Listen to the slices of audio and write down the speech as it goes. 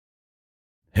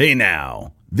Hey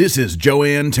now, this is Joe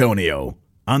Antonio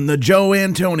on The Joe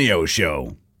Antonio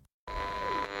Show.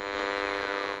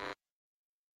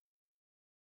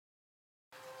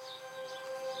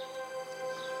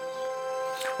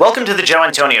 Welcome to The Joe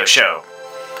Antonio Show.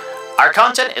 Our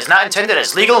content is not intended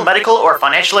as legal, medical, or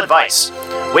financial advice.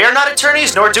 We are not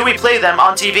attorneys, nor do we play them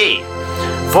on TV.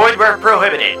 Void where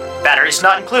prohibited. Batteries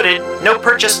not included. No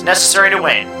purchase necessary to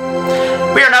win.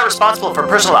 We are not responsible for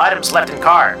personal items left in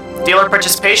car. Dealer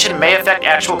participation may affect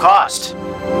actual cost.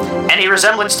 Any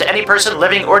resemblance to any person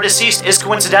living or deceased is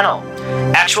coincidental.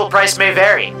 Actual price may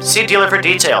vary. See dealer for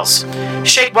details.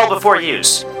 Shake well before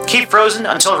use. Keep frozen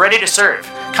until ready to serve.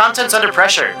 Contents under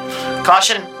pressure.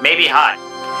 Caution may be hot.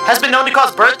 Has been known to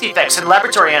cause birth defects in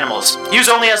laboratory animals. Use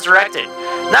only as directed.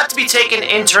 Not to be taken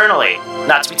internally.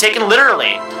 Not to be taken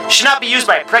literally. Should not be used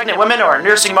by pregnant women or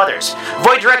nursing mothers.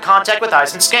 Avoid direct contact with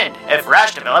eyes and skin. If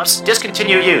rash develops,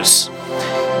 discontinue use.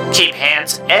 Keep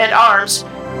hands and arms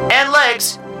and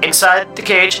legs inside the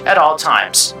cage at all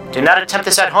times. Do not attempt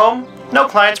this at home. No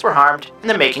clients were harmed in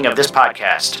the making of this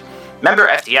podcast. Member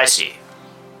FDIC.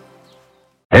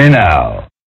 Hey now.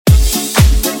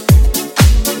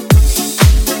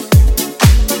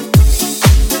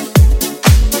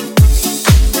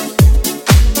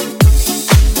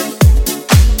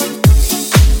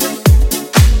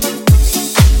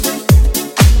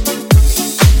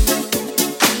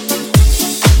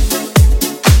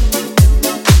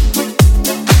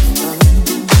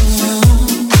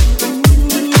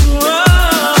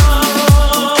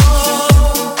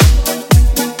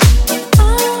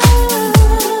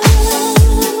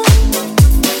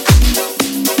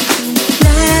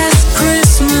 Last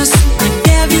Christmas,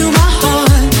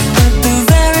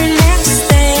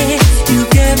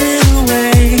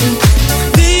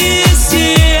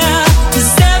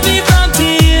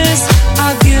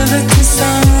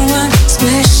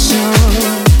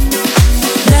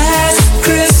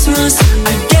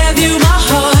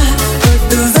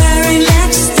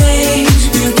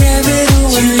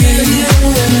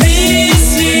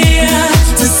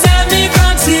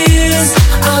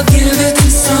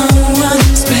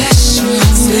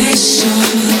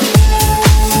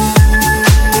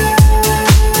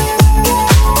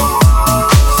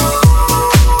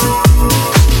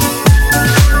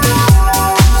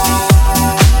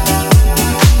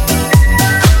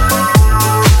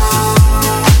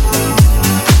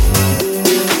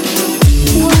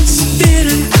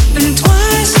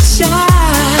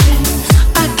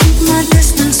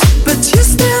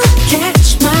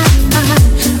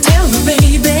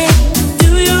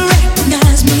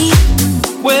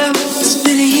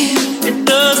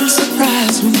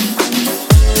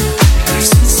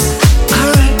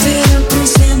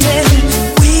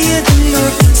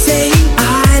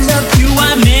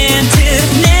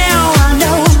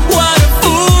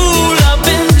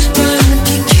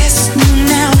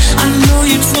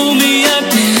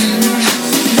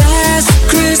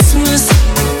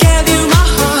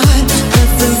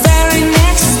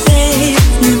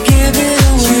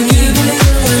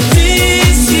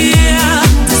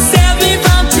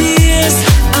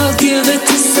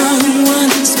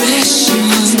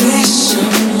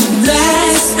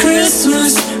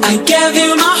 gave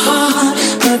you my heart.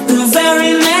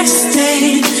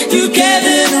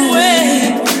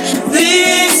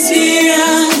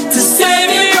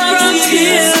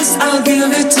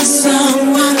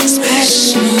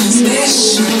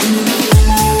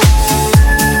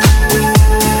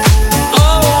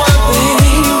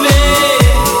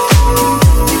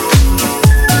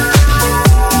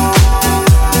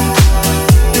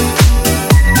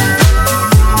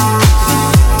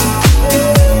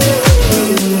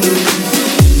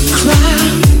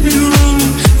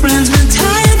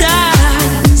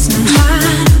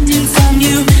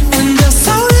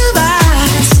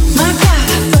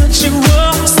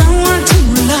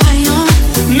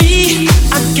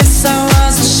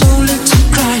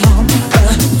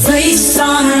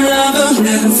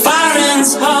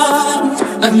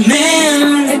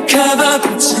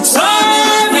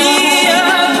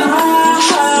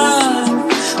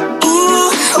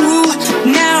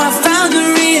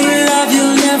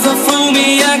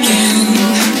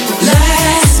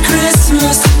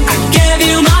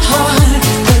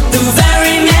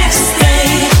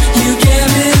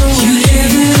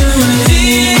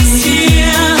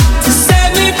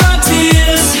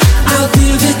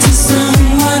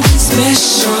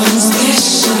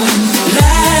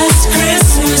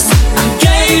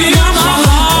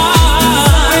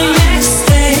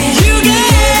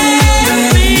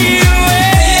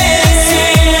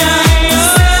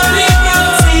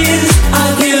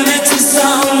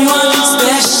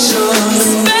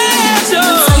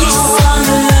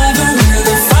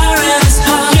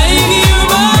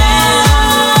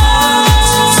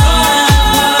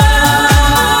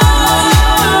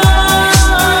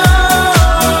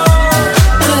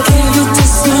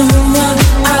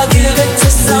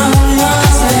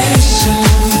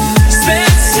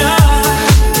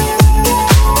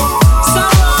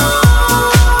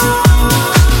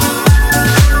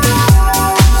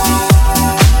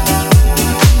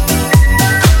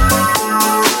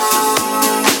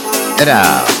 And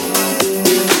now.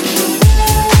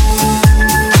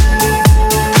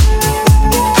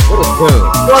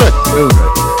 What a tune.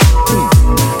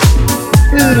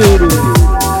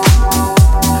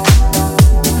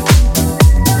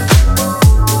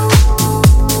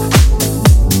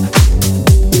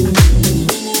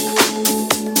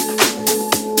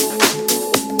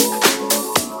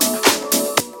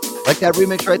 Like that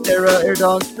remix right there, Air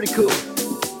Dog? It's pretty cool.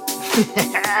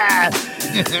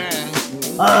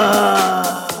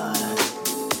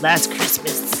 Last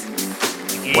Christmas.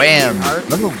 Wham!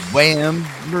 Remember Wham?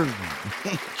 Remember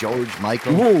George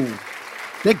Michael? Whoa.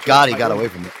 Thank God he got away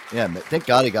from it. Yeah, thank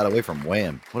God he got away from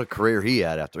Wham. What a career he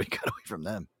had after he got away from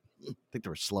them. I think they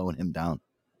were slowing him down.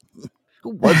 Who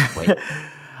was Wham?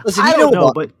 Listen, I don't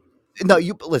know, but no,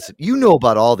 you listen. You know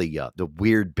about all the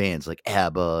weird bands like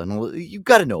ABBA, and you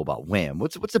got to know about Wham.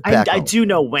 What's the background? I do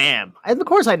know Wham. Of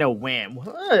course, I know Wham.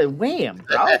 Wham,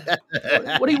 bro.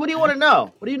 What do you want to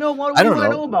know? What do you know? What do you want to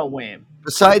know about Wham?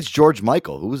 Besides George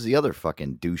Michael, who was the other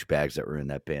fucking douchebags that were in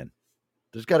that band?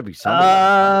 There's got to be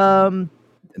somebody.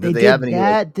 They did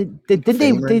that. They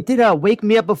did Wake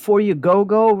Me Up Before You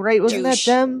Go, right? Wasn't that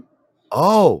them?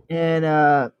 Oh. And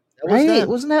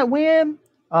wasn't that Wham?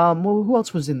 Well, who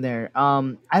else was in there?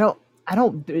 I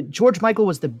don't George Michael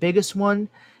was the biggest one,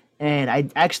 and I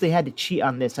actually had to cheat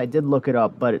on this. I did look it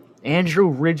up, but Andrew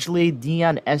Ridgeley,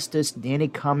 Dion Estes, Danny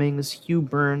Cummings, Hugh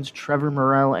Burns, Trevor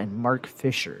Morell, and Mark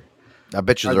Fisher. I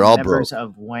bet you they're all members broke.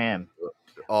 of Wham.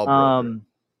 All broke.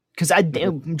 Because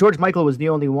George Michael was the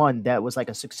only one that was like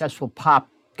a successful pop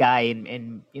guy,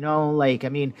 and you know, like, I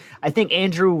mean, I think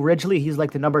Andrew Ridgeley, he's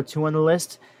like the number 2 on the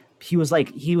list. He was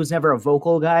never a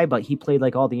vocal guy, but he played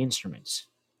like all the instruments.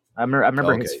 I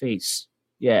remember his face.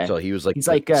 Yeah, so he was like, he's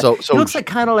like he looks like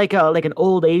kind of like an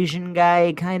old Asian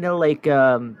guy, kind of like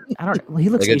I don't know. He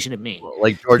looks like Asian to me.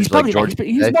 Like George, he's more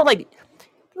like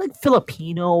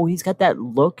Filipino. He's got that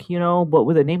look, you know, but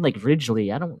with a name like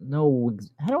Ridgeley, I don't know.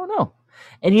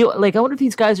 And I wonder if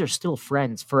these guys are still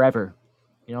friends forever.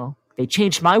 You know, they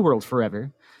changed my world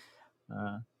forever.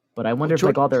 But I wonder if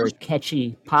like all their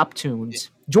catchy pop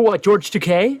tunes. George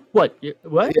Takei? What? Yeah,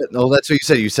 no, that's what you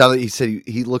said. He said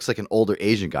he looks like an older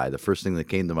Asian guy. The first thing that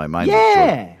came to my mind.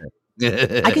 Yeah.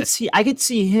 Was I could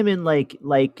see him in like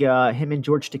him and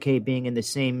George Takei being in the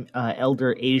same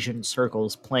elder Asian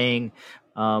circles playing.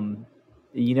 Playing.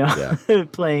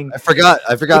 I forgot.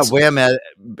 Wham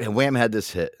had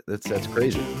this hit. That's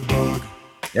crazy.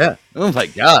 Yeah. Oh my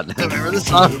God. Remember this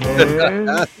song?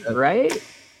 Right.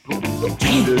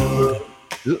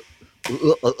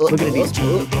 Looking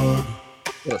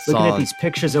at these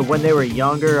pictures of when they were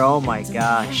younger. Oh my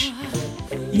gosh.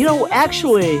 You know,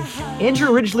 actually, Andrew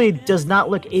Ridgeley does not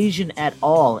look Asian at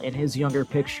all in his younger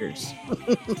pictures.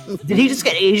 Did he just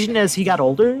get Asian as he got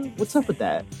older? What's up with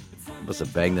that? Must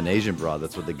have banged an Asian broad.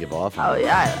 That's what they give off. Oh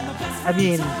yeah. I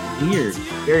mean, weird.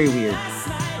 Very weird.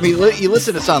 I mean, you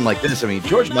listen to a song like this. I mean,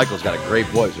 George Michael's got a great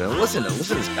voice, man. Listen to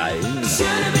this guy.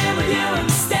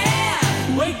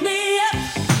 Wake me up.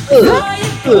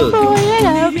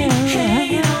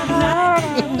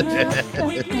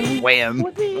 Wham.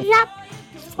 What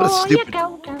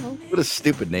a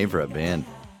stupid name for a band.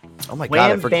 Oh my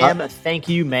God, I forgot. Bam, thank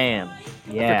you, ma'am.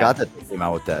 Yeah. I forgot that they came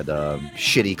out with that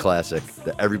shitty classic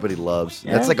that everybody loves.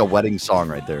 Yeah. That's like a wedding song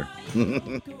right there.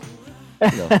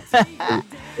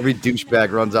 Every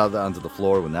douchebag runs out onto the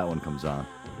floor when that one comes on.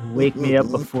 Wake Me Up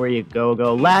Before You Go.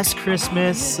 Last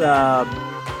Christmas, Club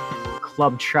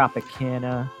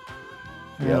Tropicana.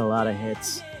 Had a lot of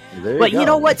hits. But you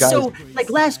know what? Guys, so, like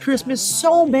last Christmas,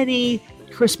 so many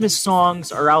Christmas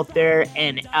songs are out there,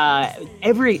 and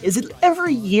every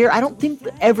year? I don't think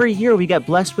every year we get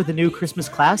blessed with a new Christmas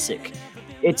classic.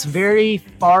 It's very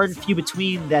far and few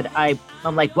between that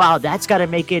I'm like, wow, that's got to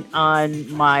make it on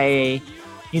my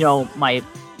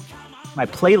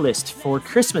playlist for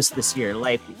Christmas this year.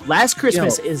 Like last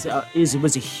Christmas was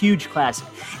a huge classic,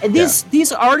 and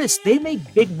these artists, they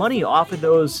make big money off of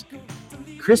those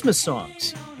Christmas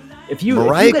songs. If you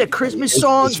get a Christmas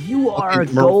song, you are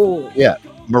gold. Yeah.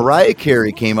 Mariah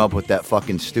Carey came up with that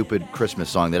fucking stupid Christmas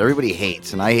song that everybody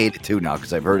hates, and I hate it too now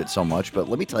because I've heard it so much. But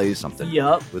let me tell you something.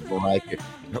 Yep. With Mariah Carey,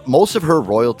 most of her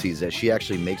royalties that she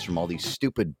actually makes from all these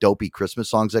stupid, dopey Christmas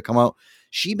songs that come out,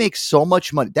 she makes so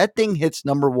much money. That thing hits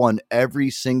 #1 every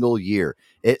single year.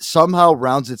 It somehow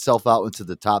rounds itself out into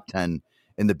the top 10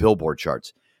 in the Billboard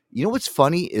charts. You know what's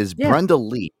funny is Brenda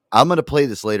Lee. I'm going to play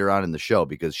this later on in the show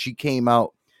because she came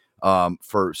out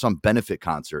for some benefit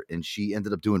concert, and she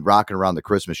ended up doing Rockin' Around the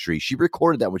Christmas Tree. She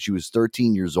recorded that when she was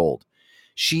 13 years old.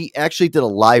 She actually did a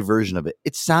live version of it.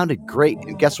 It sounded great.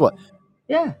 And guess what?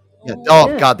 Yeah. Yeah. Oh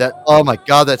Yeah. God, that. Oh my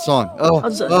God, that song. Oh, I'll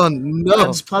just, oh no.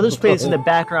 I'll just play this in the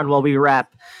background while we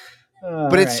rap. But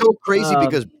All it's right. so crazy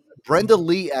because Brenda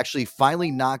Lee actually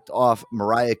finally knocked off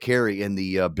Mariah Carey in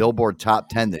the Billboard Top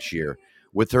 10 this year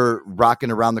with her "Rocking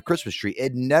Around the Christmas Tree."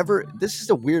 It never. This is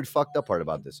the weird, fucked up part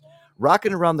about this.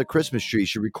 "Rocking Around the Christmas Tree."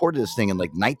 She recorded this thing in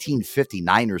like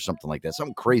 1959 or something like that.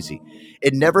 Something crazy.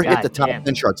 It never hit the God top damn.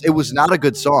 10 charts. It was not a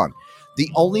good song. The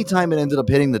only time it ended up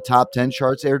hitting the top 10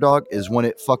 charts, Air Dog, is when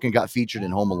it fucking got featured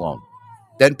in Home Alone.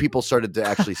 Then people started to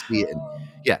actually see it. And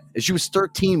yeah, and she was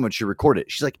 13 when she recorded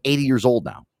it. She's like 80 years old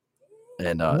now.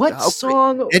 And What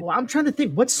song? It, I'm trying to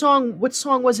think. What song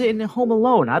was it in Home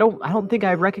Alone? I don't think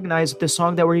I recognize the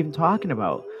song that we're even talking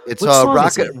about. it's What song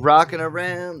is it? rocking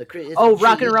around the Christmas Oh, tree.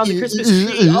 rocking around the Christmas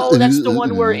tree. Oh, that's the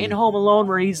one where in Home Alone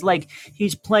where he's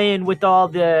playing with all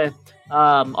the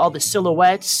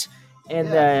silhouettes and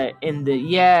I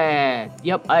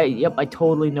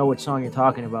totally know what song you're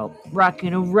talking about.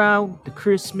 Rocking around the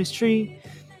Christmas tree.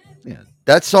 Yeah,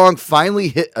 that song finally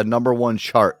hit a #1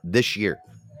 chart this year,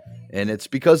 and it's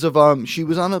because of she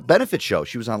was on a benefit show.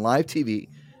 She was on live TV.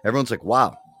 Everyone's like,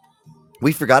 "Wow,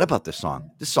 we forgot about this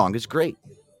song. This song is great."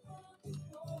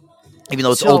 Even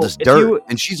though it's old as dirt,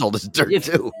 and she's old as dirt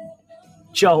too.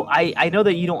 Joe, I know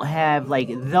that you don't have like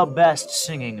the best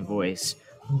singing voice,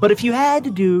 but if you had to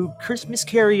do Christmas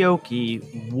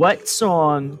karaoke, what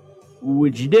song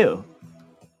would you do?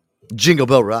 Jingle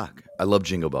Bell Rock. I love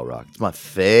Jingle Bell Rock. It's my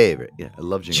favorite. Yeah, I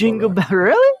love Jingle Bell Rock.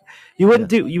 Really? You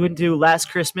wouldn't do Last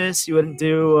Christmas. You wouldn't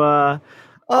do All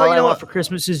I Want for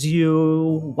Christmas Is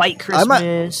You, White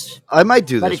Christmas. I might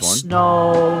do Let this It one. Snow.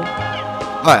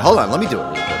 All right, hold on. Let me do it.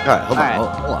 All right, hold on. Hold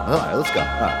on. All right, let's go. All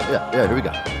right, yeah, here we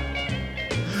go.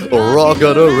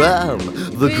 Rocking around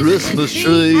the Christmas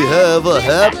tree, have a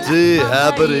happy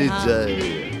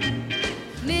day.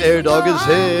 Air Dog is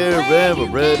here and we're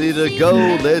ready to go.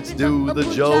 Let's do the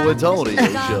Joe Antonio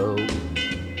show.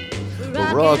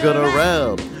 Rocking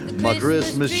around my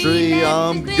Christmas tree,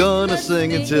 I'm gonna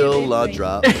sing until I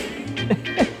drop.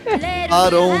 I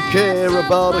don't care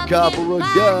about a cop or a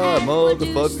guy,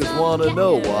 motherfuckers wanna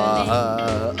know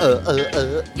why.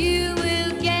 You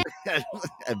will get.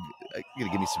 You're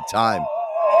gonna give me some time.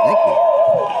 Thank you.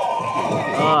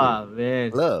 Oh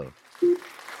man. Hello.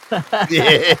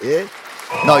 Yeah.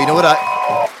 No, you know what?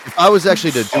 If I was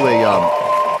actually to do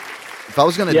if I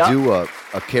was gonna do a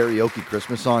karaoke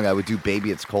Christmas song, I would do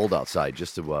 "Baby It's Cold Outside"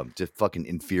 just to fucking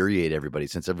infuriate everybody,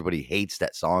 since everybody hates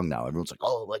that song now. Everyone's like,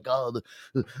 "Oh my God,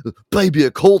 baby,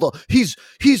 it's cold out. He's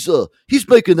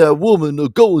making that woman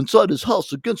go inside his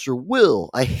house against her will."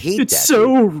 I hate that. It's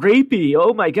so rapey.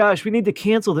 Oh my gosh, we need to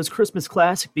cancel this Christmas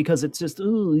classic because it's just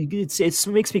it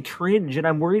makes me cringe, and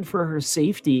I'm worried for her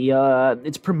safety.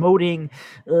 It's promoting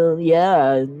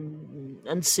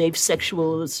unsafe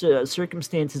sexual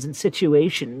circumstances and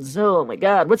situations. Oh my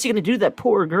God, what's he gonna do to that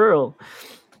poor girl?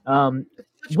 What are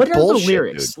bullshit, the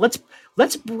lyrics? dude.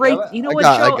 Let's break. Yeah, you know what,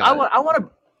 Joe? I want to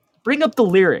bring up the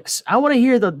lyrics. I want to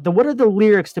hear the what are the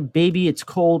lyrics to "Baby It's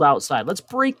Cold Outside." Let's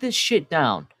break this shit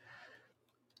down.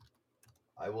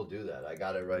 I will do that. I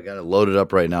got it loaded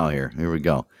up right now. Here we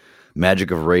go.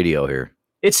 Magic of radio here.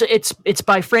 It's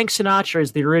by Frank Sinatra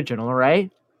is the original,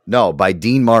 right? No, by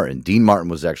Dean Martin. Dean Martin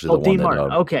was actually the one. Dean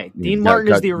Martin. Okay, Dean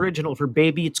Martin is the original for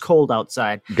 "Baby It's Cold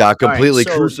Outside." Got completely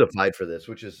crucified for this,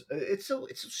 which is it's so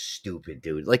stupid,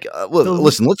 dude. Like,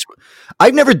 listen,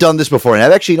 I've never done this before, and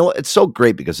I've actually, you know what? It's so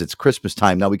great because it's Christmas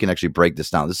time. Now we can actually break this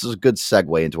down. This is a good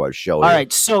segue into our show. All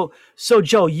right, so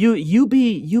Joe, you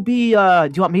be. Do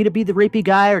you want me to be the rapey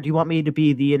guy, or do you want me to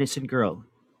be the innocent girl?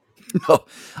 No,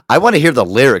 I want to hear the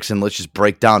lyrics, and let's just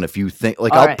break down. If you think,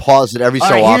 like, I'll pause it every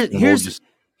so often. Here's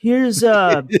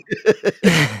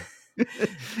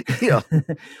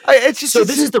it's just, so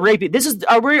this is the rapey. This is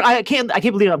I can't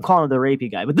believe I'm calling him the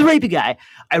rapey guy, but the rapey guy.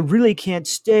 I really can't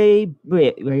stay.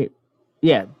 Wait.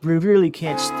 Yeah, we really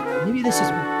can't. Maybe this is.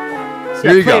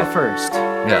 Here you play go. It first.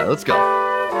 Yeah, let's go.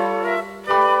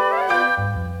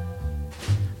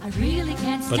 I really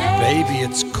can't stay. But baby,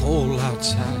 it's cold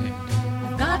outside.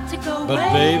 I've got to go But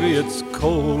away. baby, it's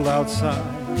cold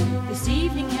outside. This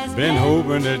evening has Been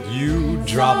hoping that you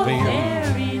drop in.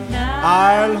 very nice.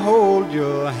 I'll hold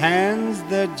your hands,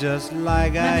 they're just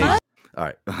like ice. All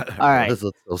right. All right.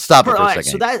 Let's stop it for a second.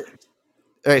 So that.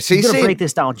 All right. So I'm you gonna break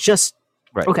this down. Just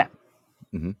right. Okay.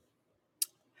 Mm-hmm.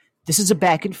 This is a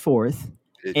back and forth.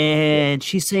 And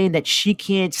she's saying that she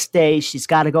can't stay. She's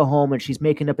got to go home, and she's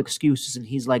making up excuses. And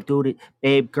he's like, "Dude,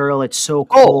 babe, girl, it's so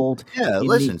cold. Yeah, You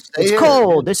listen, need- stay it's here.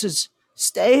 cold. This is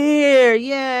Stay here.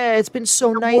 Yeah, it's been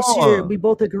so nice here. on. We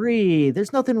both agree.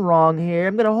 There's nothing wrong here.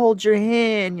 I'm gonna hold your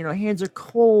hand. Hands are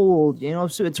cold.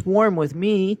 So it's warm with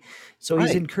me. So he's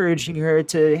Right. encouraging her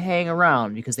to hang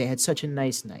around because they had such a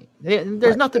nice night. There's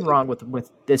Right. nothing wrong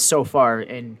with this so far.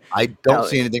 And I don't uh,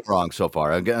 see anything wrong so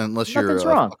far, again, Nothing's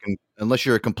wrong. unless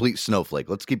you're a complete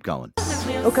snowflake. Let's keep going.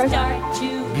 Okay.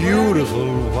 Beautiful,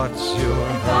 what's your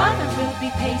Father will be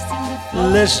pacing the floor.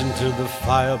 Listen to the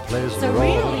fireplace So roar.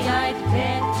 really I'd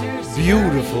better scurry.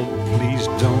 Beautiful, please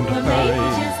don't Or maybe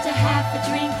hurry. just a half a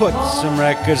drink Put more. some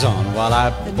records on while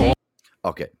I pour.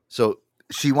 Okay, so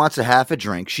she wants a half a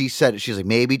drink. She said she's like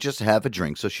maybe just half a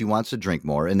drink, so she wants to drink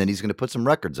more, and then he's going to put some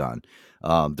records on.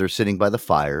 They're sitting by the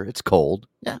fire. It's cold.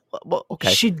 Yeah, well, okay.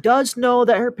 She does know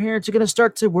that her parents are going to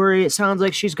start to worry. It sounds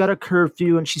like she's got a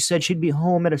curfew, and she said she'd be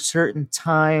home at a certain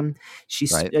time.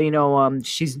 She's, Right.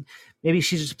 she's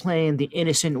just playing the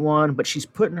innocent one, but she's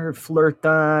putting her flirt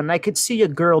on. I could see a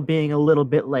girl being a little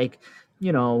bit like,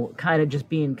 kind of just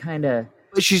being kind of.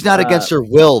 But she's not against her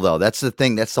will, though. That's the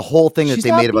thing. That's the whole thing that She's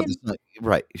they not made about being- this.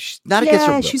 Right. She's not against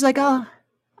her will. She's like,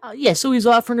 yeah. So he's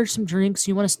offering her some drinks.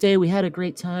 You want to stay? We had a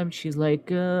great time. She's like,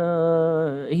 he's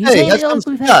Hey, saying, have some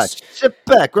we've had scotch. Sit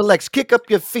back, relax, kick up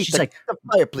your feet. She's like, the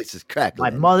fireplace is my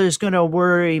crackling. mother's gonna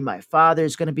worry. My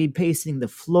father's gonna be pacing the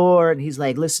floor, and he's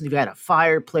like, "Listen, we got a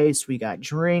fireplace. We got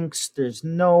drinks. There's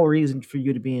no reason for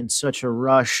you to be in such a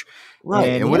rush." Right.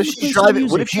 And he what has if to play she's some driving?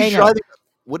 What music, if she's hang out. driving?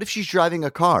 What if she's driving a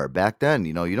car back then?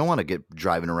 You don't want to get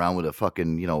driving around with a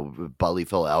fucking, belly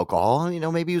full of alcohol.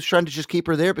 Maybe he was trying to just keep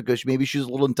her there because maybe she was a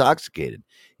little intoxicated.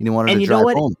 He didn't want her And to you know drive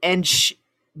what? home. And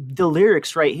the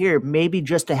lyrics right here, maybe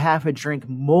just a half a drink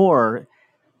more,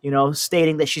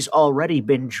 stating that she's already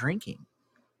been drinking.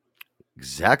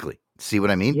 Exactly. See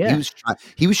what I mean? Yeah.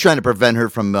 He was trying to prevent her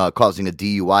from causing a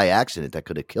DUI accident that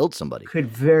could have killed somebody. Could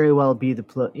very well be the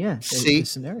See? the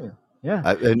scenario. Yeah.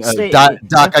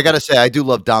 Doc, I gotta say, I do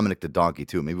love Dominic the Donkey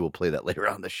too. Maybe we'll play that later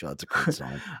on the show. It's a great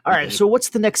song. All right. So what's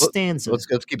the next stanza? Let's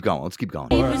keep going. Let's keep going.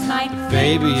 It was my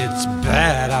Baby, it's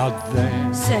bad out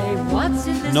there. Say what's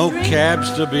in this No drink?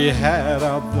 cabs to be had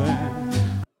out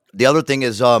there. The other thing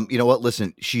is, you know what?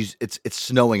 Listen, it's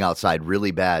snowing outside really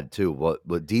bad too.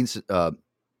 What Dean's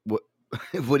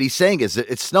what he's saying is that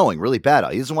it's snowing really bad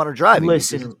out. He doesn't want her driving.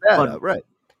 Listen, It's bad but- out, right?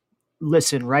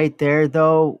 Listen, right there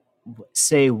though.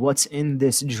 Say what's in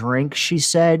this drink? She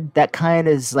said that kind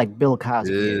of is like Bill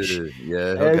Cosby-ish. Yeah.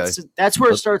 Okay. That's where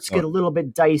it Let's starts to get a little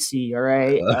bit dicey. All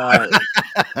right.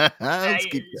 Let's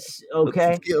keep.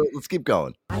 Okay. Let's keep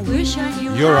going. I wish I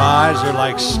knew Your how eyes are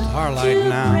like starlight to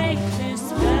now. break this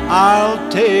spell.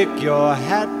 I'll take your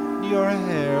hat, your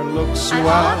hair looks I swell.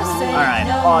 wanna say All right.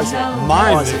 no, Pause it. no,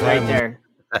 Mine Pause it if right I'm- there.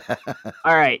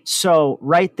 All right. So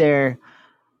right there,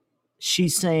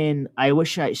 she's saying,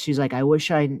 she's like, I wish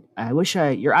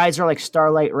your eyes are like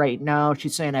starlight right now.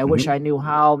 She's saying, I wish I knew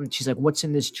how. And she's like, what's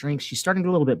in this drink? She's starting to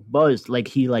get a little bit buzzed, like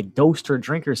he like dosed her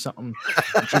drink or something.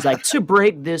 And she's like, to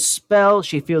break this spell,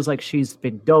 she feels like she's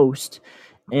been dosed.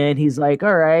 And he's like,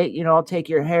 all right, I'll take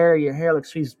your hair. Your hair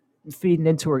looks, she's feeding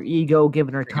into her ego,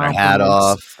 giving her Taking her compliments. hat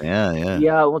off. Yeah.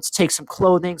 Yeah, let's take some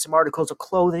articles of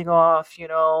clothing off,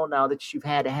 now that you've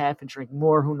had a half and drink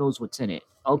more, who knows what's in it.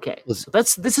 Okay. Listen.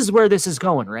 So this is where this is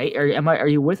going, right? Are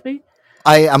you with me?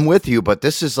 I'm with you, but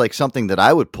this is like something that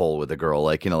I would pull with a girl,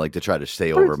 like to try to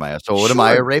stay over my. So what am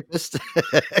I, a Sure. rapist?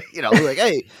 Like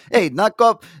hey, knock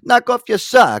off your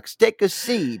socks, take a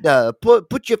seat,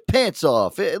 put your pants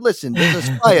off. Listen, there's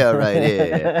a fire right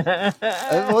here.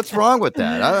 What's wrong with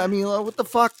that? I mean, what the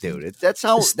fuck, dude? That's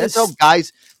how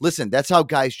guys. Listen, that's how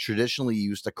guys traditionally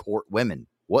used to court women.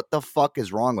 What the fuck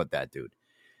is wrong with that, dude?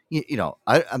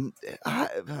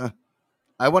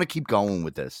 I want to keep going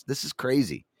with this. This is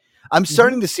crazy. I'm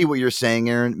starting to see what you're saying,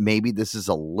 Aaron. Maybe this is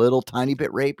a little tiny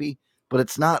bit rapey, but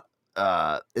it's not.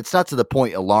 It's not to the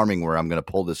point alarming where I'm going to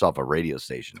pull this off of radio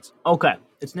stations. Okay.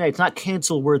 It's not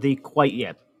cancel worthy quite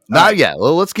yet. Not yet.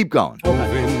 Well, let's keep going.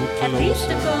 At least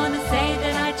I'm gonna say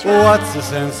that I tried. What's the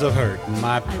sense of hurting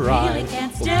my pride?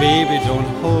 can't Oh, stay. baby, don't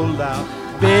hold out.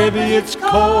 Baby, it's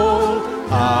cold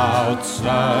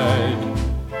outside.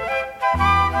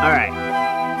 All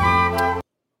right.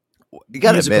 You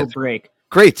got to Musical admit, break.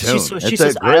 great tune. She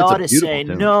says, I ought to say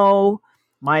tune. no.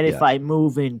 Mind if Yeah. I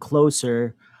move in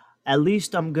closer? At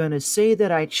least I'm going to say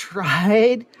that I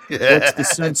tried. What's the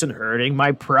sense in hurting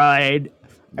my pride?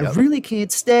 I Yep. really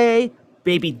can't stay.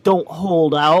 Baby, don't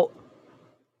hold out.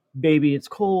 Baby, it's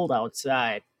cold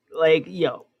outside. Like,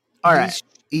 yo. All right.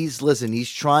 He's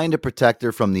trying to protect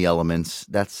her from the elements.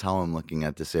 That's how I'm looking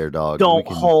at this, air dog. Don't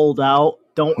hold out.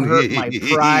 Don't hurt my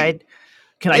pride.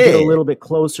 Can I get a Yeah. little bit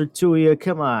closer to you?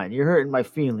 Come on. You're hurting my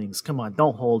feelings. Come on.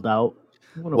 Don't hold out.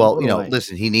 Well,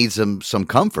 listen, he needs some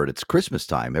comfort. It's Christmas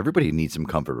time. Everybody needs some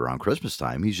comfort around Christmas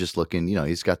time. He's just looking,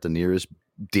 he's got the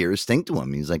dearest thing to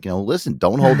him. He's like, listen,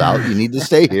 don't hold out. You need to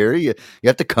stay here. You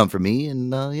have to comfort me.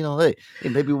 And, hey,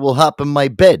 maybe we'll hop in my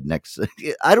bed next.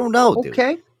 I don't know, dude.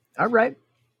 Okay. All right.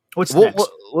 What's next?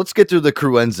 Let's get through the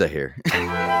Cruenza here.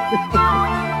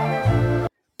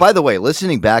 By the way,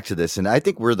 listening back to this, and I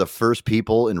think we're the first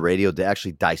people in radio to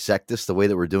actually dissect this the way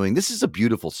that we're doing. This is a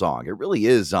beautiful song. It really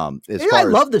is. I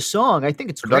love the song. I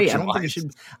think it's great.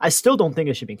 I still don't think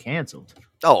it should be canceled.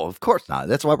 Oh, of course not.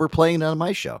 That's why we're playing it on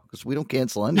my show, because we don't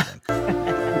cancel anything. I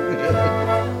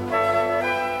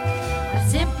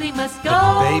simply must go.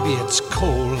 But baby, it's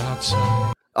cold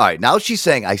outside. All right, now she's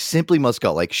saying, I simply must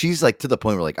go. Like, she's like to the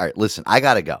point where like, all right, listen, I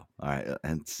gotta go. All right,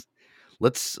 and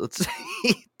let's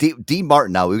D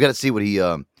Martin now. We've got to see what he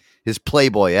his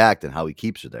playboy act and how he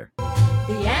keeps her there.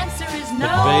 The answer is no.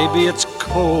 But baby, it's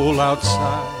cold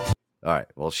outside. All right,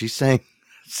 well, she's saying,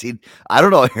 see, I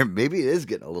don't know, maybe it is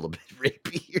getting a little bit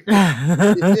rapey here.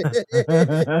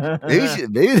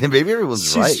 maybe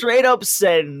everyone's right. She straight up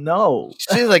said no.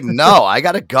 She's like, no, I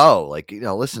gotta go. Like,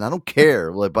 listen, I don't care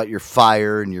about your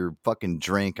fire and your fucking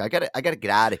drink. I gotta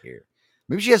get out of here.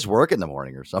 Maybe she has work in the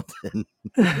morning or something.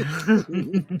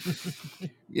 Maybe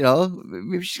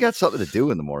she's got something to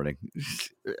do in the morning.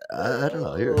 I don't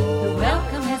know. Here. The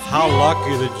welcome has How been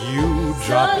lucky that you so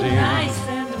dropped in. nice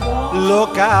and warm.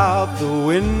 Look out the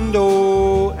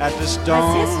window at the storm.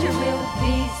 My sister will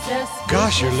be suspicious.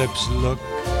 Gosh, your lips look.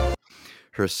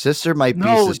 Her sister might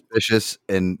be suspicious,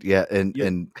 and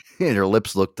her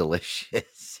lips look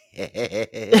delicious.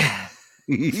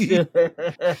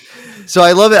 So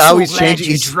I love it how he's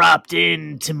changing. You dropped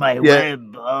into my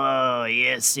web. Oh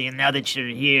yes, see now that you're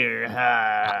here.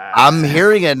 I'm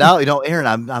hearing it now.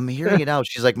 Aaron, I'm hearing it now.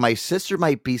 She's like, my sister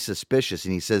might be suspicious,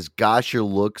 and he says, "Gosh, your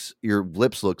lips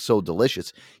look so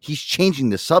delicious." He's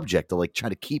changing the subject to like try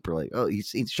to keep her. Like, oh,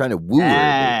 he's trying to woo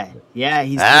her. Yeah,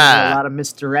 he's doing a lot of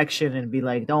misdirection and be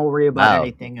like, "Don't worry about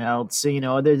anything else." So,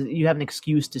 you have an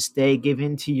excuse to stay. Give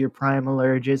in to your primal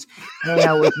urges. Hang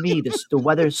out with me. The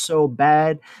weather's so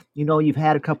bad. You've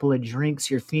had a couple of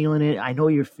drinks. You're feeling it. I know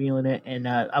you're feeling it. And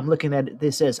I'm looking at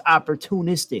this as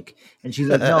opportunistic. And she's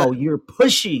like, no, you're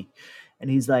pushy. And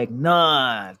he's like,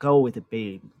 nah, go with it,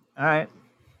 babe. All right.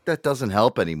 That doesn't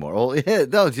help anymore. Oh, yeah,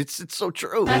 no, it's so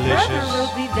true. My brother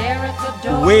will be there at the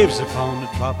door. Waves upon the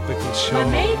tropical shore. My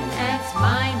maiden aunt's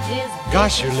mind is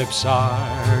Gosh, your lips are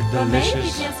but maybe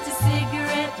delicious. just a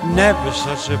cigarette. Never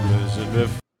such a blizzard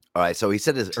before. All right, so he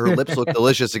said her lips look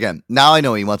delicious again. Now I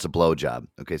know he wants a blowjob.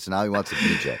 Okay, so now he wants a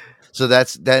DJ. So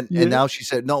that's that. And now she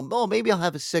said, no, maybe I'll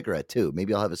have a cigarette too.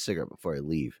 Maybe I'll have a cigarette before I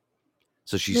leave.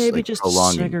 So she's maybe like just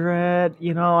prolonging. a cigarette.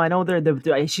 I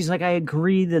know she's like, I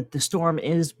agree that the storm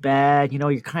is bad.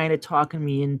 You're kind of talking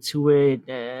me into it.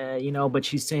 But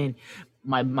she's saying,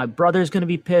 my brother's gonna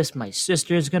be pissed, my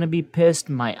sister's gonna be pissed,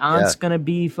 my aunt's gonna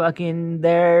be fucking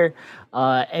there.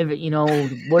 What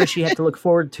does she have to look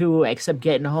forward to except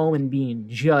getting home and being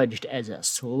judged as a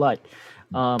slut?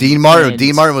 Dean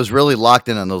Martin was really locked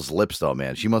in on those lips, though,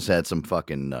 man. She must have had some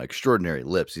fucking extraordinary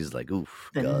lips. He's like, oof,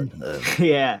 God.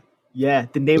 Yeah.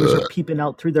 The neighbors are peeping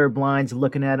out through their blinds,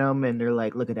 looking at him, and they're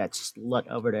like, "Look at that slut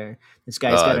over there. This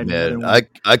guy's got another one."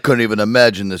 I couldn't even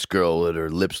imagine this girl with her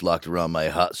lips locked around my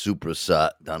hot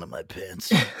supersat down in my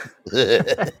pants.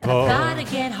 Gotta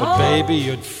get home. But baby,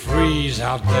 you'd freeze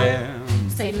out there.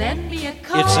 Say, lend me a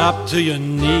coat. It's up to your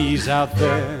knees out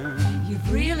there.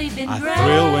 You've really been I great.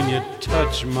 thrill when you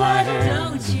touch my But hand.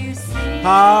 don't you see?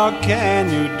 How can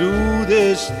you do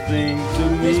this thing to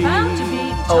There's me? bound to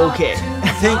be talk Okay. to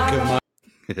Think tomorrow.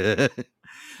 of my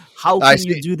How I can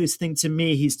you see. do this thing to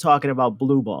me? He's talking about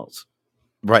blue balls.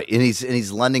 Right, and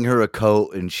he's lending her a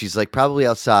coat, and she's like probably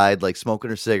outside, like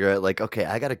smoking her cigarette. Like, okay,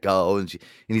 I gotta go, and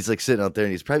he's like sitting out there,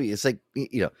 and it's like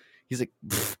he's like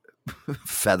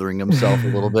feathering himself a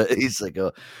little bit. He's like,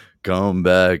 come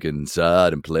back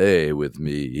inside and play with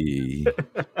me,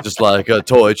 just like a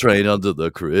toy train under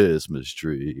the Christmas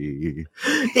tree.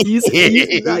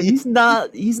 He's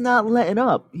not letting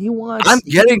up. He wants. I'm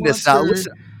getting he this wants now. her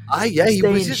Listen, he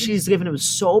staying. was. She's giving him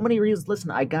so many reasons.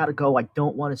 Listen, I gotta go. I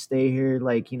don't want to stay here.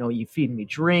 Like, you feeding me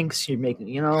drinks. You're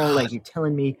making, like you're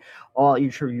telling me all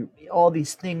all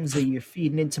these things that you're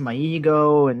feeding into my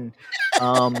ego, and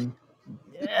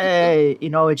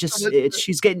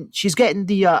she's getting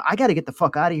the I gotta get the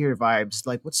fuck out of here vibes.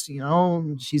 Like, what's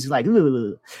she's like,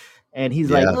 ugh. And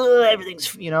he's like, ugh, everything's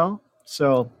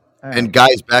so. All right. And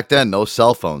guys, back then, no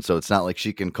cell phone, so it's not like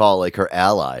she can call like her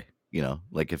ally.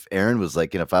 Like if Aaron was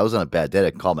like, if I was on a bad day,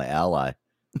 I'd call my ally.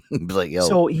 Be like, yo,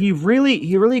 So he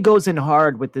really goes in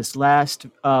hard with this last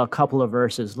couple of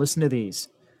verses. Listen to these.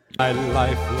 My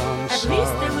lifelong At least there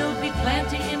sorrow. will be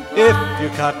plenty implied. If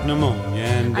you caught pneumonia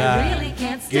and I died, really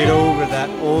can't get stay. over that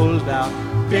old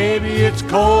doubt. Baby, it's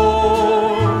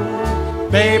cold.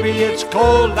 Baby, it's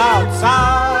cold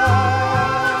outside.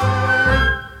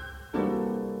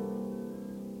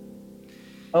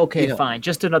 Okay, You know- fine.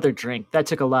 Just another drink. That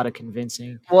took a lot of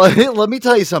convincing. well, let me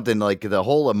tell you something. Like the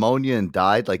whole ammonia and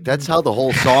died, like that's how the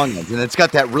whole song ends, and it's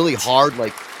got that really hard,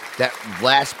 like that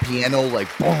last piano, like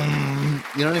boom.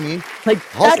 You know what I mean? Like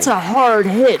that's a hard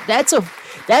hit. That's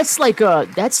like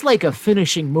a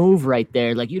finishing move right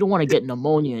there. Like you don't want to get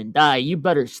pneumonia and die. You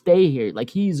better stay here. Like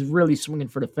he's really swinging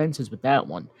for the fences with that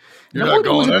one. You're not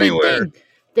Pneumonia was going a big anywhere. thing.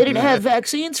 They didn't have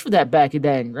vaccines for that back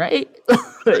then, right?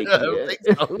 Like, I don't think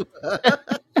so.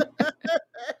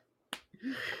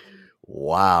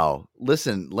 Wow.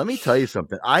 Listen, let me tell you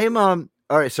something. I am all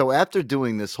right. So after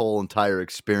doing this whole entire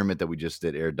experiment that we just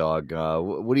did, Air Dog,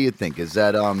 what do you think? Is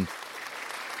that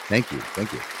Thank you.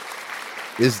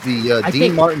 Is the I Dean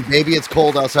think- Martin "Baby It's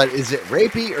Cold Outside"? Is it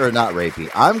rapey or not rapey?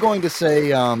 I'm going to say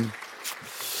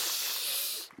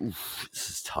this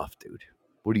is tough, dude.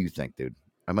 What do you think, dude?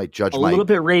 I might judge a my little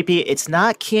bit rapey. It's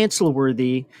not cancel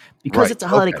worthy because Right, it's a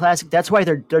holiday okay. classic. That's why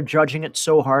they're judging it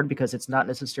so hard because it's not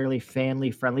necessarily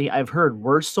family friendly. I've heard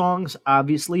worse songs,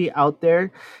 obviously, out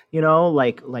there.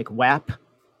 Like WAP.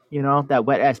 That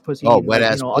wet ass pussy. oh and, wet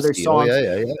like, ass other pussy. songs.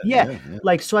 Oh yeah. Yeah,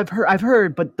 like so I've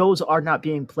heard, but those are not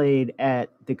being played at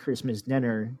the Christmas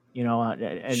dinner.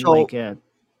 And So- like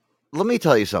Let me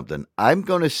tell you something. I'm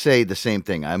going to say the same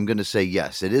thing. I'm going to say,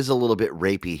 yes, it is a little bit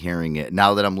rapey hearing it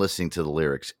now that I'm listening to the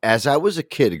lyrics. As I was a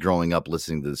kid growing up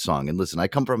listening to the song, and listen, I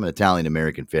come from an Italian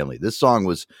American family. This song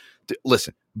was,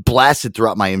 blasted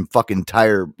throughout my fucking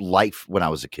entire life when I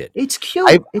was a kid. it's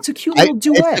cute. It's a cute little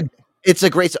duet. It's a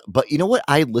great song. But you know what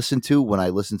I listen to when I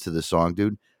listen to the song,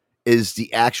 dude, is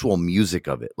the actual music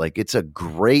of it. Like, it's a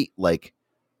great,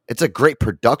 it's a great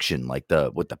production, like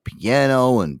with the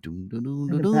piano and And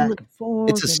the back and forth,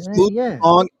 it's a and then- smooth yeah.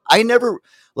 song. I never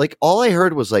all I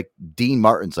heard was like Dean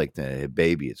Martin's like, "Hey,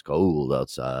 baby, it's cold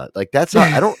outside." Like that's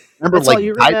not. I don't remember. That's like all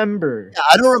you I remember.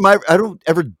 don't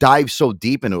ever dive so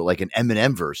deep into it like an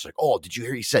Eminem verse. Like, oh, did you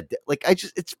hear he said that? Like,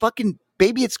 it's fucking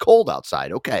baby, it's cold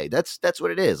outside. Okay, that's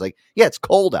what it is. Like, yeah, it's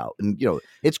cold out, and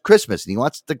it's Christmas, and he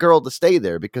wants the girl to stay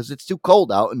there because it's too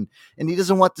cold out, and he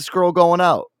doesn't want this girl going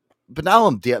out. But now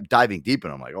I'm diving deep,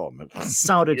 and I'm like, oh, man,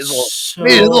 Sounded It's a little- so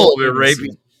it's a little bit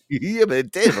innocent. rapey. Yeah, but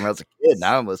it did when I was a kid.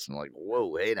 Now I'm listening, like,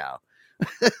 whoa, hey now,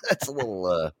 that's a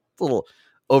little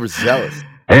overzealous.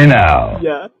 Hey now.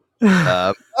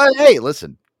 Yeah. Hey,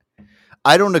 listen,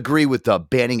 I don't agree with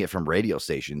banning it from radio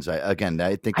stations. I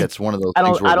think that's one of those. I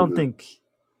things don't. where I don't think.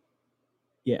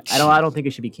 Yeah, I don't think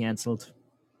it should be canceled.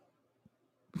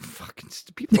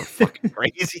 people are fucking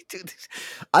crazy, dude.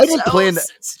 I didn't plan that.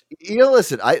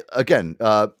 Listen,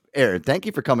 Aaron, thank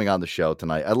you for coming on the show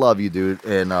tonight. I love you, dude.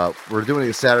 And we're doing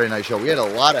a Saturday night show. We had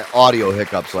a lot of audio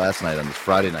hiccups last night on this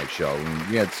Friday night show. And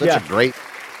we had such a great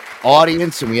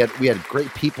audience, and we had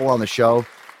great people on the show.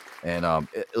 And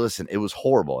listen, it was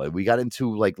horrible. We got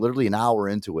into like literally an hour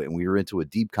into it, and we were into a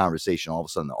deep conversation. All of a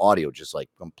sudden, the audio just like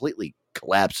completely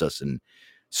collapsed us and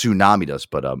tsunami'd us.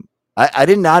 But I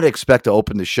did not expect to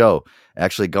open the show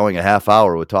actually going a half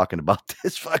hour with talking about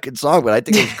this fucking song, but I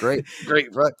think it was great. Great.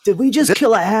 Did we just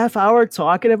kill a half hour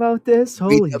talking about this?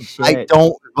 Holy shit! I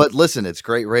don't, but listen, it's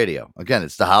great radio. Again,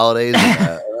 it's the holidays.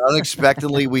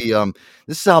 Unexpectedly,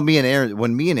 this is how me and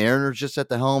Aaron are just at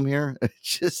the helm here.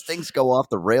 It's just things go off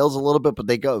the rails a little bit,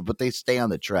 but they stay on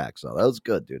the track. So that was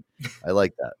good, dude. I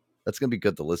like that. That's going to be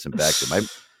good to listen back to.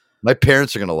 My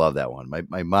parents are going to love that one.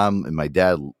 My mom and my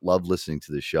dad love listening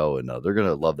to the show, and they're going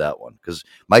to love that one because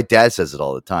my dad says it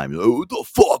all the time. Oh, what the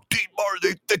fuck, Dean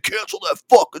Martin? They canceled that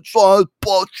fucking song.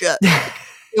 Bullshit.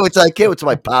 I can't wait till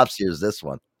my pops hears this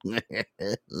one.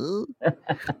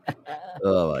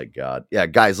 Oh, my God. Yeah,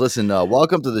 guys, listen,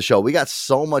 welcome to the show. We got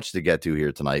so much to get to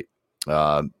here tonight.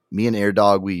 Me and Air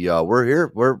Dog, we're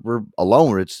here. We're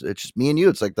alone. It's just me and you.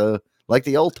 It's like the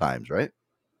old times, right?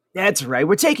 That's right.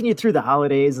 We're taking you through the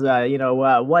holidays,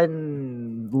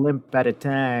 one limp at a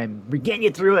time. We're getting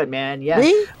you through it, man. Yeah.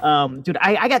 Dude,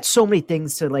 I got so many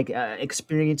things to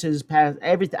experiences, past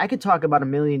everything. I could talk about a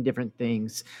million different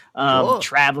things. Sure.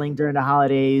 Traveling during the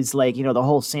holidays, the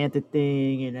whole Santa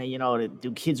thing, and,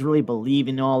 do kids really believe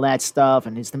in all that stuff?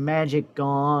 And is the magic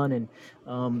gone?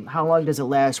 And how long does it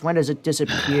last? When does it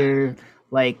disappear?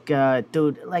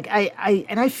 Dude,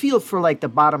 I feel for the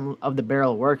bottom of the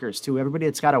barrel workers too. Everybody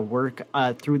that's got to work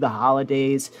through the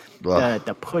holidays,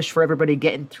 the push for everybody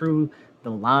getting through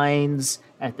the lines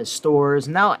at the stores.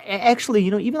 Now, actually,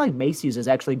 even like Macy's is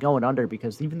actually going under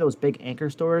because even those big anchor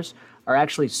stores are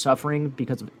actually suffering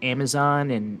because of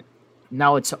Amazon, and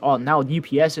now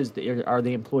UPS are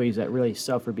the employees that really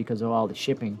suffer because of all the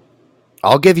shipping.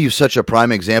 I'll give you such a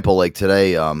prime example. Like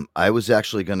today, I was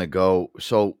actually going to go.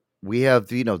 So we have,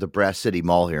 the Brass City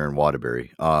Mall here in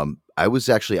Waterbury. I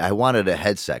wanted a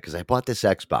headset because I bought this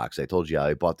Xbox. I told you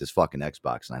I bought this fucking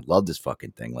Xbox and I love this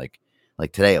fucking thing. Like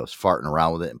today I was farting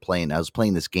around with it and playing. I was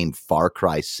playing this game Far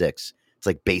Cry 6. It's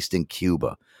like based in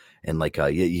Cuba. And like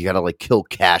you gotta like kill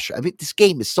cash. I mean, this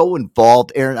game is so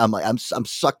involved, Aaron. I'm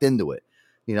sucked into it.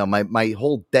 My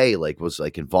whole day was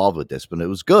involved with this, but it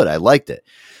was good. I liked it.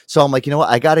 So I'm like, you know what?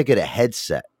 I got to get a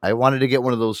headset. I wanted to get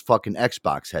one of those fucking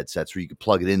Xbox headsets where you can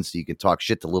plug it in so you can talk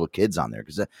shit to little kids on there.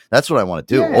 Because that's what I want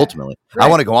to do. Yeah, ultimately. right. I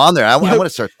want to go on there. I want to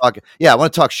start talking. Yeah. I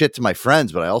want to talk shit to my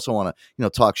friends, but I also want to,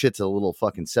 talk shit to the little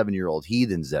fucking 7-year-old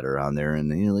heathens that are on there. And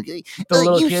like, hey, The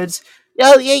little kids.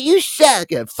 Oh yeah, you suck.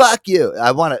 Fuck you.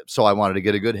 I wanted to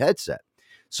get a good headset.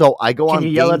 So I go on. Can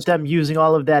you yell at them using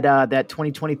all of that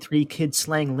 2023 kid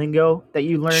slang lingo that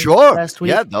you learned last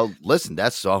week? Yeah, no, listen,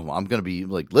 that's I'm gonna be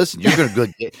like, listen, you're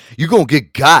gonna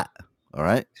get got. All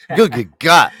right, you're gonna get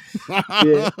got.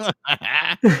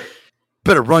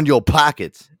 Better run your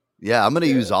pockets. Yeah, I'm gonna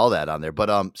use all that on there.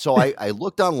 But so I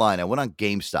looked online. I went on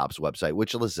GameStop's website,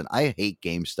 which listen, I hate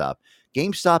GameStop.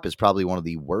 GameStop is probably one of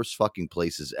the worst fucking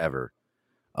places ever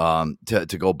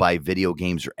to go buy video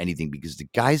games or anything, because the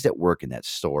guys that work in that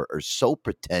store are so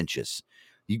pretentious.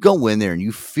 You go in there and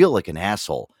you feel like an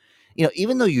asshole,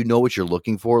 even though you know what you're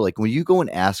looking for. Like when you go and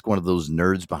ask one of those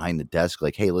nerds behind the desk,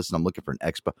 like, hey, listen, I'm looking for an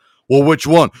Xbox. Well, which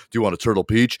one? Do you want a Turtle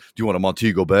Peach? Do you want a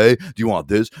Montego Bay? Do you want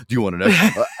this? Do you want an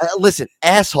Xbox? Listen,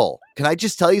 asshole, can I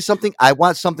just tell you something? I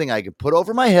want something I can put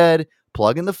over my head,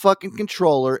 plug in the fucking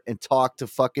controller, and talk to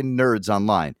fucking nerds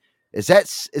online. Is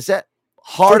that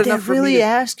hard Did enough they for really me to,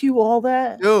 ask you all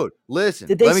that? dude? Listen,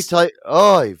 Did they let me tell you.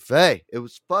 Oh, Faye, it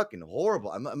was fucking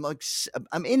horrible.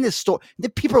 I'm in this store. The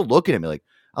people are looking at me like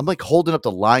I'm like holding up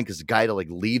the line because the guy to like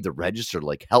leave the register to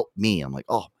like help me. I'm like,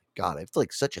 oh my god, I feel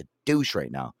like such a douche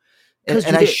right now.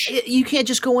 Because you can't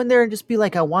just go in there and just be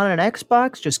like, I want an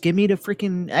Xbox. Just give me the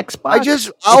freaking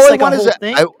Xbox.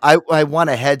 I want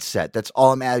a headset. That's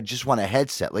all I'm at. I just want a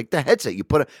headset. Like the headset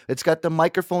it's got the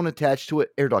microphone attached to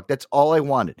it. AirDog. That's all I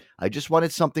wanted. I just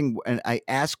wanted something. And I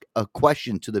asked a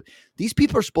question to these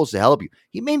people are supposed to help you.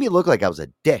 He made me look like I was a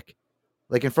dick.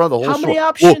 Like in front of the whole store. How many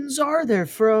options are there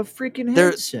for a freaking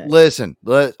headset? Listen,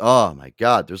 oh my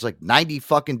god, there's like 90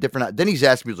 fucking different. Then he's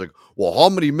asking me, he's like, well, how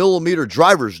many millimeter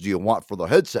drivers do you want for the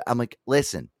headset? I'm like,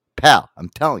 listen, pal, I'm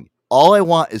telling you, all I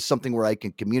want is something where I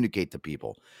can communicate to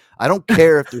people. I don't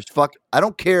care if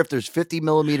there's 50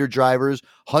 millimeter drivers,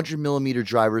 100 millimeter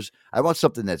drivers. I want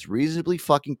something that's reasonably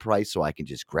fucking priced so I can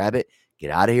just grab it,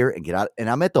 get out of here, and get out. And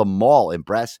I'm at the mall in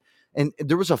Brass. And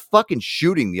there was a fucking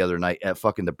shooting the other night at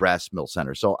fucking the Brass Mill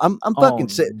Center. So I'm fucking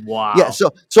sitting. Wow. Yeah.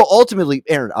 So ultimately,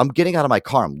 Aaron, I'm getting out of my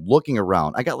car. I'm looking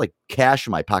around. I got like cash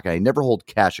in my pocket. I never hold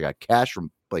cash. I got cash from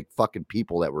like fucking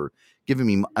people that were giving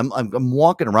me. I'm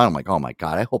walking around. I'm like, oh my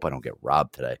god, I hope I don't get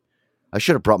robbed today. I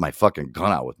should have brought my fucking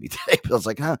gun out with me today. But I was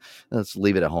like, let's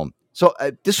leave it at home. So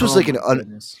this was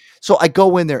so I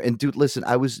go in there and dude, listen,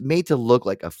 I was made to look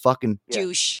like a fucking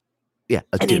douche. Yeah,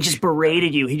 and he just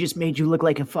berated you. He just made you look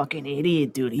like a fucking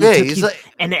idiot, dude.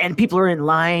 And people are in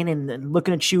line and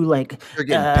looking at you like they're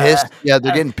getting pissed. Yeah,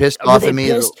 they're getting pissed off at me.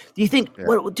 Pissed? Do you think,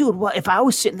 dude? What if I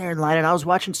was sitting there in line and I was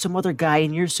watching some other guy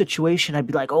in your situation? I'd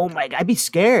be like, oh my god, I'd be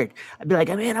scared. I'd be like,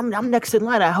 man, I'm next in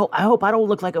line. I hope I don't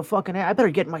look like a fucking. I better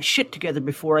get my shit together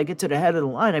before I get to the head of the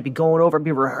line. I'd be going over, I'd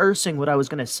be rehearsing what I was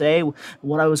gonna say,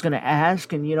 what I was gonna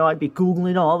ask, and I'd be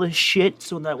googling all this shit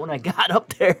so that when I got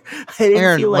up there, I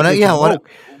didn't feel like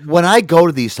when I go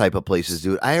to these type of places,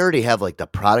 dude, I already have like the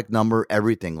product number,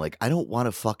 everything. Like, I don't want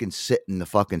to fucking sit in the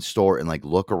fucking store and like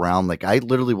look around. Like, I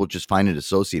literally will just find an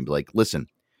associate and be like, listen,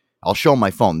 I'll show him my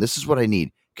phone. This is what I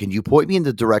need. Can you point me in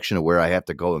the direction of where I have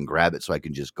to go and grab it so I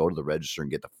can just go to the register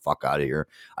and get the fuck out of here?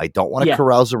 I don't want to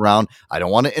carouse around. I don't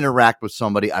want to interact with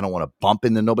somebody. I don't want to bump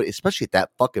into nobody, especially at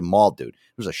that fucking mall, dude. There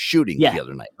was a shooting the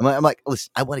other night. I'm like, listen,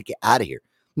 I want to get out of here.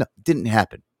 No, it didn't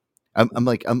happen. I'm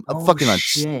fucking on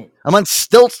shit. I'm on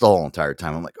stilts the whole entire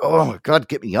time. I'm like, oh my god,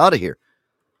 get me out of here.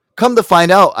 Come to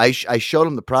find out, I showed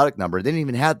them the product number. They didn't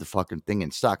even have the fucking thing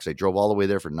in stock. So I drove all the way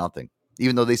there for nothing.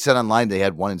 Even though they said online they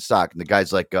had one in stock. And the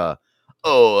guy's like,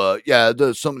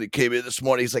 somebody came in this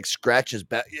morning. He's like, scratch his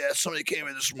back. Yeah, somebody came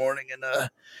in this morning and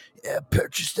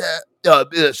purchased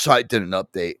that. So I did an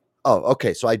update. Oh,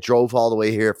 okay. So I drove all the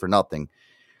way here for nothing.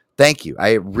 Thank you.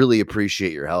 I really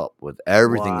appreciate your help with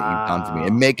everything that you've done for me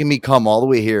and making me come all the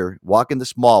way here, walk in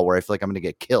this mall where I feel like I'm going to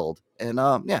get killed. And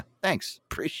yeah, thanks.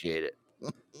 Appreciate it.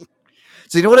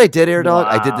 So you know what I did, Air Dog?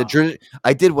 Wow.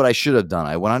 I did what I should have done.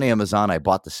 I went on Amazon. I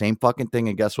bought the same fucking thing,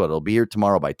 and guess what? It'll be here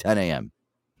tomorrow by 10 a.m.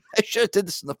 I should have did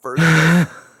this in the first place.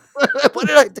 What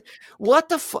did I do? What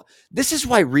the fuck? This is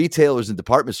why retailers and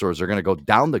department stores are going to go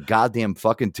down the goddamn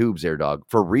fucking tubes, Air Dog,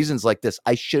 for reasons like this.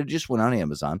 I should have just went on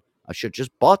Amazon. I should have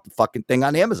just bought the fucking thing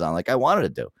on Amazon like I wanted to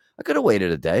do. I could have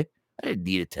waited a day. I didn't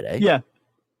need it today.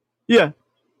 Yeah.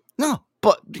 No,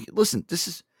 but listen,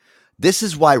 this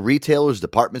is why retailers,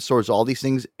 department stores, all these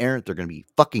things, Aaron, they're going to be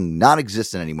fucking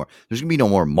non-existent anymore. There's going to be no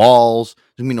more malls.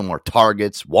 There's going to be no more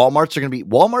Targets.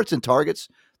 Walmarts and Targets.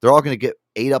 They're all going to get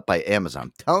ate up by Amazon.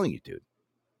 I'm telling you, dude.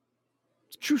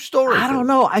 It's a true story. I don't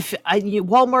know.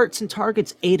 Walmarts and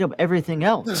Targets ate up everything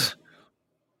else.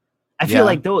 I feel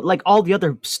like all the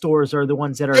other stores are the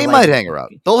ones that are. They might hang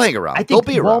around. They'll hang around. I think They'll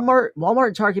be around. Walmart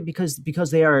and Target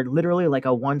because they are literally like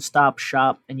a one-stop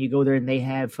shop, and you go there and they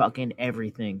have fucking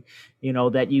everything,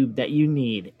 that you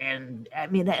need. And I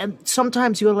mean, and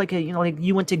sometimes you go like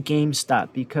you went to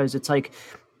GameStop because it's like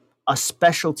a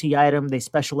specialty item. They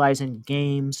specialize in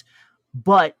games,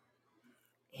 but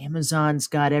Amazon's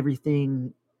got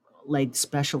everything like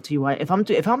specialty wise.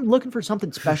 If I'm looking for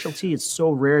something specialty, it's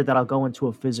so rare that I'll go into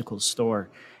a physical store.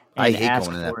 And I hate ask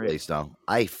going in that for it. place now.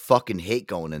 I fucking hate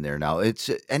going in there now.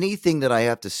 It's anything that I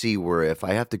have to see where if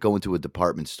I have to go into a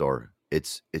department store,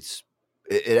 it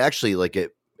actually like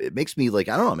it makes me like,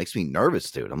 I don't know, it makes me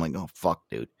nervous, dude. I'm like, oh fuck,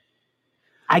 dude.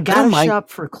 I gotta shop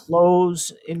for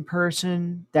clothes in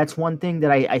person. That's one thing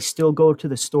that I still go to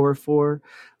the store for,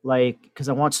 like, because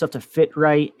I want stuff to fit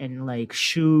right, and like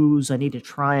shoes, I need to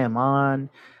try them on.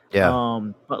 Yeah.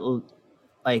 But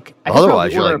like,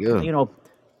 Otherwise, you're order, like,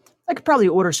 I could probably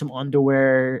order some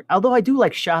underwear. Although I do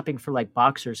like shopping for like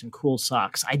boxers and cool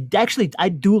socks. I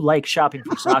do like shopping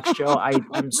for socks, Joe. I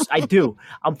do.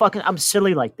 I'm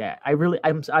silly like that.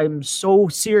 I'm so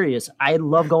serious. I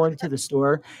love going to the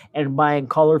store and buying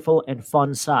colorful and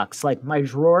fun socks. Like my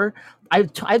drawer, I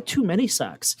have too many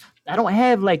socks. I don't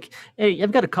have like,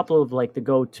 I've got a couple of like the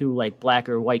go-to like black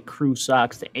or white crew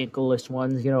socks, the ankleless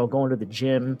ones, going to the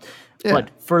gym. Yeah.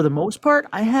 But for the most part,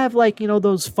 I have like,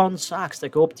 those fun socks that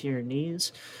go up to your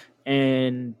knees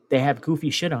and they have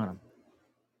goofy shit on them.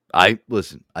 I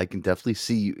can definitely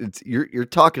see you. You're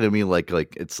talking to me like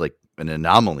it's like an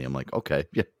anomaly. I'm like, okay,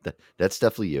 yeah, that's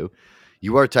definitely you.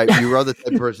 You are the type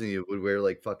of person you would wear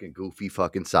like fucking goofy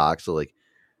fucking socks. So like,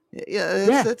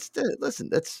 that's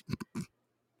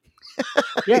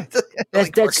yeah,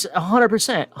 that's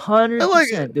 100%,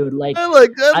 100%, dude. Like, I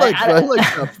like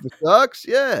socks.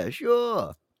 Yeah,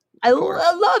 sure. I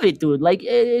love it, dude. Like,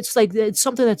 it's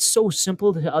something that's so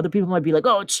simple that other people might be like,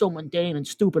 oh, it's so mundane and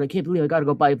stupid. I can't believe I got to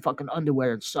go buy fucking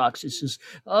underwear and socks. It's just,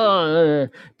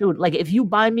 dude, like, if you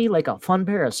buy me like a fun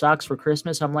pair of socks for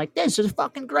Christmas, I'm like, this is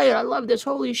fucking great. I love this.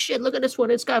 Holy shit. Look at this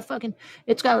one. It's got, look at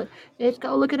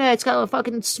that. It's got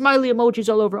fucking smiley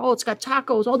emojis all over. Oh, it's got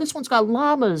tacos. Oh, this one's got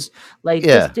llamas. Like,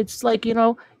 it's like, in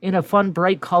a fun,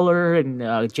 bright color and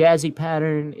jazzy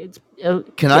pattern.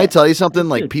 Can I tell you something?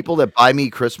 Like, people that buy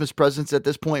me Christmas presents at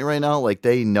this point right now, like,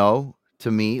 they know to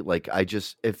me, like,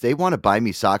 if they want to buy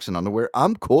me socks and underwear,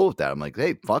 I'm cool with that. I'm like,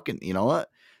 hey, fucking, you know what?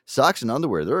 Socks and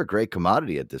underwear, they're a great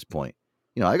commodity at this point.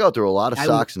 I go through a lot of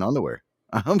socks and underwear.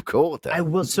 I'm cool with that. I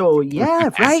will. So, yeah,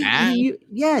 right.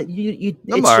 It's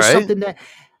just something that,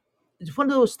 it's one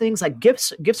of those things like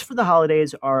gifts for the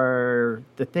holidays are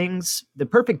the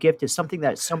perfect gift is something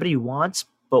that somebody wants,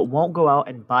 but won't go out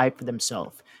and buy for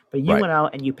themselves. But you went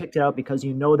out and you picked it out because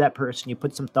you know that person, you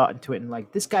put some thought into it, and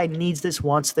like, this guy needs this,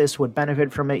 wants this, would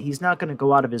benefit from it. He's not going to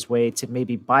go out of his way to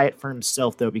maybe buy it for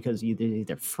himself, though, because he's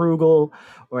either frugal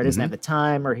or he doesn't have the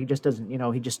time, or he just doesn't,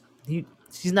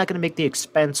 he's not going to make the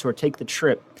expense or take the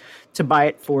trip to buy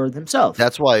it for themselves.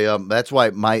 That's why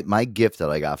my gift that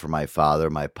I got for my father,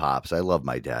 my pops, I love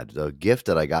my dad. The gift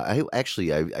that I got, I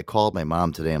called my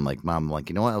mom today. I'm like, Mom,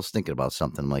 you know what? I was thinking about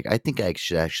something. I'm like, I think I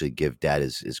should actually give Dad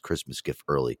his Christmas gift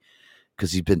early,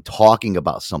 because he's been talking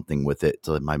about something with it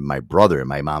to my brother, and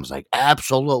my mom's like,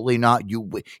 absolutely not.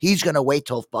 He's going to wait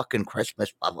till fucking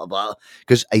Christmas, blah, blah, blah.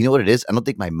 Because you know what it is? I don't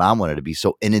think my mom wanted to be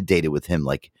so inundated with him,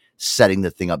 like setting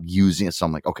the thing up, using it. So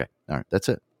I'm like, okay, all right, that's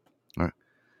it. All right.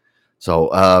 So,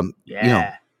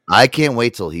 I can't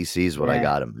wait till he sees what I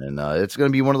got him. And it's going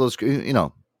to be one of those,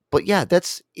 but yeah,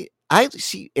 I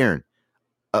see, Aaron,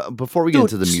 before we get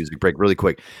into the music break, really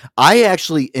quick, I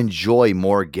actually enjoy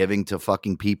more giving to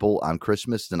fucking people on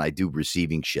Christmas than I do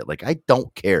receiving shit. Like, I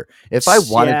don't care if I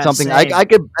wanted something, I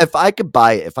could, if I could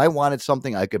buy it. If I wanted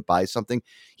something, I could buy something.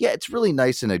 Yeah, it's really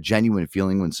nice and a genuine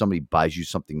feeling when somebody buys you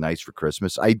something nice for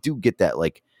Christmas. I do get that,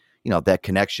 like, that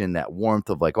connection, that warmth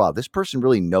of like, wow, this person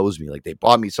really knows me. Like, they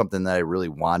bought me something that I really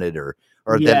wanted, or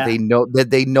that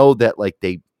they know that like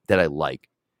that I like.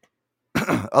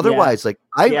 Otherwise, like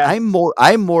I'm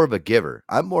more of a giver.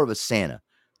 I'm more of a Santa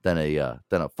than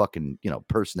a fucking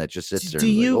person that just sits there.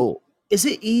 Is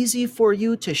it easy for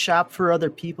you to shop for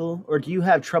other people, or do you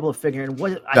have trouble figuring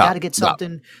what I got to get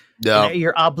something? No,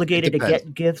 you're obligated to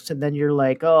get gifts, and then you're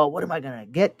like, oh, what am I gonna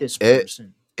get this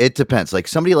person? It depends. Like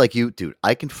somebody like you, dude,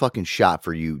 I can fucking shop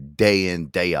for you day in,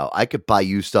 day out. I could buy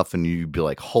you stuff and you'd be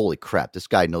like, holy crap, this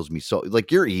guy knows me so.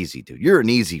 Like, you're easy, dude. You're an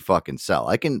easy fucking sell.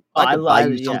 I can buy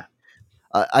you something.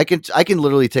 I can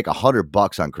literally take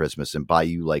 $100 on Christmas and buy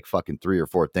you like fucking 3 or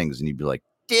 4 things, and you'd be like,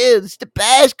 dude, it's the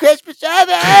best Christmas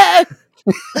ever.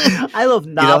 I love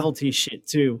novelty shit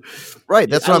too. Right,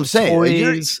 that's what I'm saying.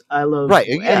 Toys, I love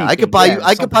yeah. I could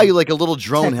buy you like a little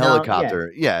drone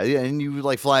helicopter. Yeah, and you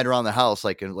like flying around the house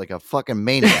like a fucking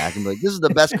maniac, and be like, this is the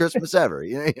best Christmas ever.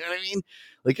 You know what I mean?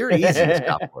 Like, you're easy to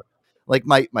shop for. Like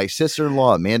my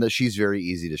sister-in-law, Amanda, she's very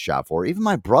easy to shop for. Even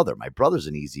my brother's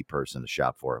an easy person to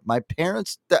shop for. My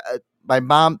parents, my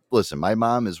mom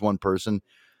is one person.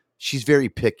 She's very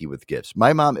picky with gifts.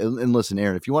 My mom, and listen,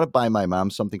 Aaron, if you want to buy my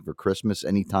mom something for Christmas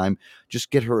anytime,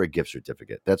 just get her a gift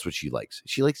certificate. That's what she likes.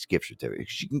 She likes gift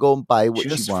certificates. She can go and buy what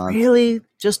she wants. Really?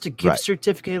 Just a gift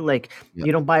certificate? Like,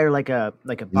 you don't buy her like a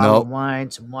bottle of wine,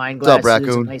 some wine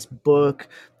glasses, a nice book,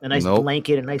 a nice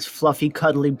blanket, a nice fluffy,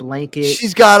 cuddly blanket.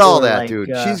 She's got all that, dude.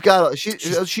 She's got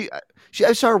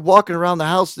I saw her walking around the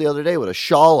house the other day with a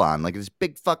shawl on, like this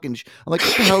big fucking. I'm like,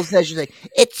 what the hell is that? She's like,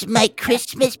 it's my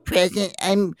Christmas present.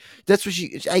 That's what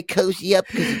I cozy up.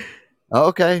 Oh,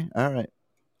 okay, all right.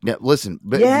 Yeah, listen,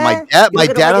 but my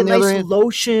dad on the other hand,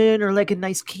 lotion or like a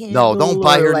nice candle. No, don't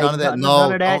buy her like none of that.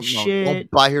 None of that shit. Don't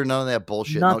buy her none of that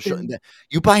bullshit. Nothing. No,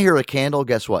 you buy her a candle.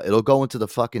 Guess what? It'll go into the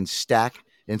fucking stack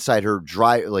inside her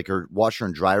her washer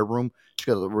and dryer room. She's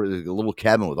got a little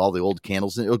cabinet with all the old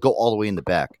candles in it. It'll go all the way in the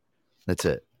back. That's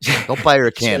it. Don't buy her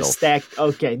a candle. Stacked.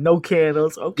 Okay, no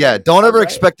candles. Okay. Yeah, don't ever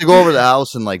expect to go over the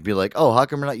house and like be like, oh, how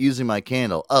come we're not using my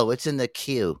candle? Oh, it's in the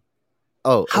queue.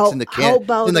 Oh, it's in the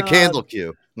candle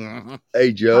queue.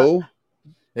 Hey, Joe.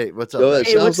 Hey, what's up? Joe, that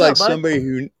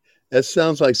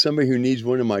sounds like somebody who needs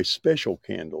one of my special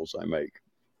candles I make.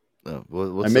 I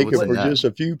make it for just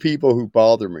a few people who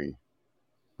bother me.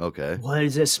 Okay. What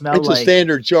does it smell like? It's a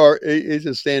standard jar. It's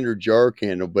a standard jar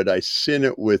candle, but I scent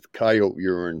it with coyote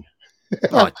urine.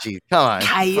 Oh, geez, come on.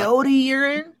 Coyote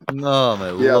urine? Oh, my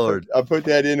Lord. I put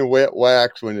that in a wet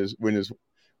wax when I'm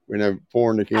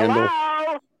pouring the candle.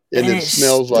 And it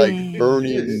smells like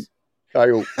burning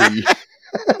coyote pee. You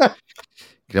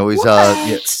can always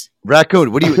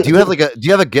Raccoon, what do you have do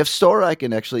you have a gift store I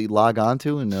can actually log on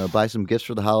to and buy some gifts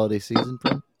for the holiday season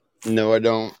from? No, I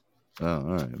don't. Oh,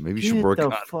 all right. Maybe you should work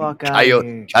on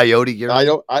coyote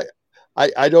urine.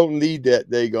 I don't need that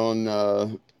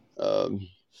daggone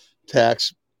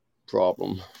tax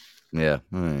problem. Yeah.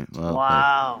 All right. Well,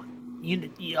 wow.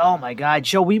 Oh my God,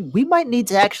 Joe, we might need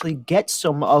to actually get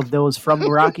some of those from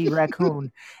Rocky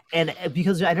Raccoon, and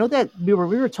because I know that we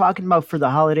were talking about for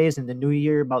the holidays and the New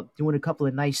Year about doing a couple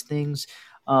of nice things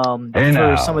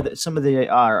for some of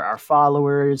our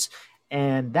followers,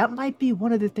 and that might be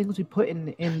one of the things we put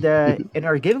in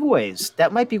our giveaways.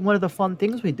 That might be one of the fun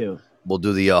things we do. We'll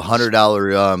do the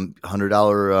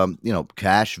 $100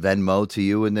 cash Venmo to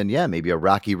you, and then maybe a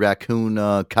Rocky Raccoon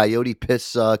coyote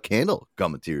piss candle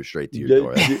coming straight to your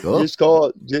door. Just call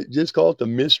it the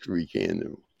mystery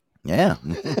candle. Yeah,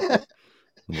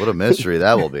 what a mystery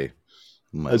that will be.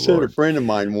 I sent a friend of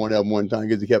mine one of them one time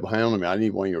because he kept hounding me. I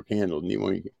need one of your candles.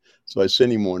 So I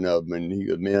sent him one of them, and he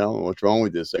goes, "Man, I don't know what's wrong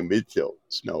with this thing. It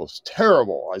smells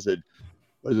terrible." I said,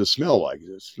 "What does it smell like?"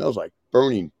 It smells like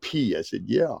burning pee. I said,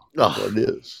 "Yeah, that's what it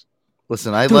is."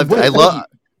 Listen, I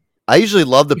usually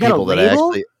love the people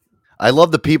that I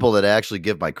love the people that actually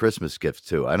give my Christmas gifts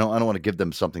too. I don't want to give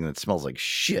them something that smells like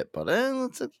shit, but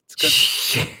it's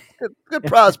good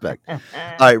prospect. All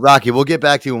right, Rocky, we'll get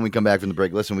back to you when we come back from the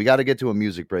break. Listen, we got to get to a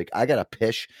music break. I got to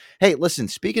pish. Hey, listen,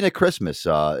 speaking of Christmas,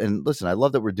 and listen, I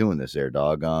love that we're doing this,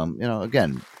 dog.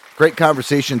 Again, great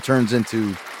conversation turns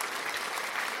into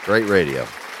great radio.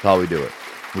 That's how we do it.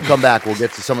 We come back, we'll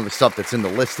get to some of the stuff that's in the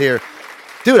list here.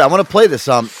 Dude, I want to play this.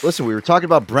 Listen, we were talking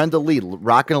about Brenda Lee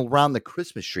rocking around the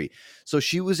Christmas tree. So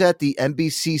she was at the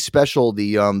NBC special,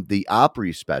 the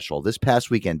Opry special this past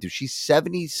weekend. Dude, she's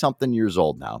 70-something years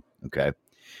old now. Okay.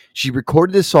 She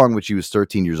recorded this song when she was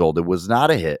 13 years old. It was not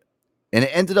a hit, and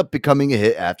it ended up becoming a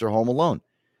hit after Home Alone.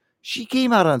 She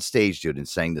came out on stage, dude, and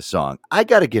sang the song. I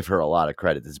got to give her a lot of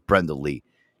credit. This is Brenda Lee.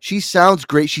 She sounds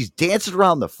great. She's dancing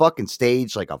around the fucking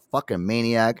stage like a fucking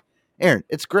maniac. Aaron,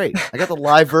 it's great. I got the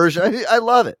live version. I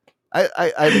love it.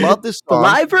 I love this The song.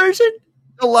 live version?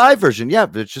 The live version, yeah.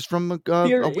 It's just from a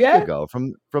week Yeah? ago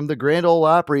from the Grand Ole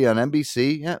Opry on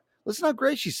NBC. Yeah, listen how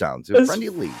great she sounds. It was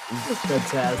Brenda Lee. That's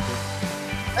fantastic.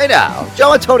 Hey now,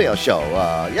 Joe Antonio Show.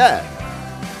 Yeah,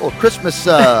 little Christmas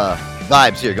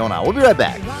vibes here going on. We'll be right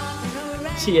back.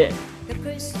 Yeah. The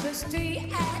Christmas tree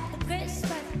at the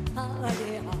Christmas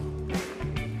party hall.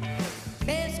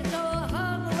 Mistletoe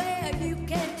hung where you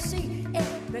can see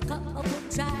every couple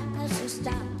tries to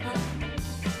stop.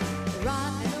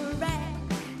 Rocking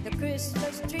around the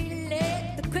Christmas tree,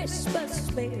 let the Christmas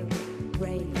spirit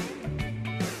ring.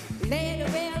 Later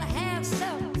we'll have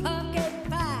some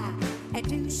pumpkin pie and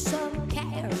do some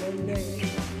caroling.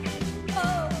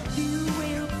 Oh, you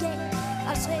will get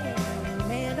a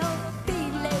sentimental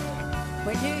feeling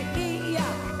when you hear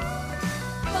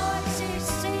voices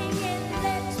singing,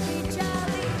 let's be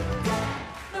jolly.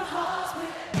 The hearts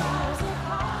with boughs of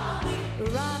holly.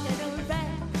 Rocking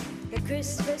around the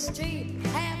Christmas tree,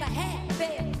 have a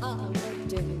happy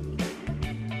holiday.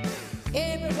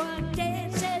 Everyone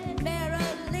dancing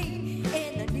merrily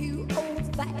in the new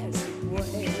old-fashioned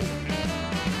way.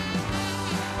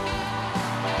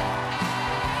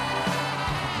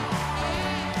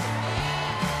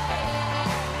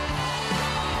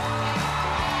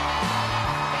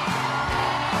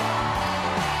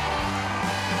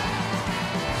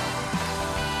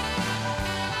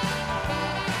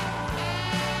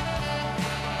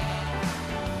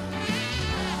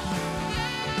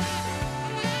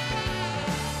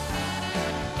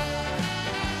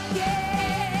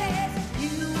 Yes,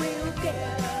 you will get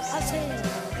a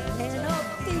sentimental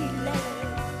feeling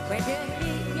when you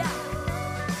hear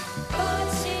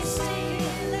voices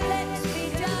singing, let's be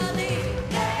jolly.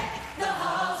 Deck the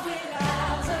halls with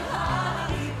boughs of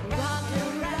holly. Rocking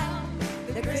around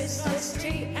the Christmas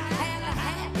tree, have a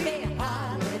happy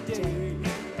holiday.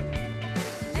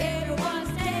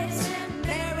 Everyone's dancing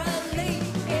merrily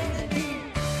in the new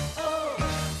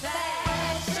old-fashioned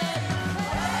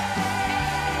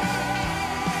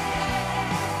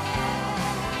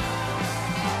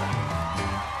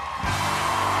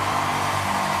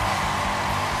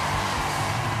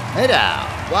Hey now,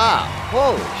 wow,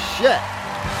 holy shit,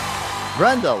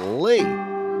 Brenda Lee.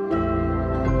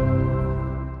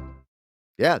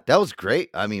 Yeah, that was great.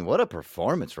 I mean, what a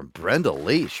performance from Brenda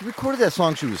Lee. She recorded that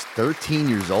song. She was 13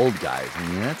 years old, guys. I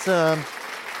mean, that's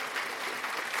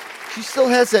she still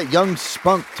has that young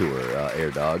spunk to her, Air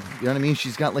Dog. You know what I mean?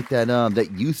 She's got like that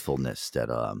youthfulness that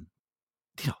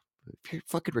you know, if you're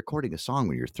fucking recording a song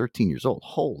when you're 13 years old,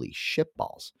 holy shit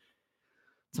balls.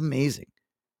 It's amazing.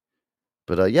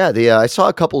 But yeah, I saw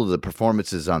a couple of the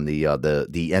performances on the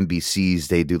NBCs.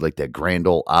 They do like that Grand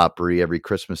Ole Opry every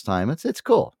Christmas time. It's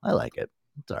cool. I like it.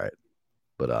 It's all right.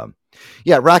 But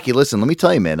yeah, Rocky, listen, let me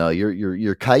tell you, man,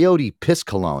 your Coyote piss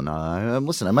cologne.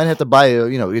 Listen, I might have to buy. Do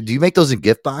you make those in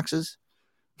gift boxes?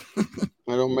 I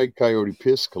don't make Coyote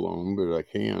piss cologne, but I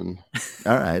can.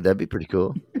 All right, that'd be pretty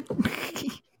cool.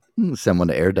 Send one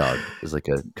to Air Dog as like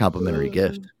a complimentary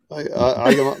gift.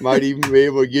 I might even be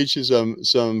able to get you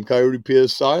some Coyote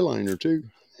piss eyeliner too.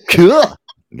 Cool.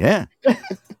 Yeah.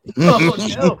 Oh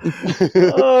no.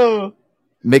 Oh.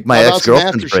 Make my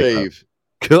ex-girlfriend aftershave.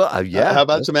 Cool. Yeah. How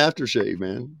about some aftershave,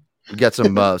 man? You got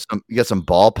some you got some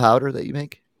ball powder that you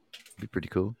make? Be pretty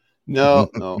cool. No.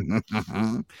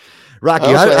 Rocky,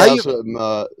 I also how have you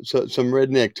some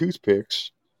redneck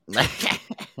toothpicks.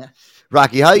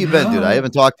 Rocky, how you been, dude? I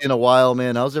haven't talked to you in a while,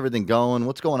 man. How's everything going?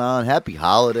 What's going on? Happy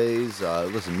holidays.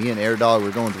 Listen, me and Air Dog,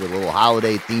 we're going to a little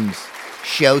holiday themed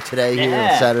show today here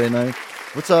on Saturday night.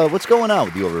 What's going on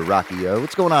with you over at Rocky?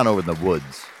 What's going on over in the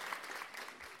woods?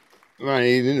 I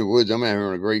ain't in the woods. I'm out here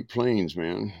on the Great Plains,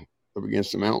 man, up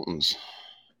against the mountains.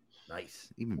 Nice.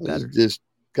 Even better. Just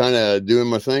kind of doing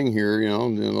my thing here,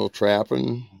 doing a little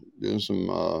trapping, doing some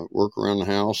work around the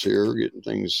house here, getting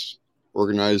things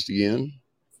organized again,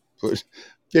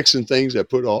 fixing things I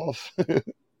put off. There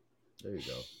you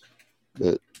go.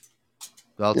 But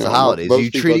well, it's the holidays. Are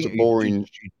you boring.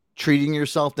 Treating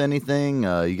yourself to anything?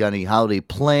 You got any holiday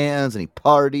plans? Any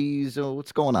parties?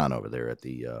 What's going on over there at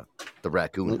the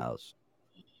raccoon house?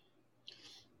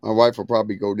 My wife will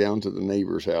probably go down to the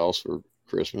neighbor's house for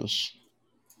Christmas.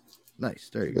 Nice.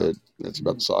 There you go. That's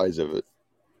about the size of it.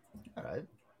 All right.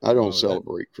 I don't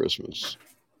celebrate Christmas.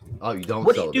 Oh, you don't?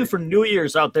 What do you do for New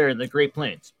Year's out there in the Great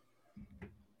Plains?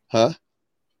 Huh?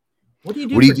 What do you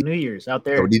do for New Year's out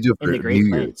there what do you do for in the Great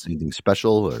Plains? Anything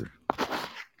special or?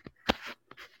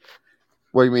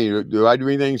 What do you mean? Do I do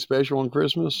anything special on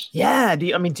Christmas? Yeah. Do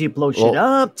you blow shit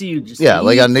up? Do you just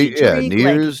like on New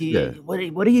Year's? Yeah. What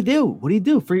do you do? What do you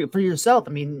do for yourself?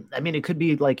 I mean, it could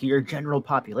be like your general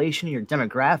population, your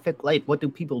demographic. Like, what do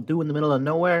people do in the middle of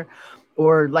nowhere,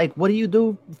 or like, what do you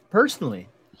do personally?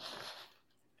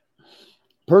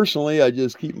 Personally, I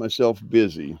just keep myself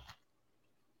busy.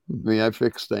 I mean, I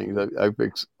fix things. I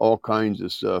fix all kinds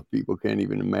of stuff. People can't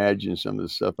even imagine some of the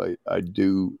stuff I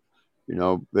do.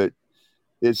 But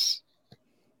it's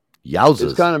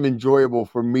kind of enjoyable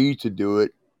for me to do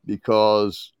it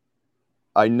because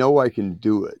I know I can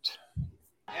do it.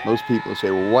 Most people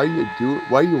say, well, why do you do it?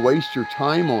 Why do you waste your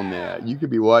time on that? You could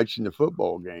be watching the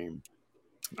football game.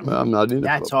 Well, I'm not into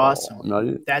That's football. awesome. I'm not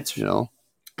in,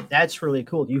 That's really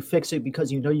cool. You fix it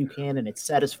because you know you can, and it's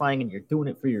satisfying, and you're doing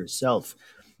it for yourself.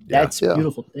 That's a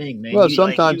beautiful thing, man. Well,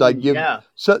 sometimes I give.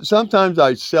 Sometimes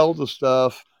I sell the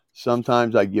stuff.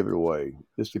 Sometimes I give it away.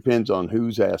 This depends on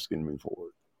who's asking me for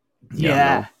it.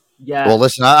 Yeah. Well,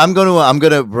 listen, I'm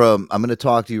gonna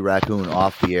talk to you, Raccoon,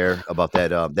 off the air about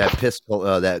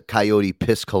that coyote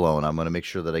piss cologne. I'm gonna make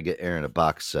sure that I get Aaron a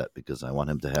box set because I want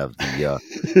him to have the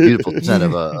beautiful scent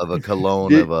of a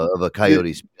cologne of a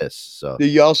coyote's piss. So, do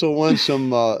you also want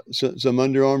some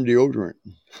underarm deodorant?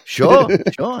 Sure,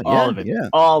 all of it,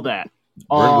 all that.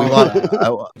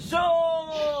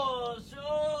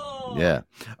 Yeah.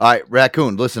 All right,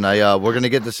 Raccoon. Listen, we're gonna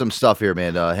get to some stuff here,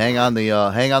 man. Hang on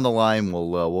the line.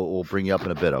 We'll bring you up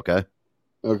in a bit, okay?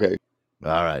 Okay.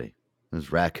 All righty. This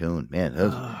is Raccoon, man.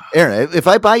 Aaron, if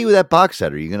I buy you that box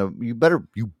set, you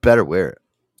better wear it.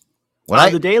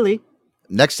 The daily.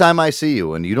 Next time I see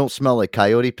you and you don't smell like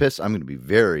coyote piss, I'm gonna be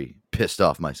very pissed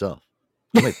off myself.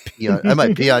 I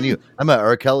might pee on you. I might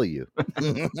R. Kelly you.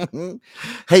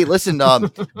 Hey, listen,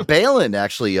 Balin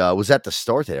actually was at the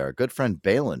store today. Our good friend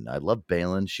Balin. I love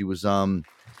Balin. She was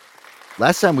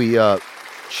last time we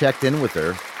checked in with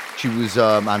her, she was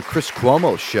on Chris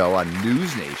Cuomo's show on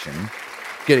News Nation,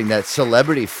 getting that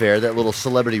celebrity fare, that little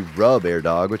celebrity rub, Air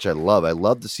Dog, which I love. I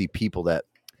love to see people that,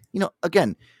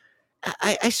 again,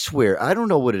 I swear, I don't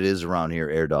know what it is around here,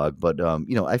 Air Dog, but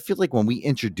I feel like when we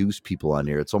introduce people on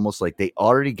here, it's almost like they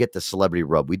already get the celebrity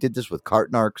rub. We did this with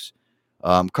Cartnarks.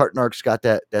 Cartnarks got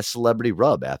that celebrity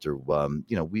rub after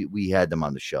we had them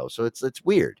on the show. So it's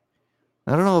weird.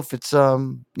 I don't know if it's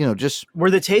just we're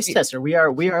the taste tester. We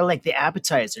are like the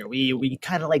appetizer. We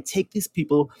kind of like take these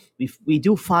people. We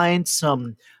do find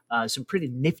some pretty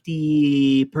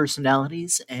nifty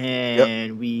personalities,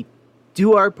 and we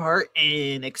do our part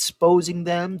in exposing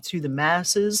them to the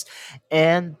masses,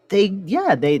 and they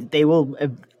will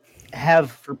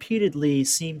have repeatedly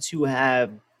seem to have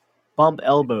bump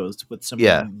elbows with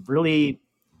some really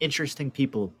interesting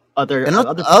people, other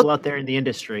people out there in the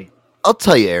industry. I'll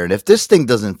tell you, Aaron, if this thing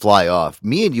doesn't fly off,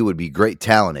 me and you would be great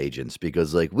talent agents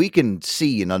because, like, we can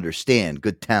see and understand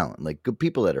good talent, like good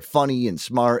people that are funny and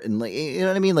smart, and like, you know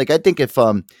what I mean. Like, I think if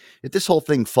this whole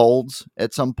thing folds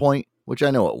at some point, which I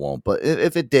know it won't, but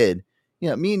if it did,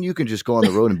 me and you can just go on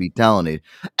the road and be talented.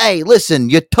 Hey,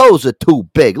 listen, your toes are too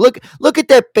big. Look at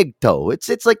that big toe.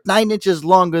 It's like 9 inches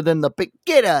longer than the big.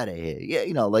 Get out of here.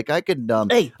 Yeah, like I could.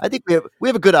 I think we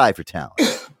have a good eye for talent.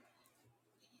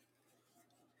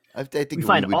 I think we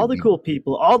find all the cool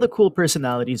people, all the cool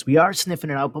personalities. We are sniffing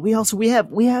it out, but we have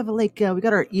like we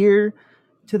got our ear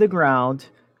to the ground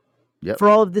for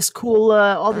all of this cool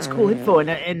info, and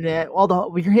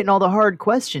we're hitting all the hard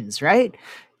questions, right?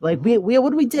 Like we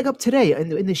what do we dig up today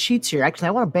in the sheets here? Actually,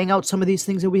 I want to bang out some of these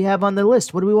things that we have on the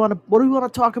list. What do we want to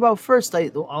talk about first?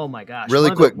 Oh my gosh!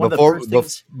 Really quick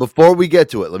before we get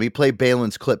to it, let me play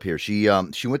Balin's clip here. She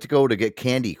went to go to get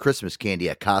Christmas candy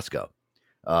at Costco.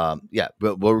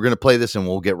 But we're gonna play this and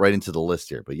we'll get right into the list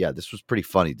here. But yeah, this was pretty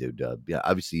funny, dude.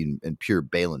 Obviously in pure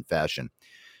Balin fashion.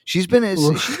 She's been a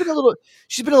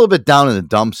little bit down in the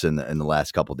dumps in the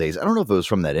last couple of days. I don't know if it was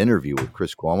from that interview with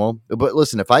Chris Cuomo, but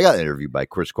listen, if I got interviewed by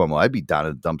Chris Cuomo, I'd be down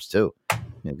in the dumps too,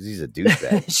 because he's a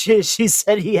douchebag. she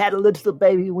said he had a little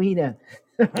baby wiener.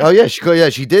 Oh yeah,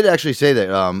 she did actually say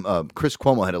that. Chris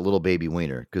Cuomo had a little baby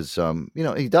wiener because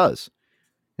he does.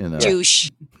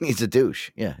 Douche. He's a douche.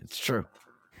 Yeah, it's true.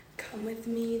 Come with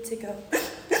me to go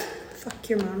fuck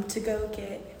your mom to go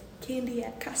get candy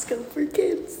at Costco for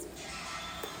kids.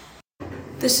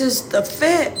 This is the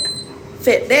fit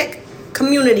deck,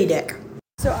 community deck.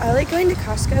 So I like going to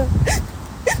Costco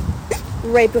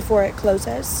right before it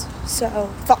closes.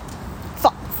 So fuck.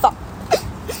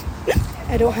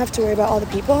 I don't have to worry about all the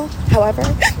people. However,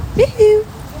 woohoo,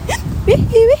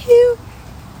 woohoo, woohoo.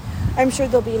 I'm sure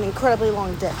there'll be an incredibly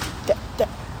long day.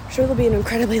 Sure there'll be an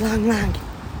incredibly long line.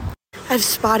 I've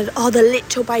spotted all the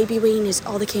little baby weenies,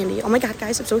 all the candy. Oh my god,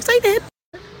 guys, I'm so excited.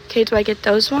 Okay, do I get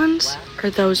those ones or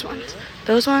those ones?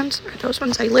 Those ones or those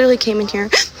ones? I literally came in here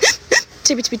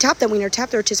to tap that wiener, tap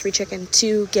the rotisserie chicken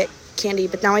to get candy,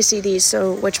 but now I see these,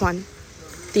 so which one?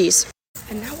 These.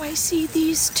 And now I see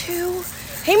these too.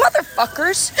 Hey,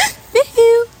 motherfuckers.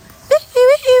 Woohoo, woohoo,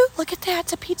 woohoo. Look at that,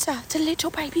 it's a pizza. It's a little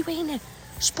baby weenie.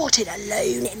 Spotted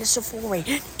alone in the safari.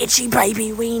 Itchy baby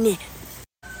weenie.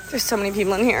 There's so many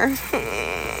people in here.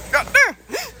 Woohoo,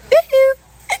 woohoo,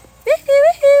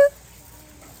 woohoo.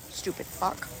 Stupid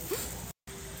fuck.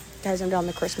 Guys, I'm down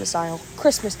the Christmas aisle.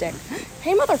 Christmas day.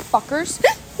 Hey, motherfuckers.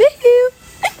 Woohoo,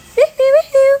 woohoo,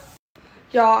 woohoo.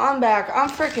 Y'all, I'm back.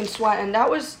 I'm freaking sweating. That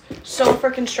was so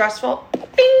freaking stressful.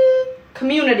 Bing!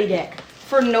 Community dick.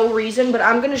 For no reason, but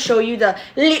I'm going to show you the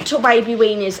little baby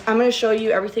weenies. I'm going to show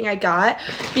you everything I got,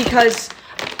 because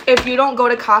if you don't go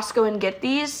to Costco and get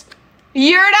these,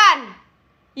 you're done.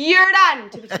 You're done.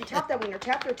 Tap that wiener,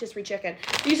 tap the rotisserie chicken.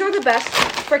 These are the best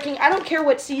freaking, I don't care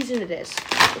what season it is,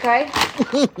 okay?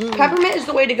 Peppermint is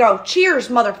the way to go. Cheers,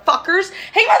 motherfuckers.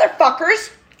 Hey,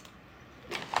 motherfuckers.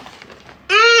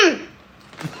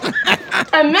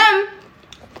 And then,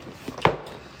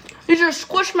 these are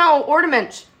Squishmallow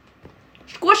ornaments.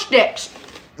 Squish dicks.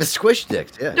 The squish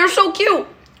dicks, yeah. They're so cute.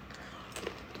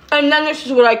 And then this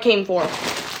is what I came for.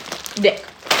 Dick.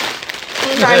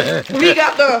 Okay, we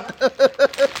got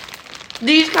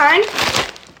these kind.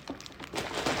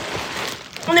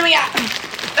 And then we got,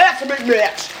 that's a big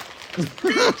bitch.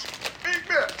 Big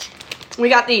bitch. We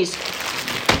got these.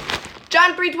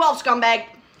 John 312 scumbag.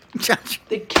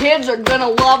 The kids are gonna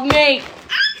love me.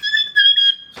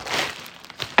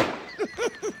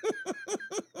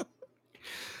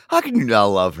 How can you not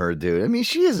love her, dude? I mean,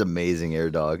 she is amazing, Air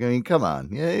Dog. I mean, come on.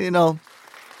 Yeah, you know.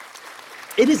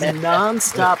 It is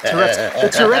non-stop Tourette's. The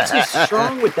Tourette's is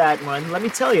strong with that one, let me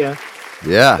tell you.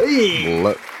 Yeah.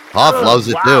 Hoff loves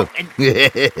it, wow.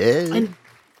 too.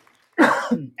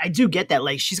 And I do get that.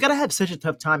 Like, she's got to have such a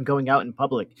tough time going out in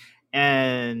public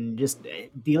and just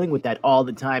dealing with that all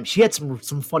the time. She had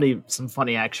some funny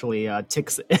actually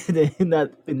ticks in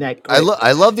that.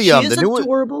 I love the she is the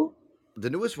adorable. The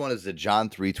newest one is the John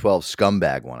 312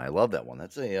 scumbag one. I love that one.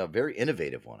 That's a very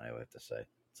innovative one, I have to say.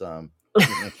 It's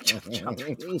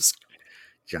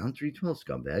John 312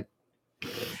 scumbag.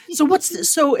 So what's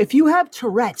this? So if you have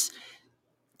Tourette's,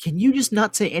 can you just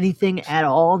not say anything at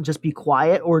all and just be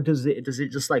quiet, or does it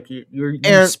just like you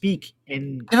speak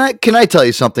and can I tell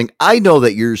you something? I know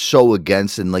that you're so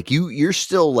against, and like you're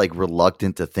still like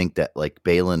reluctant to think that like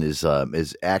Balin is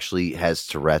actually has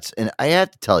Tourette's, and I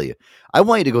have to tell you, I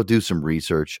want you to go do some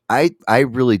research. I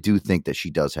really do think that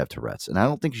she does have Tourette's, and I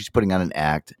don't think she's putting on an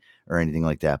act or anything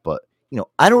like that. But you know,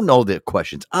 I don't know the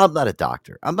questions. I'm not a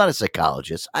doctor. I'm not a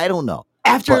psychologist. I don't know.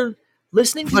 After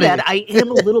listening to that, I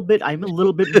am a little bit. I'm a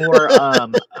little bit more.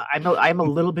 I'm a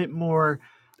little bit more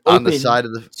on the side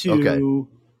of the to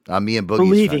me and Boogie's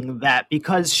believing friend. that,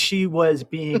 because she was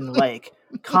being like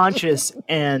conscious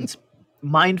and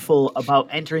mindful about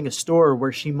entering a store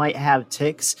where she might have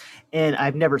ticks, and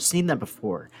I've never seen that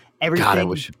before.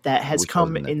 Everything that has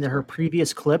come in her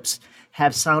previous clips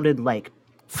have sounded like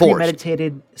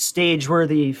premeditated,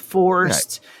 stage-worthy,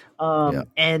 forced. Right.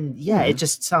 And it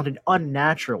just sounded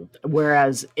unnatural.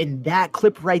 Whereas in that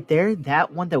clip right there,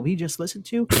 that one that we just listened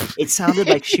to, it sounded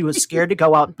like she was scared to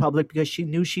go out in public because she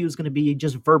knew she was going to be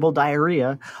just verbal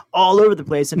diarrhea all over the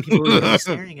place and people were going to be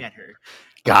staring at her.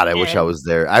 God, I wish I was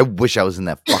there. I wish I was in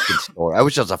that fucking store. I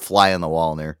wish I was a fly on the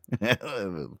wall in there.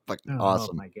 Fucking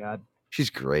awesome. Oh my God.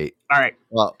 She's great. All right.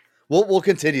 Well, we'll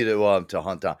continue to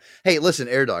hunt down. Hey, listen,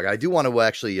 Air Dog, I do want to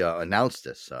actually announce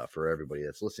this for everybody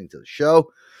that's listening to the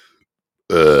show.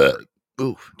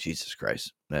 Ooh, Jesus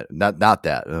Christ! Not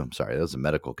that. Oh, I'm sorry. That was a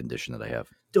medical condition that I have,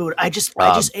 dude. I just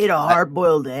ate a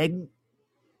hard-boiled egg,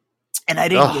 and I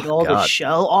didn't get all the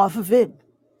shell off of it.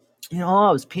 You know,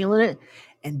 I was peeling it,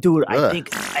 and dude, I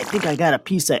think I got a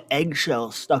piece of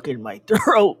eggshell stuck in my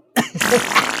throat.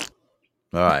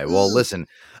 All right. Well, listen,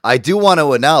 I do want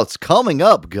to announce coming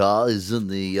up, guys, in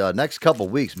the next couple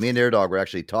of weeks. Me and Air Dog were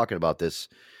actually talking about this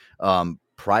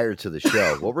prior to the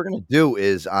show. What we're going to do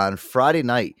is on Friday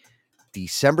night,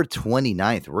 December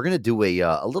 29th, we're going to do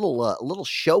a little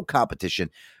show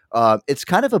competition. It's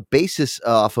kind of a basis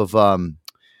off of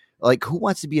like Who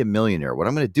Wants to Be a Millionaire. What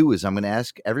I'm going to do is I'm going to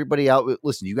ask everybody out.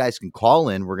 Listen, you guys can call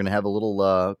in. We're going to have a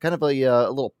little kind of a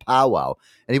little powwow.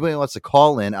 Anybody who wants to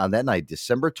call in on that night,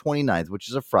 December 29th, which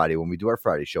is a Friday when we do our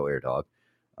Friday show, Air Dog.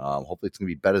 Hopefully it's going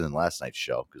to be better than last night's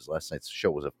show, because last night's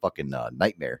show was a fucking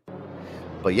nightmare.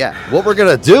 But yeah, what we're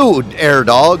going to do, Air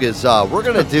Dog, is we're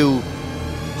going to do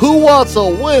Who Wants to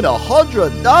Win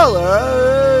 $100?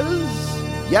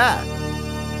 Yeah.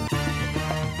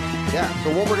 Yeah, so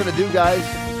what we're going to do, guys,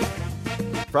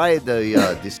 Friday,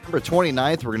 the December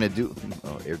 29th, we're going to do...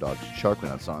 Oh, Air Dog, shark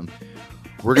went on something.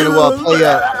 We're going to play...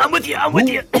 I'm with you.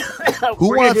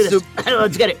 Who wants to...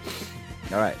 Let's get it.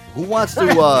 All right. Who wants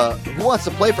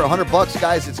to play for $100,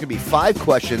 guys? It's going to be 5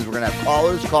 questions. We're going to have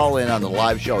callers call in on the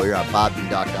live show here on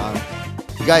podbean.com.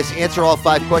 You guys answer all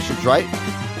 5 questions, right?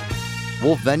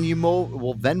 We'll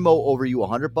Venmo over you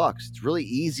 $100. It's really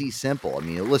easy, simple. I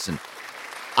mean, listen,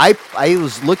 I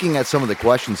was looking at some of the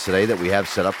questions today that we have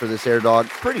set up for this, Air Dog.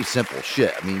 Pretty simple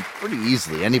shit. I mean, pretty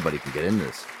easily anybody can get into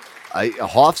this.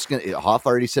 Hoff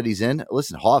already said he's in.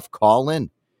 Listen, Hoff, call in.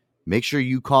 Make sure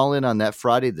you call in on that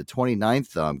Friday, the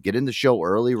 29th. Get in the show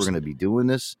early. We're going to be doing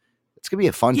this. It's going to be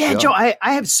a fun show. Yeah, Joe, I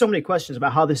have so many questions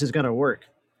about how this is going to work.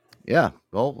 Yeah.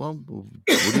 Well, what do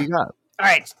you got? All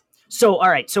right.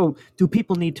 So do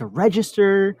people need to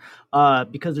register?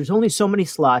 Because there's only so many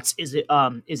slots. Is it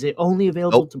only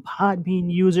available to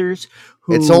Podbean users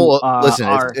who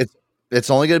It's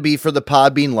only going to be for the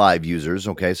Podbean Live users,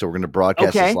 okay? So we're going to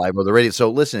broadcast this live on the radio. So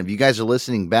listen, if you guys are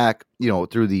listening back,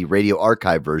 through the radio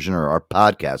archive version or our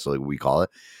podcast, like we call it,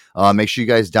 make sure you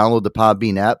guys download the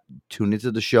Podbean app, tune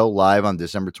into the show live on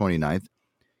December 29th.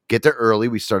 Get there early.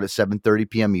 We start at 7:30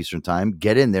 p.m. Eastern time.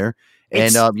 Get in there.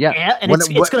 And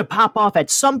it's going to pop off at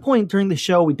some point during the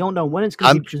show. We don't know when it's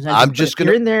going to be presented. I'm just going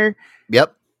to in there.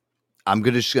 Yep. I'm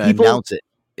just going to announce it.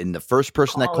 And the first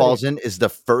person that calls in is the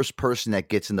first person that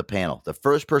gets in the panel. The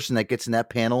first person that gets in that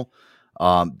panel,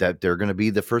 that they're going to be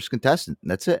the first contestant.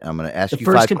 That's it. I'm going to ask you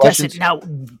 5 questions. Now,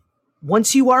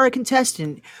 once you are a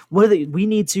contestant, we're going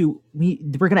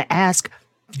to ask.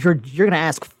 You're going to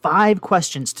ask 5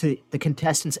 questions to the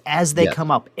contestants as they come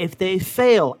up. If they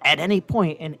fail at any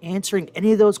point in answering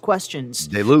any of those questions,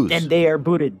 they lose. Then they are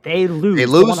booted. They lose. The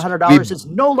 $100 is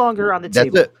no longer on the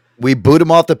table. That's it. We boot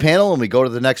them off the panel and we go to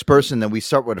the next person. Then we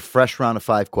start with a fresh round of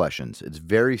 5 questions. It's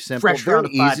very simple. Fresh round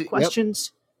of 5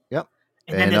 questions. Yep.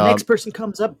 And then the next person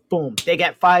comes up, boom, they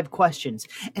got 5 questions.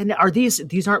 And are these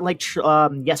aren't like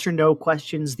yes or no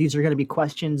questions? These are going to be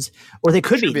questions, or they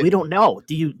could be. We don't know.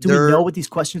 Do we know what these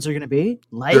questions are going to be?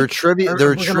 Like they're trivia.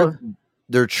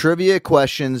 They're trivia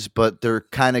questions, but they're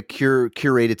kind of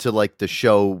curated to like the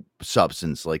show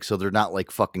substance. Like, so they're not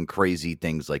like fucking crazy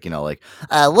things. Like,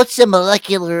 what's the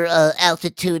molecular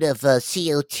altitude of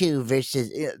CO2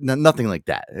 versus nothing like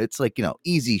that. It's like,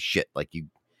 easy shit. Like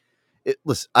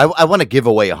listen, I want to give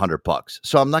away $100,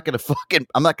 so I'm not going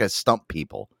to stump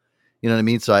people. You know what I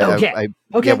mean? So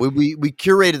we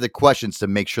curated the questions to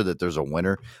make sure that there's a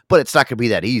winner, but it's not going to be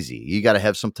that easy. You got to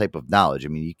have some type of knowledge. I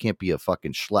mean, you can't be a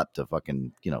fucking schlep to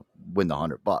fucking, win the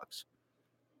 $100,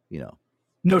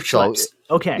 No schleps.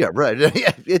 Okay. Yeah, right.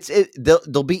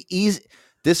 They'll be easy.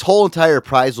 This whole entire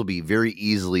prize will be very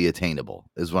easily attainable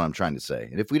is what I'm trying to say.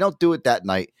 And if we don't do it that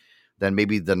night, then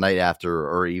maybe the night after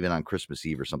or even on Christmas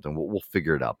Eve or something, we'll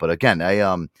figure it out. But again,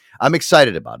 I'm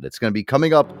excited about it. It's going to be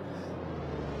coming up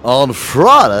on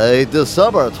Friday,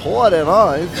 December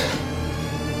 29th.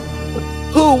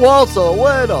 Who wants to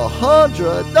win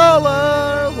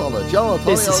 $100 on the Joe Antonio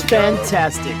This is show?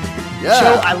 Fantastic. Yeah.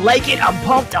 Show, I like it. I'm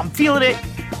pumped. I'm feeling it.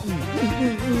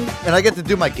 And I get to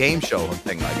do my game show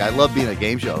thing. Like, I love being a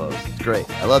game show host. It's great.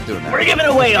 I love doing that. We're giving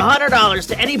away $100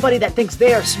 to anybody that thinks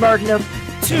they are smart enough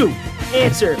to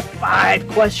answer 5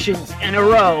 questions in a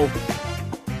row,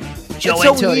 Joe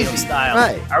Antonio style.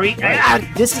 Right. Are we?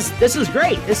 This is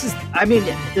great. It's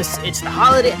the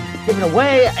holiday giving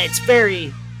away. It's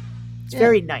very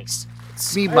nice.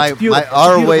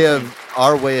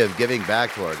 Our way of giving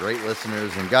back to our great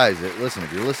listeners. And guys, listen,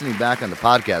 if you're listening back on the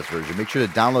podcast version, make sure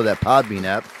to download that Podbean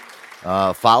app.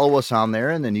 Follow us on there,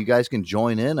 and then you guys can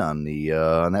join in on the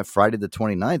on that Friday the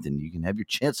 29th, and you can have your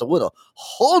chance to win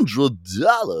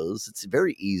 $100. It's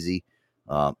very easy.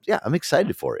 I'm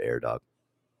excited for it, Air Dog.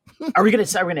 Are we gonna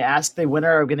ask the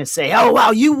winner? Are we gonna say, "Oh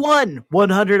wow, you won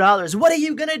 $100"? What are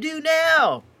you gonna do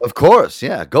now?" Of course,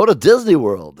 yeah. Go to Disney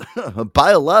World,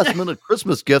 buy a last-minute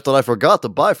Christmas gift that I forgot to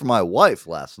buy for my wife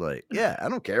last night. Yeah, I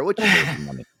don't care what you do for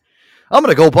money. I'm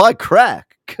gonna go buy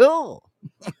crack. Cool.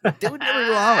 Do whatever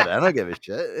you want with it. I don't give a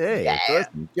shit. Hey, it's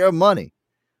your money.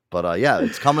 But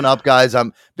it's coming up, guys.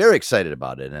 I'm very excited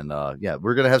about it, and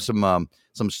we're gonna have some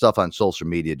stuff on social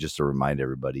media just to remind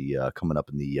everybody coming up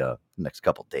in the next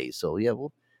couple days. So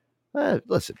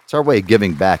listen, it's our way of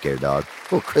giving back, Air Dog. A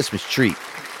little Christmas treat.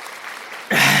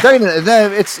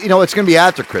 then it's it's gonna be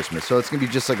after Christmas, so it's gonna be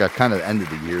just like a kind of end of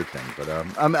the year thing. But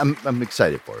I'm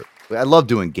excited for it. I love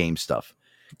doing game show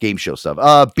stuff.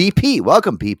 BP,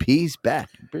 welcome. BP's back.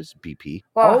 Where's BP?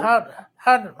 Well,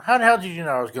 how the hell did you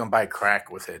know I was going to buy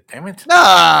crack with it? Damn it!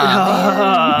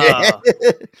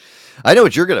 I know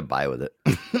what you're gonna buy with it.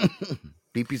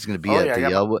 BP's gonna be at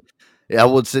the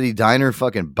Elwood City Diner,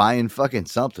 fucking buying fucking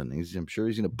something. I'm sure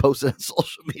he's gonna post it on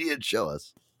social media and show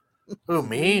us. Who,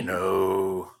 me?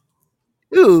 No.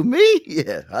 Who, me?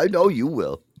 Yeah, I know you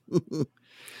will.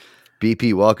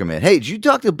 BP, welcome in. Hey, did you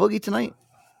talk to Boogie tonight?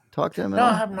 Talk to him? No,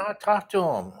 I have not talked to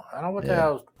him. I don't know what the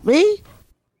hell. Me?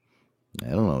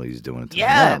 I don't know what he's doing.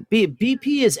 Yeah,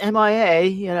 BP is MIA.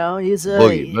 He's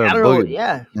Boogie, I don't know. Boogie.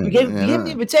 Yeah, we gave him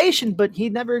the invitation, but he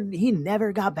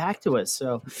never got back to us.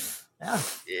 So,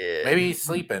 yeah. Maybe he's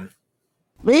sleeping.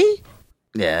 Me?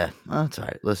 Yeah, that's all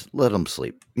right. Let's let him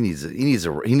sleep. He needs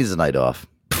a night off.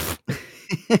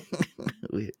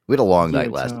 we had a long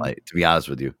night last night, to be honest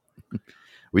with you.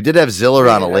 We did have Ziller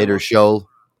on a later show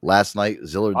last night.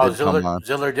 Ziller did come on.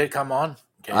 Ziller did come on.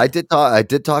 Okay. I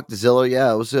did talk to Ziller.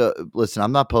 Yeah, it was. Listen,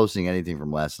 I'm not posting anything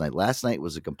from last night. Last night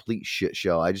was a complete shit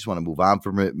show. I just want to move on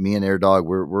from it. Me and Air Dog,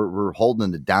 we're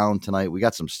holding it down tonight. We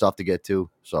got some stuff to get to.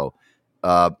 So,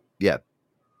 yeah,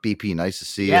 BP, nice to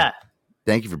see you. Yeah,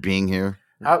 thank you for being here.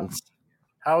 How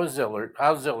is Ziller?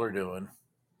 How's Ziller doing?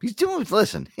 He's doing.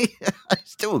 Listen,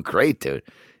 he's doing great, dude.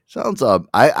 Sounds.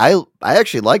 I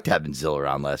actually liked having Ziller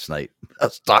on last night. I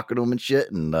was talking to him and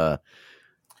shit, and I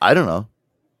don't know.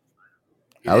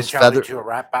 I was challenged to a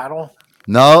rap battle.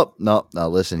 No.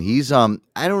 Listen, he's I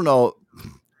don't know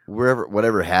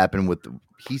whatever happened with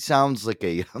he sounds like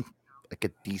a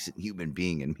decent human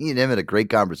being, and me and him had a great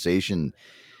conversation.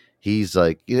 He's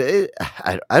like,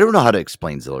 I don't know how to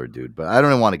explain Ziller, dude, but I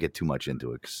don't even want to get too much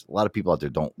into it because a lot of people out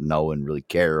there don't know and really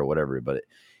care or whatever. But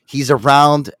he's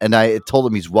around, and I told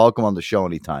him he's welcome on the show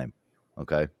anytime.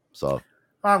 Okay, so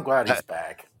I'm glad he's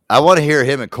back. I want to hear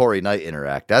him and Corey Knight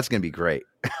interact. That's gonna be great.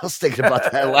 I was thinking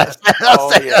about that last night.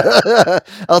 I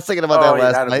was thinking about that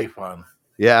last night. That'll be fun.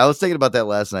 Yeah, I was thinking about that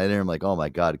last night, and I'm like, oh my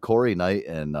god, Corey Knight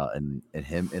and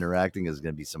him interacting is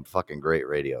going to be some fucking great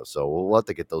radio. So we'll have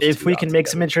to get those. If we can make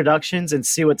some introductions and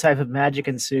see what type of magic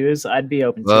ensues, I'd be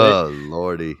open to it. Oh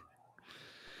lordy.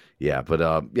 Yeah, but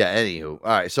yeah. Anywho, all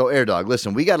right. So Air Dog,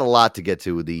 listen, we got a lot to get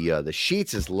to. The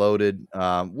sheets is loaded.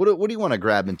 What do you want to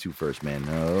grab into first, man?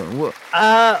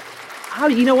 How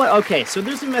you know what? Okay, so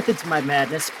there's a method to my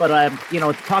madness, but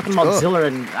talking about Ziller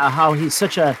and how he's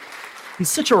such a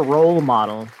role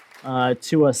model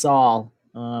to us all.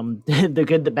 The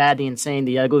good, the bad, the insane,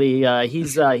 the ugly.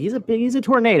 He's a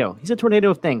tornado. He's a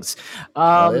tornado of things.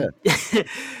 I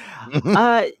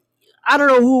don't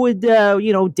know who would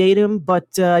date him,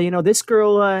 but this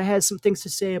girl has some things to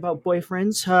say about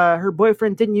boyfriends. Her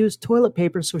boyfriend didn't use toilet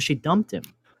paper, so she dumped him.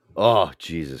 Oh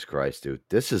Jesus Christ, dude!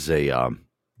 This is a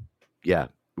yeah.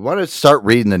 You want to start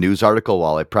reading the news article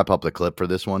while I prep up the clip for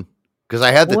this one? Because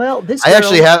I have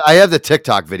I have the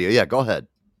TikTok video. Yeah, go ahead.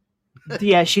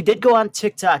 Yeah, she did go on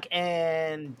TikTok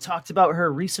and talked about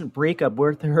her recent breakup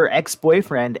with her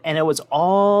ex-boyfriend, and it was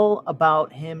all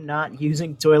about him not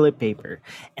using toilet paper.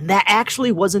 And that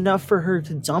actually was enough for her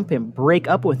to dump him, break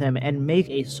up with him, and make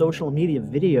a social media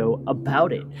video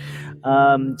about it.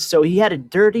 So he had a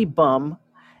dirty bum,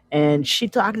 and she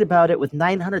talked about it with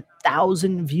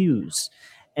 900,000 views.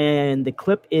 And the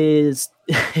clip is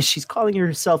she's calling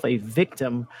herself a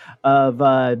victim of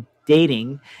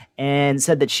dating, and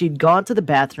said that she'd gone to the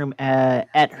bathroom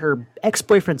at her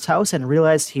ex-boyfriend's house and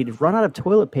realized he'd run out of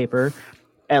toilet paper,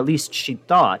 at least she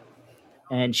thought.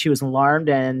 And she was alarmed,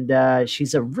 and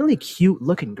she's a really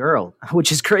cute-looking girl,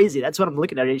 which is crazy. That's what I'm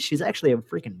looking at. She's actually a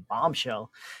freaking bombshell.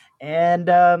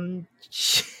 And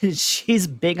she's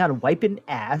big on wiping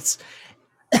ass.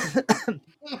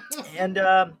 And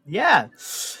yeah,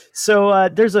 so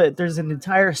there's an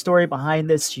entire story behind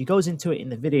this. She goes into it in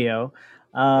the video.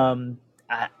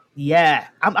 Yeah,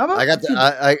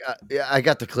 I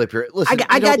got the clip here. Listen,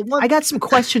 I got some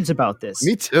questions about this.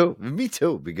 Me too.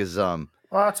 Because well,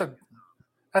 that's a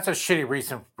shitty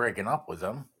reason for breaking up with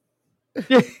them.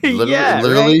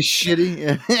 literally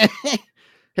shitty.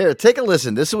 Here, take a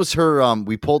listen. This was her.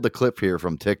 We pulled the clip here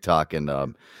from TikTok,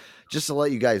 and just to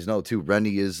let you guys know too,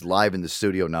 Rennie is live in the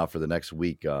studio now for the next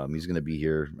week. He's going to be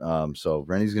here. So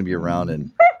Rennie's going to be around,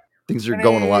 and things are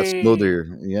going a lot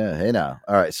smoother. Yeah. Hey now.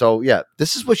 All right. So yeah,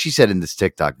 this is what she said in this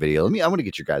TikTok video. I want to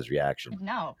get your guys' reaction.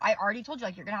 No, I already told you,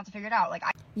 you're going to have to figure it out.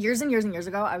 Years and years and years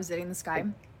ago, I was dating this guy,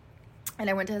 and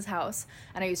I went to his house,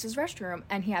 and I used his restroom,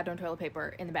 and he had no toilet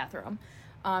paper in the bathroom.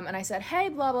 And I said, hey,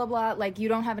 blah, blah, blah, like, you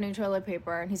don't have any toilet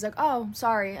paper. And he's like, oh,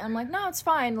 sorry. And I'm like, no, it's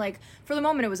fine. Like, for the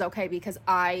moment, it was okay because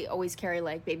I always carry,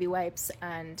 like, baby wipes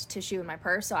and tissue in my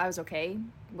purse, so I was okay,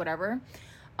 whatever.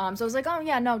 So I was like, oh,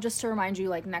 yeah, no, just to remind you,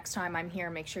 like, next time I'm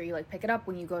here, make sure you, like, pick it up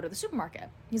when you go to the supermarket.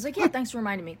 He's like, yeah, thanks for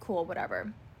reminding me. Cool,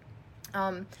 whatever.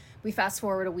 We fast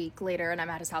forward a week later, and I'm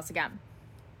at his house again.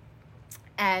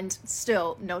 And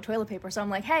still no toilet paper. So I'm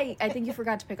like, hey, I think you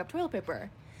forgot to pick up toilet paper.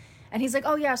 And he's like,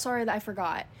 oh, yeah, sorry that I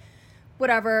forgot.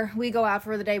 Whatever. We go out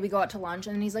for the day. We go out to lunch.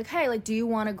 And he's like, hey, like, do you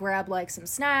want to grab, like, some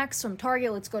snacks from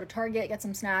Target? Let's go to Target, get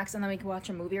some snacks, and then we can watch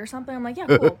a movie or something. I'm like, yeah,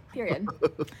 cool, period.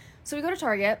 So we go to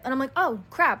Target, and I'm like, oh,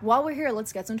 crap, while we're here,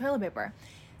 let's get some toilet paper.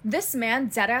 This man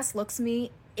deadass looks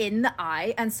me in the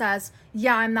eye and says,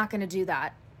 yeah, I'm not going to do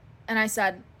that. And I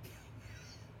said,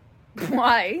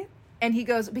 why? And he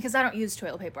goes, because I don't use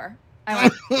toilet paper. I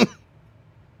went,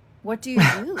 what do you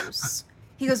use?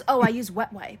 He goes, oh, I use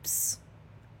wet wipes.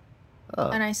 Oh.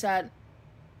 And I said,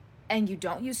 and you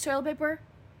don't use toilet paper?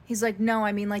 He's like, no,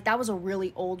 I mean, like, that was a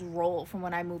really old roll from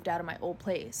when I moved out of my old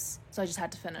place. So I just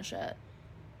had to finish it.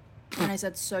 And I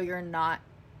said, so you're not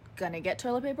gonna get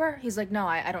toilet paper? He's like, no,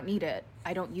 I don't need it.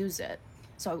 I don't use it.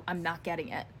 So I'm not getting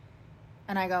it.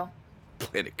 And I go,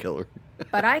 Planet killer.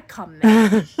 But I come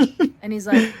there. And he's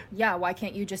like, yeah, why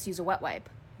can't you just use a wet wipe?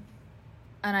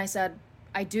 And I said,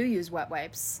 I do use wet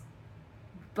wipes,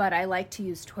 but I like to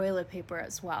use toilet paper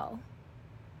as well.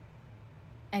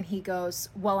 And he goes,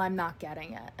 well, I'm not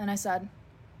getting it. And I said,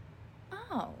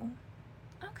 oh,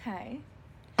 okay.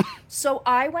 So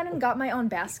I went and got my own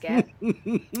basket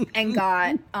and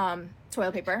got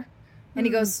toilet paper. And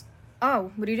he goes,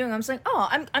 oh, what are you doing? I'm just like, oh,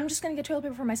 I'm just going to get toilet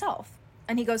paper for myself.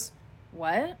 And he goes,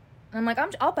 what? And I'm like,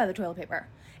 I'll buy the toilet paper.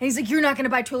 And he's like, you're not going to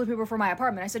buy toilet paper for my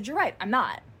apartment. I said, you're right. I'm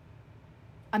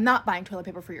not buying toilet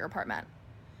paper for your apartment.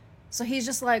 So he's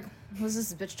just like, what's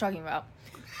this bitch talking about?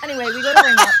 Anyway, we go to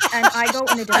ring up, and I go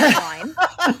in a different line.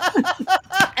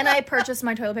 And I purchase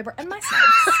my toilet paper and my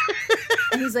snacks.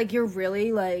 And he's like, you're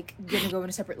really, like, going to go in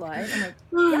a separate line?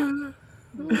 I'm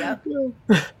like, yeah.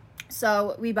 Yep.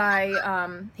 So we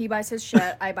buy, he buys his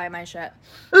shit, I buy my shit.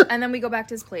 And then we go back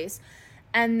to his place.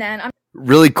 And then I'm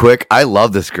really quick. I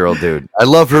love this girl, dude. I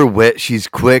love her wit. She's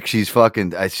quick. She's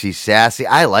fucking. She's sassy.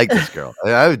 I like this girl.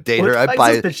 I would date her. I'd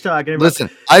buy. Listen,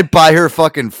 I'd buy her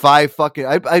fucking 5 fucking.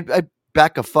 I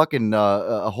back a fucking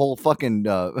a whole fucking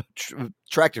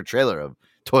tractor trailer of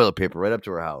toilet paper right up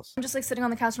to her house. just like sitting on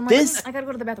the couch. And I'm like, I gotta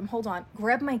go to the bathroom. Hold on.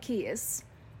 Grab my keys,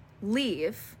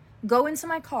 leave, go into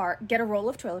my car, get a roll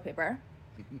of toilet paper,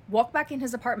 walk back in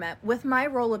his apartment with my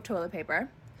roll of toilet paper,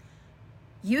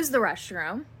 use the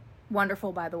restroom.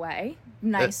 Wonderful, by the way.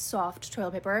 Nice, soft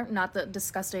toilet paper, not the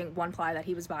disgusting 1-ply that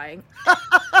he was buying.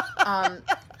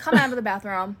 Come out of the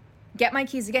bathroom, get my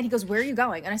keys again. He goes, where are you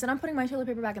going? And I said, I'm putting my toilet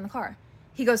paper back in the car.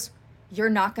 He goes, you're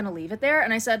not going to leave it there?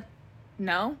 And I said,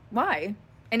 no, why?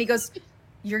 And he goes,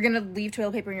 you're going to leave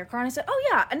toilet paper in your car? And I said, oh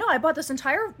yeah, no, I bought this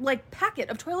entire like packet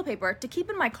of toilet paper to keep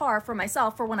in my car for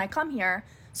myself for when I come here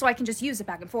so I can just use it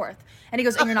back and forth. And he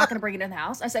goes, and you're not going to bring it in the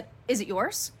house? I said, is it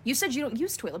yours? You said you don't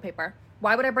use toilet paper.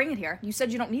 Why would I bring it here? You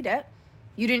said you don't need it.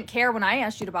 You didn't care when I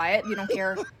asked you to buy it. You don't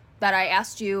care that I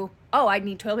asked you, oh, I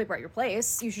need toilet paper at your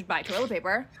place. You should buy toilet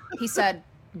paper. He said,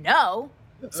 no.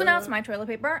 So now it's my toilet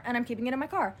paper, and I'm keeping it in my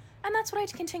car. And that's what I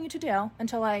continue to do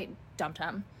until I dumped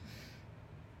him.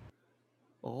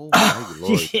 Oh, my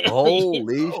Lord. Yeah,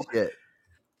 Holy shit.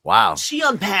 Wow. She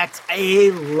unpacked a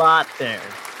lot there.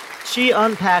 And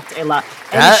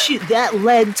that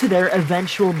led to their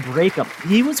eventual breakup.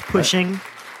 He was pushing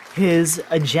his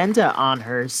agenda on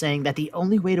her, saying that the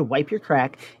only way to wipe your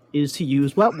crack is to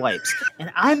use wet wipes.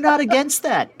 And I'm not against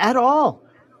that at all.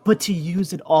 But to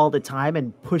use it all the time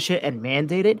and push it and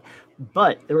mandate it.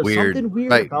 But there was something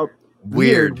weird about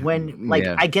when, like,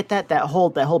 I get that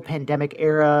whole pandemic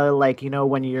era, like, you know,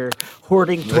 when you're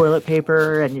hoarding toilet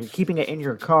paper and you're keeping it in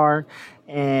your car,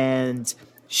 and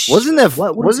wasn't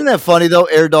that funny though,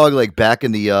 Air Dog? Like back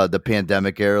in the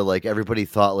pandemic era, like everybody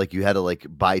thought like you had to like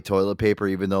buy toilet paper,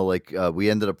 even though like we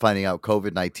ended up finding out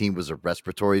COVID-19 was a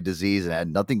respiratory disease and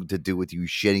had nothing to do with you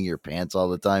shitting your pants all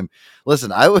the time.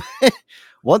 Listen,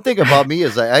 one thing about me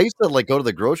is I used to like go to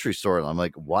the grocery store and I'm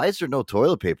like, why is there no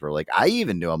toilet paper? Like I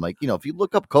even knew, I'm like, you know, if you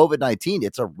look up COVID-19,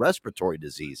 it's a respiratory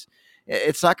disease.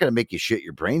 It's not going to make you shit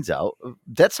your brains out.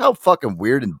 That's how fucking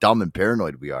weird and dumb and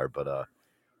paranoid we are. But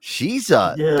she's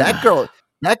that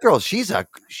girl. She's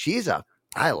a.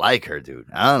 I like her, dude.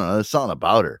 I don't know. There's something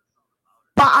about her.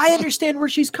 But I understand where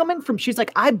she's coming from. She's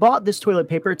like, I bought this toilet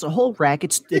paper. It's a whole rack.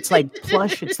 It's like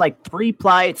plush. It's like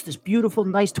 3-ply. It's this beautiful,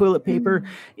 nice toilet paper.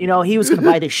 You know, he was gonna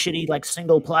buy this shitty like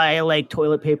single-ply like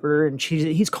toilet paper, and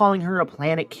he's calling her a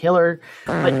planet killer.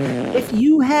 But if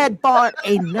you had bought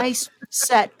a nice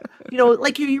set, you know,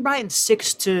 like you're buying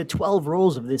 6 to 12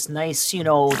 rolls of this nice, you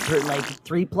know, like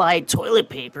 3-ply toilet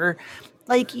paper.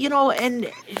 Like, you know, and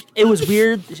it was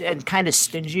weird and kind of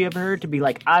stingy of her to be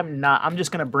like, I'm just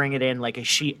going to bring it in like a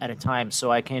sheet at a time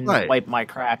so I can wipe my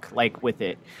crack like with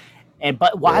it.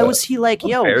 But why was he like,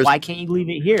 yo, why can't you leave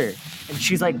it here? And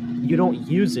she's like, you don't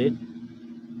use it.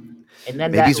 And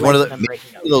then maybe he's one of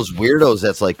those weirdos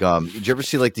that's like, did you ever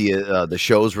see like the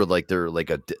shows where like they're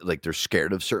they're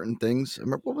scared of certain things? I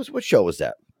remember what show was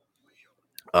that?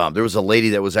 There was a lady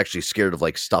that was actually scared of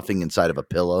like stuffing inside of a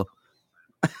pillow.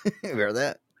 Remember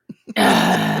that?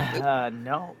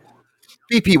 No.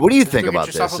 BP, what do you think about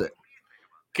this?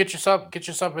 Get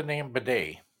yourself a damn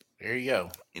bidet. There you go.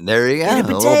 There you go. A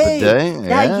little bidet. bidet.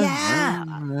 Yeah.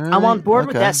 I'm on board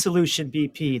with that solution,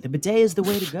 BP. The bidet is the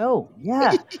way to go.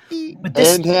 Yeah. But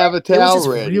this, and have a towel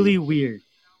ready. Really weird.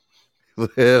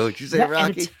 What'd you say,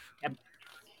 Rocky?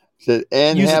 Said,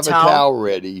 and have a towel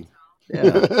ready.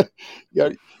 Yeah.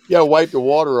 You gotta wipe the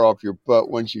water off your butt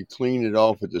once you clean it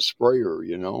off with the sprayer,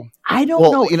 you know? I don't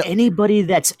know anybody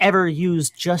that's ever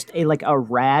used just a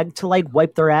rag to like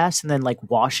wipe their ass and then like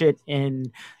wash it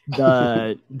in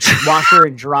the washer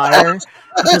and dryer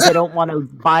because they don't want to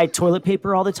buy toilet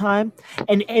paper all the time.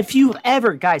 And if you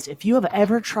have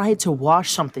ever tried to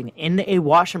wash something in a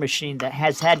washing machine that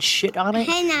has had shit on it,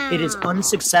 it is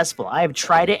unsuccessful. I have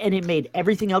tried it and it made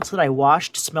everything else that I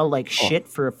washed smell like shit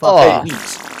for a fucking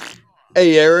weeks.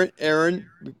 Hey, Aaron,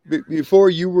 before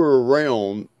you were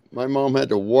around, my mom had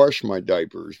to wash my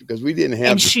diapers because we didn't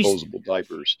have disposable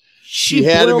diapers. She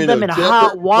had boiled them in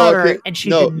hot water, bucket. And she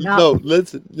did not. No,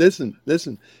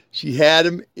 listen. She had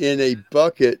them in a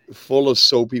bucket full of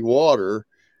soapy water,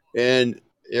 and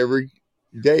every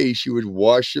day she would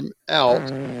wash them out,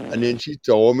 and then she'd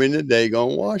throw them in the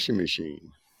daggone washing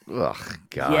machine. Ugh,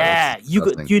 God. Yeah,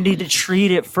 you need to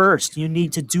treat it first. You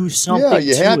need to do something. Yeah,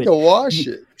 you have to wash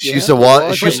it. She used to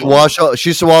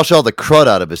wash all the crud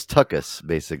out of his tuchus,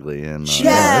 basically. And you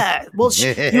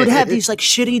would have these like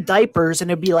shitty diapers, and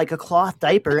it'd be like a cloth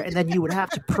diaper, and then you would have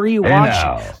to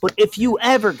pre-wash it. But if you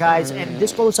ever, guys, and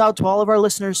this goes out to all of our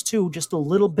listeners too, just a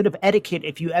little bit of etiquette.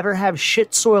 If you ever have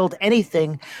shit soiled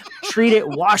anything, treat it,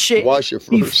 wash it first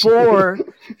before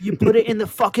you put it in the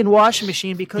fucking washing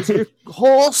machine, because your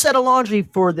whole set of laundry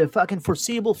for the fucking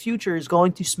foreseeable future is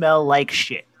going to smell like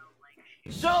shit.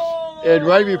 And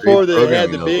right before they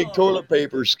had the big toilet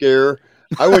paper scare,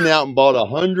 I went out and bought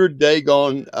 100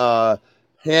 daggone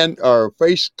hand or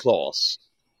face cloths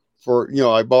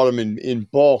I bought them in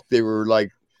bulk. They were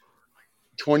like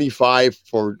 25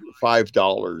 for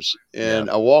 $5. And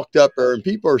I walked up there and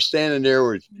people are standing there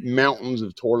with mountains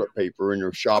of toilet paper in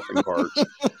their shopping carts.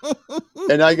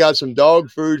 And I got some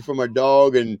dog food for my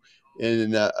dog and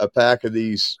a pack of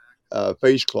these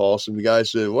face cloths, and the guy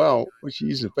said, "Well, what you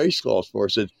using face cloths for?" I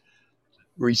said,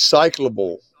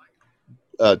 "Recyclable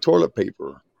toilet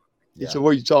paper." He said, "What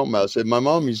are you talking about?" I said, "My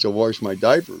mom used to wash my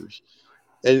diapers."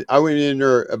 And I went in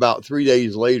there about 3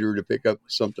 days later to pick up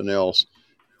something else,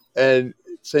 and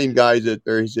same guy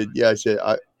there. He said, "Yeah." I said,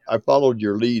 "I followed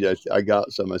your lead. I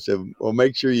got some." I said, "Well,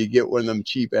 make sure you get one of them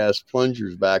cheap ass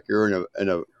plungers back here in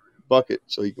a bucket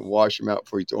so you can wash them out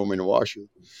before you throw them in the washer."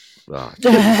 Oh,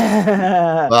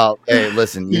 well, hey,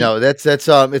 listen, that's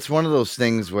it's one of those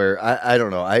things where I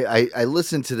don't know. I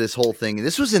listened to this whole thing.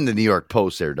 This was in the New York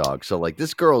Post there, dog. So like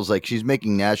this girl's like, she's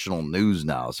making national news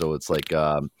now. So it's like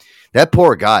that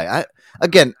poor guy.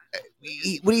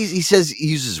 He says he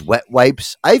uses wet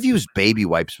wipes. I've used baby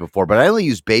wipes before, but I only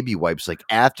use baby wipes like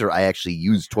after I actually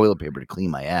use toilet paper to clean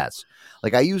my ass.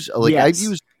 Like I've used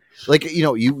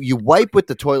you wipe with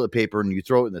the toilet paper and you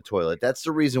throw it in the toilet. That's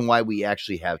the reason why we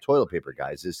actually have toilet paper,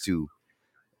 guys, is to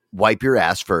wipe your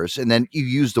ass first, and then you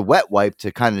use the wet wipe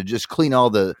to kind of just clean all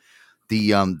the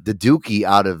dookie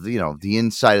out of the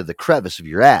inside of the crevice of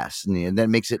your ass, and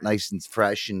then makes it nice and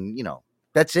fresh, and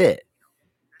that's it.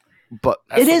 But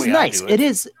it is nice. It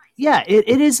is. Yeah, it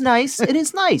is nice. It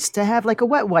is nice to have like a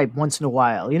wet wipe once in a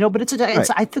while, but it's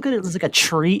I think it was like a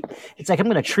treat. It's like I'm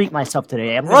going to treat myself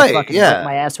today. I'm going to fucking wipe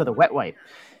my ass with a wet wipe.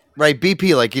 Right,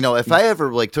 BP. Like if I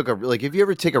ever if you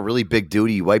ever take a really big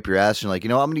duty, you wipe your ass, and I'm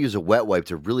going to use a wet wipe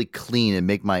to really clean and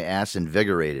make my ass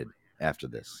invigorated after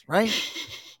this. Right.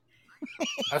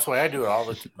 That's the way I do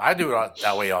it I do it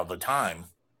that way all the time.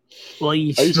 Well, I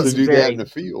used to do that in the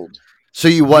field. So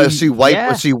you wipe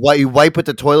Yeah. you wipe with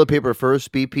the toilet paper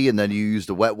first, BP, and then you use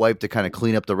the wet wipe to kind of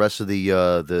clean up the rest of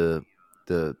the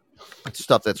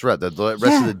stuff that's red, the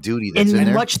rest of the duty that's in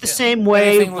there. Much the same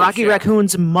way Anything loose, Rocky yeah.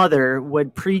 Raccoon's mother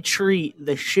would pre-treat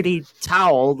the shitty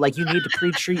towel like you need to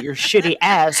pre-treat your shitty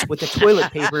ass with the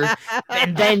toilet paper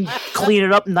and then clean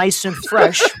it up nice and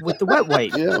fresh with the wet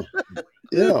wipe.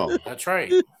 Yeah. That's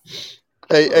right.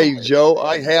 Hey, Joe,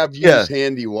 I have used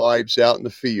handy wipes out in the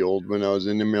field when I was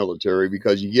in the military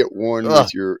because you get one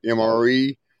with your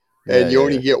MRE and you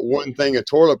only get one thing of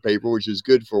toilet paper, which is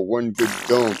good for one good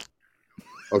dump.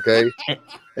 Okay.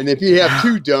 And if you have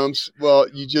two dumps, well,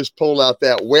 you just pull out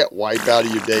that wet wipe out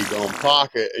of your daggone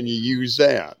pocket and you use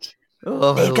that.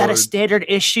 They've got a standard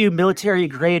issue military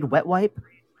grade wet wipe.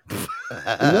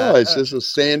 No, it's just a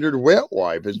standard wet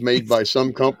wipe. It's made by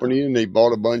some company, and they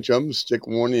bought a bunch of them, stick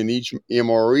one in each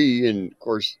MRE, and of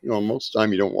course, most of the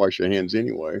time you don't wash your hands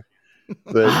anyway.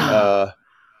 But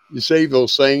you save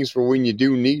those things for when you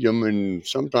do need them, and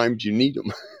sometimes you need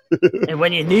them. And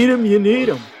when you need them, you need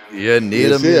them. You need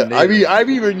them. I've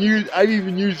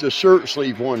even used a shirt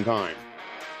sleeve one time.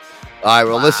 All right,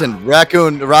 well, listen,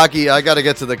 Rocky, I got to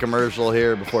get to the commercial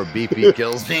here before BP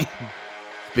kills me.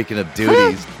 Speaking of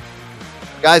duties.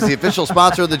 Guys, the official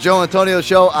sponsor of the Joe Antonio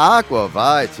Show,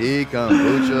 Aqua Tea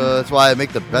Kombucha. That's why I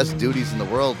make the best duties in the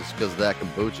world, just because of that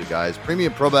kombucha, guys.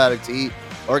 Premium probiotic tea,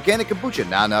 organic kombucha,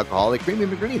 non-alcoholic,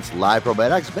 premium ingredients, live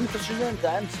probiotics, beneficial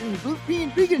enzymes,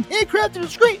 gluten, vegan, handcrafted, and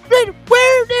screen,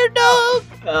 where their dog.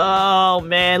 Oh,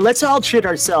 man, let's all treat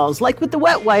ourselves like with the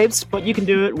wet wipes, but you can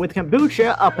do it with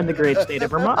kombucha up in the great state of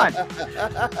Vermont.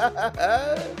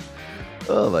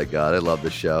 Oh, my God, I love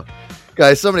this show.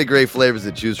 Guys, so many great flavors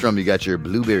to choose from. You got your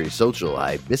blueberry social,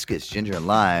 hibiscus, ginger, and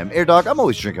lime. Air Dog, I'm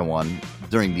always drinking one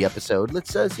during the episode.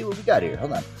 Let's see what we got here.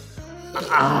 Hold on.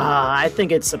 I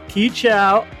think it's a peach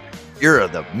out. You're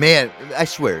the man. I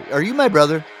swear. Are you my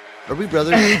brother? Are we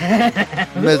brothers? You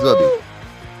may as well be.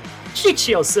 Treat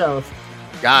yourself.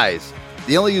 Guys,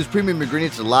 they only use premium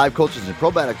ingredients and live cultures and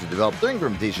probiotics to develop during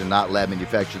fermentation, not lab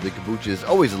manufactured. The kombucha is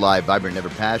always alive, vibrant, never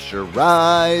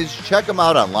pasteurized. Check them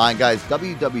out online, guys.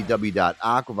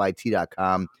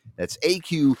 www.aquavite.com. That's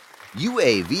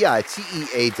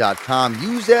AQUAVITEA.com.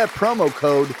 Use that promo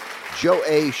code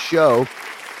JOASHOW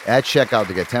at checkout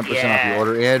to get 10% off your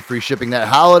order and free shipping. That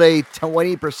holiday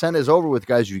 20% is over with,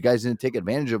 guys. You guys didn't take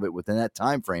advantage of it within that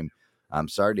time frame. I'm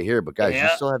sorry to hear, but guys, you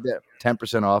still have that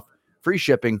 10% off, free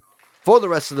shipping for the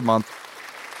rest of the month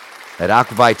at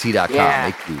aquavite.com. Yeah.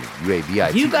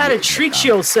 AQUAVITEA. You got to treat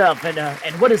yourself. And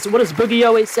what does Boogie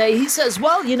always say? He says,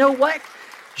 well, you know what,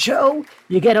 Joe?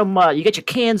 You get them. You get your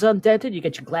cans undented. You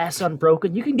get your glass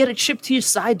unbroken. You can get it shipped to your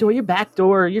side door, your back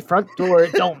door, your front door.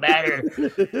 It don't matter.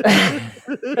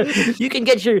 You can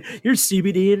get your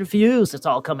CBD infused. It's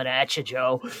all coming at you,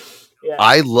 Joe.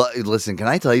 Yeah. Listen, can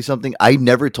I tell you something? I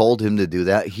never told him to do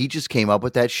that. He just came up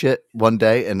with that shit one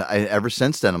day, and ever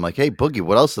since then, I'm like, hey, Boogie,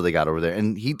 what else do they got over there?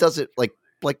 And he does it like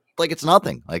it's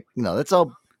nothing. Like, that's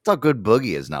how good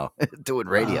Boogie is now doing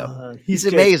radio. He's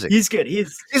amazing. He's good.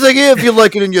 He's like, yeah, if you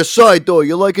like it in your side door,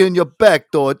 you like it in your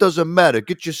back door, it doesn't matter.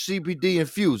 Get your CBD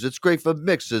infused. It's great for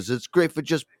mixes. It's great for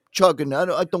just chugging.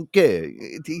 I don't care.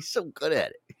 He's so good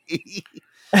at it.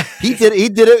 He did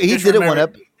it one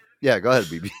episode. Yeah, go ahead,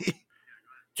 BB.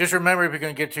 Just remember, if you're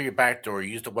going to get to your back door,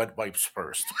 use the wet wipes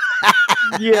first.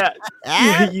 Yeah,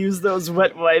 use those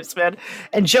wet wipes, man.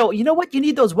 And Joe, you know what you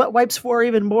need those wet wipes for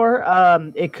even more?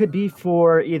 It could be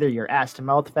for either your ass to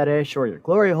mouth fetish or your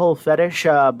glory hole fetish.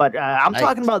 But I'm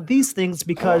talking about these things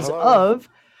because of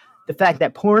the fact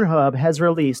that PornHub has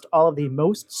released all of the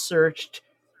most searched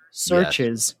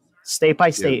searches state by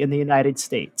state in the United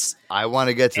States. I want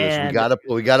to get to this.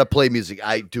 We gotta play music.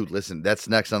 Dude, listen, that's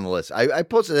next on the list. I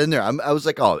posted in there. I was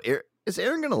like, oh, is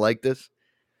Aaron gonna like this?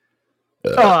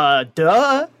 Duh.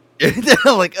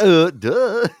 I'm like,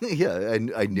 duh. Yeah,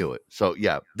 I knew it. So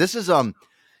yeah, this is I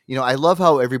love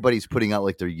how everybody's putting out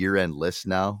like their year-end list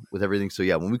now with everything. So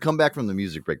yeah, when we come back from the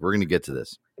music break, we're gonna get to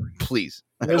this. Please.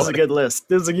 This is a good list.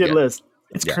 List.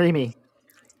 It's creamy.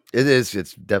 It is.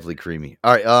 It's definitely creamy.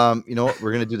 All right. You know what?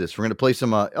 We're gonna do this. We're gonna play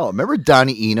some. Remember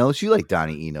Donnie Enos? You like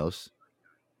Donnie Enos?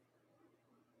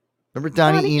 Remember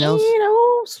Donnie Enos?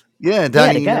 Yeah,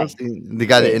 Donnie Enos, the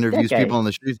guy that interviews people on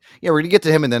the streets. Yeah, we're gonna get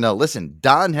to him, and then listen,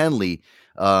 Don Henley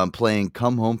playing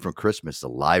 "Come Home from Christmas," the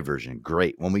live version.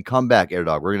 Great. When we come back, Air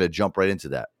Dog, we're gonna jump right into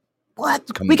that.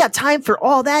 What? We got time for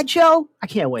all that, Joe? I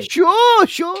can't wait.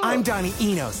 Sure. I'm Donnie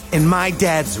Enos, and my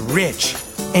dad's rich.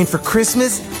 And for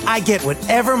Christmas, I get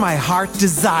whatever my heart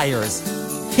desires.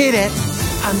 Hit it.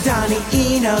 I'm Donnie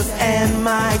Enos, and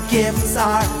my gifts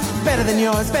are better than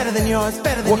yours, better than yours,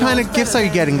 better than What yours. kind of gifts are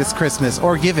you getting this Christmas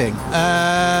or giving?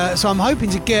 So I'm hoping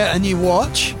to get a new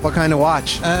watch. What kind of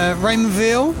watch?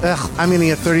 Raymondville. Ugh, I'm gonna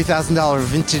get a $30,000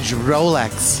 vintage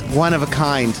Rolex, one of a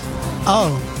kind.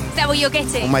 Oh. Is that what you're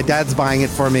getting? Well, my dad's buying it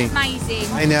for me. Amazing.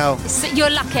 I know. So you're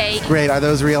lucky. Great. Are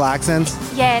those real accents?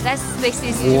 Yeah, this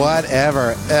is.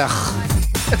 Whatever. Ugh.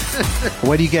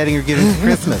 What are you getting or giving for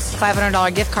Christmas?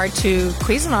 $500 gift card to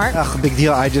Cuisinart. Ugh, big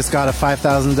deal. I just got a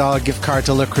 $5,000 gift card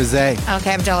to Le Creuset.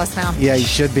 Okay, I'm jealous now. Yeah, you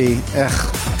should be.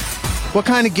 Ugh. What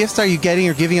kind of gifts are you getting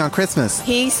or giving on Christmas?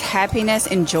 Peace, happiness,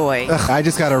 and joy. Ugh, I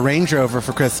just got a Range Rover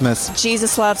for Christmas.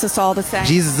 Jesus loves us all the same.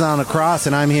 Jesus is on a cross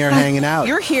and I'm here hanging out.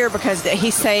 You're here because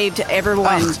he saved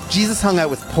everyone. Ugh, Jesus hung out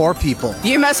with poor people.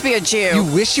 You must be a Jew. You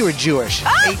wish you were Jewish.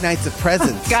 8 nights of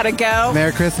presents. Gotta go.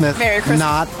 Merry Christmas. Merry Christmas.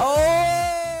 Not.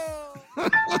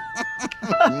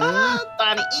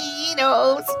 Donnie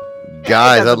Enos.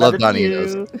 Guys, I love Donnie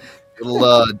Enos.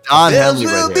 Little Don Henley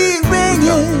right there.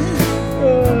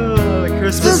 The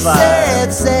Christmas vibe.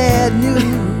 Sad, sad news.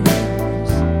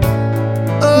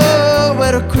 Oh,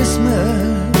 what a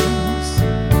Christmas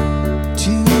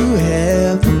to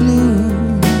have the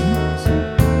blues.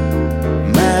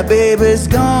 My baby's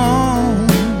gone.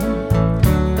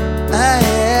 I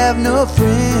have no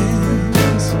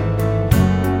friends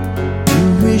to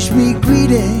wish me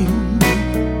greeting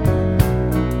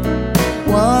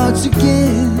once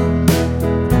again.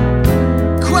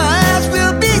 Choirs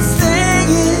will be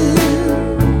singing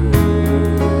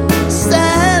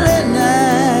Silent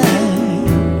Night,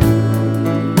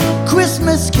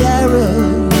 Christmas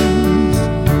carols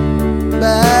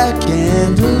by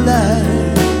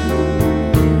candlelight.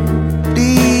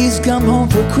 Please come home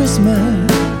for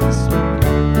Christmas.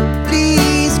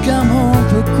 Please come home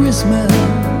for Christmas.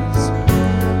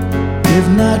 If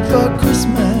not for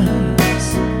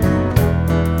Christmas,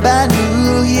 by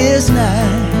New Year's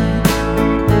night,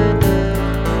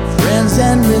 friends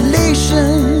and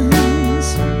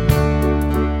relations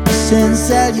send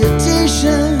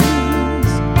salutations.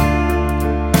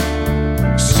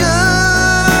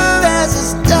 Sure as a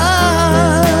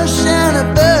star shine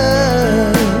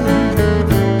above.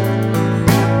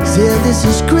 Say this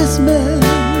is Christmas.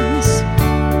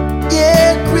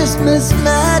 Yeah, Christmas,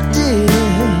 my dear.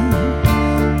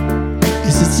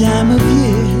 It's the time of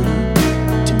year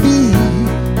to be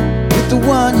with the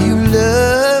one you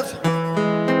love.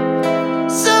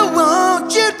 So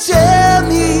won't you tell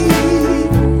me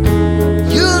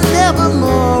you'll never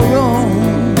more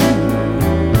roam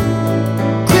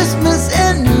Christmas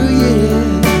and New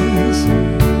Year's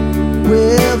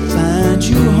will find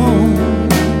you home.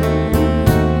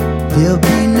 There'll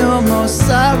be no more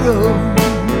sorrow,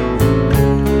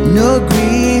 no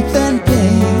grief and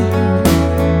pain,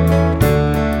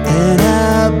 and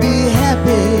I'll be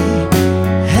happy,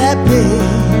 happy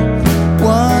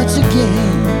once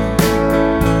again.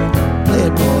 Play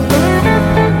it, boy.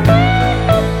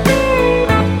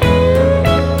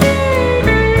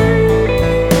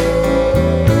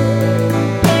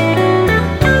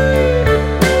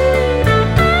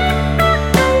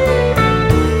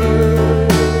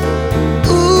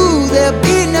 Ooh, there'll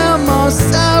be no more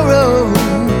sorrow,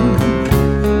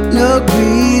 no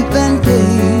grief and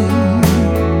pain,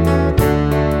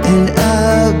 and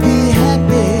I'll be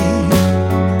happy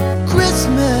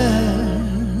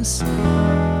Christmas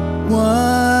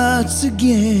once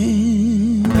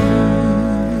again.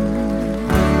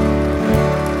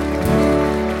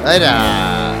 Right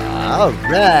all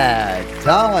right.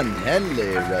 Don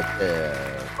Henley right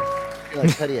there. Feel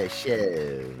like cutting a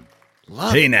show.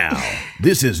 Love Hey it. now,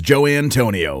 this is Joe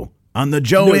Antonio on the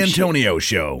Joe No Antonio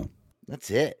Show. That's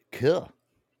it. Cool.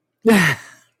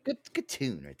 Good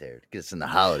tune right there. Get us in the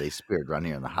holiday spirit around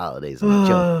here in the holidays. On the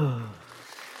Joe.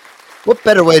 What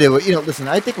better way to, listen,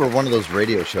 I think we're one of those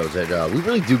radio shows that we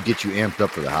really do get you amped up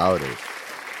for the holidays.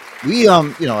 We,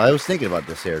 I was thinking about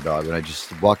this here, dog, and I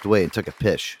just walked away and took a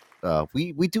piss.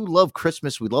 We do love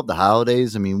Christmas. We love the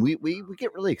holidays. I mean, we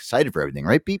get really excited for everything,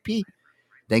 right, BP?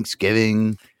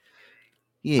 Thanksgiving.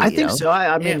 Yeah, I think so.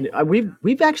 I mean,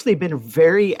 we've actually been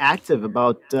very active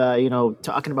about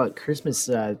talking about Christmas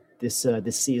this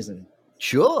season.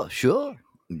 Sure.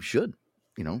 We should.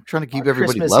 Trying to keep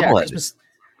everybody level-headed.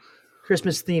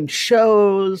 Christmas themed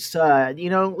shows. I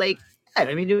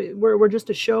mean, we're just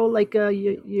a show like your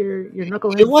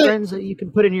knucklehead friends that you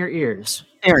can put in your ears.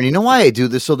 Aaron, you know why I do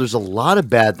this? So there's a lot of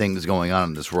bad things going on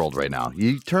in this world right now.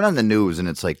 You turn on the news and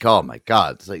it's like, oh my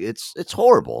God, it's like it's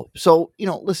horrible. So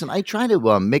listen, I try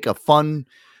to make a fun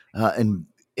I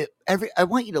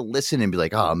want you to listen and be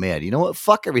like, oh man, you know what?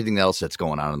 Fuck everything else that's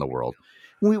going on in the world.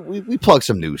 we plug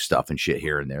some new stuff and shit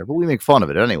here and there, but we make fun of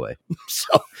it anyway.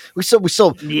 So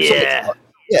Yeah.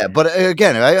 yeah. But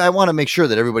again, I want to make sure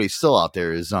that everybody still out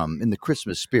there is in the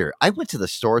Christmas spirit. I went to the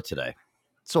store today.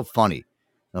 It's so funny.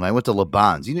 And I went to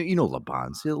LeBon's. You know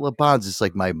LeBon's. LeBon's is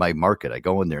like my market. I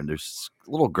go in there and there's this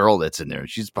little girl that's in there and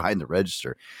she's behind the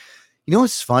register. You know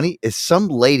what's funny is some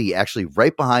lady actually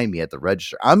right behind me at the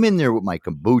register. I'm in there with my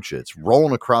kombucha. It's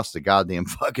rolling across the goddamn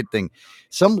fucking thing.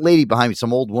 Some lady behind me,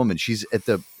 some old woman, she's at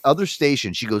the other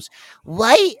station. She goes,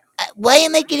 "Why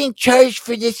am I getting charged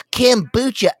for this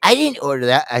kombucha? I didn't order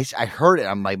that." I heard it.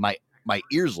 I'm like, my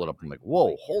ears lit up. I'm like,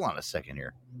 whoa, hold on a second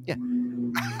here. Yeah.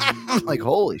 I'm like,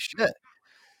 holy shit.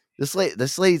 This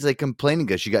lady's like complaining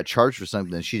because she got charged for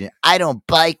something. And she didn't. I don't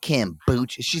buy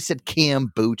kombucha. She said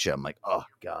kombucha. I'm like, oh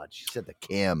god. She said the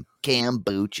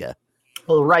kombucha.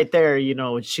 Well, right there,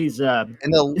 she's And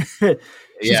she's getting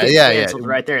yeah. canceled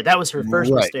right there. That was her first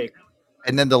Right. mistake.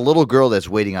 And then the little girl that's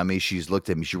waiting on me, she's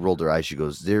looked at me. She rolled her eyes. She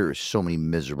goes, "There are so many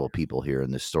miserable people here in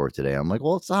this store today." I'm like,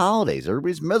 well, it's the holidays.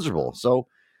 Everybody's miserable. So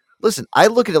listen, I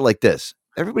look at it like this.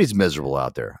 Everybody's miserable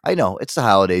out there. I know it's the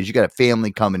holidays. You got a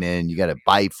family coming in. You got to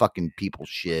buy fucking people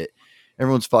shit.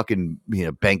 Everyone's fucking,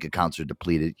 bank accounts are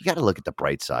depleted. You got to look at the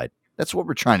bright side. That's what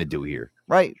we're trying to do here.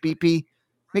 Right, BP?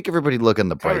 Make everybody look on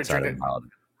the bright side of the holiday.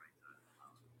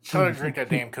 Tell her to drink that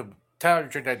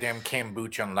damn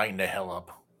kombucha and lighten the hell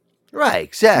up. Right,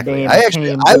 exactly.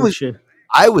 Damn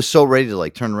I was so ready to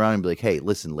like turn around and be like, "Hey,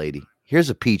 listen, lady, here's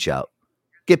a peach out.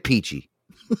 Get peachy."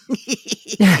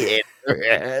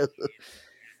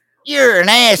 You're an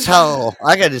asshole.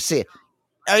 I got to say,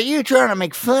 are you trying to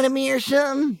make fun of me or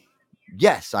something?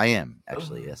 Yes, I am.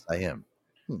 Actually, yes, I am.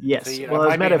 Yes. See, Well,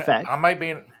 as a matter of fact, I might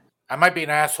be an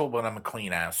asshole, but I'm a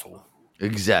clean asshole.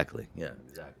 Exactly. Yeah,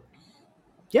 exactly.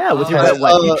 yeah, with your wet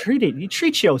wipe, you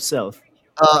treat yourself.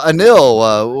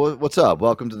 Anil, what's up?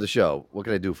 Welcome to the show. What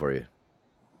can I do for you?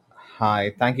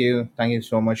 Hi, thank you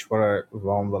so much for a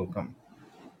warm welcome.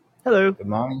 Hello. Good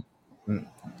morning.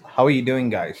 How are you doing,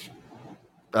 guys?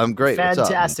 I'm great.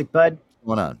 Fantastic, bud.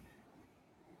 What's going on?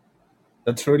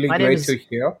 That's really great to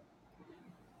hear.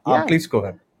 Yeah. Please go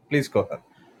ahead.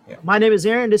 Yeah. My name is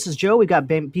Aaron. This is Joe. We got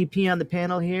BP on the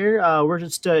panel here. We're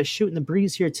just shooting the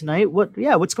breeze here tonight.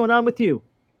 What's going on with you?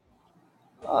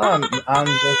 I'm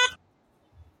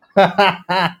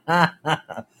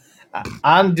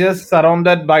I'm just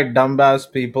surrounded by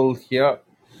dumbass people here.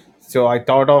 So I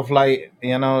thought of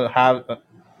have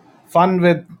fun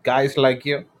with guys like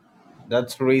you.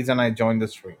 That's the reason I joined the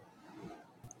stream.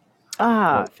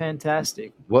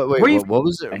 Fantastic. What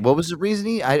was the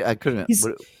reasoning? I couldn't.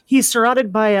 He's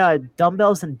surrounded by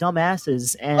dumbbells and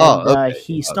dumbasses, and okay.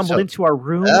 He stumbled into our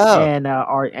room,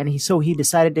 and he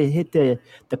decided to hit the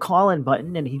call-in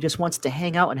button, and he just wants to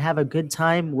hang out and have a good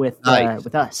time with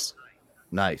us.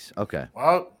 Nice. Okay.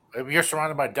 Well, if you're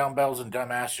surrounded by dumbbells and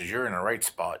dumbasses, you're in the right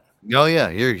spot. Oh yeah,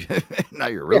 you're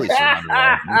really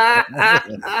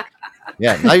surrounded.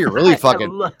 Yeah, now you're really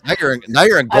fucking. Now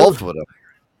you're engulfed with them.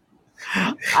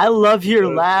 I love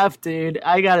your laugh, dude.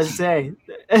 I gotta say.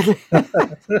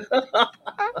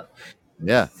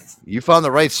 Yeah, you found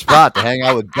the right spot to hang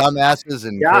out with dumbasses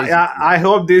and crazy. Yeah. I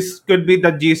hope this could be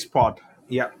the G spot.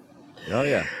 Yeah. Oh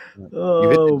yeah.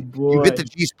 Boy. You hit the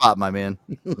G spot, my man.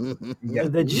 Yeah.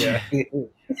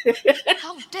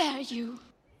 How dare you?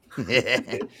 All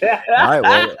right.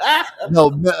 Well,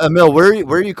 no, Emil, where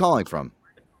are you calling from?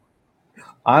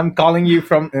 I'm calling you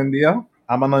from India.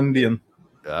 I'm an Indian.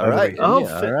 All right. Oh,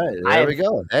 all right. There we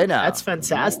go. Hey, now that's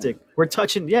fantastic. We're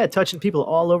touching people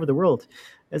all over the world.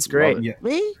 That's great.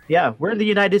 Yeah, we're in the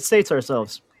United States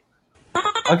ourselves.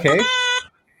 Okay.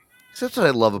 So that's what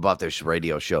I love about this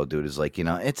radio show, dude. Is like,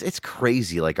 it's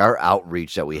crazy. Like our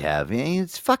outreach that we have,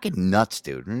 it's fucking nuts,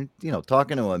 dude.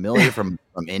 Talking to Amelia from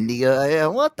India,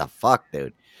 what the fuck,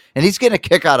 dude? And he's getting a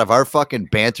kick out of our fucking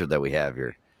banter that we have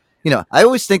here. I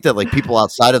always think that like people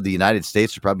outside of the United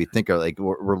States would probably think like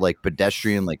we're like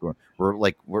pedestrian, like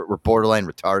we're borderline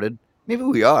retarded. Maybe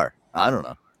we are. I don't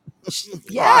know.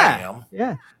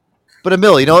 Yeah. But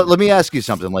Emil, you know what? Let me ask you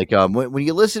something. Like, when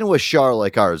you listen to a show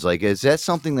like ours, like, is that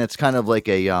something that's kind of like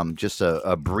a just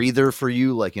a breather for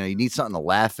you? Like, you need something to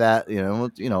laugh at.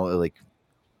 Like.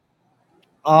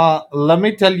 Let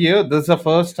me tell you, this is the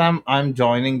first time I'm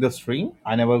joining the stream.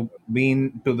 I never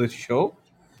been to the show.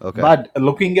 Okay. But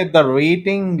looking at the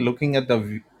rating, looking at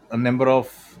the number of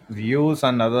views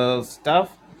and other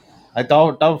stuff, I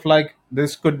thought of like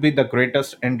this could be the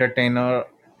greatest entertainer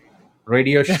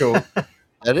radio show.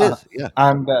 That is, yeah.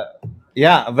 And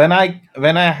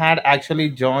when I had actually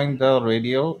joined the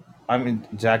radio,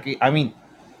 Jackie,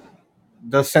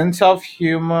 the sense of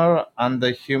humor and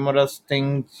the humorous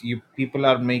things you people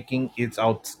are making is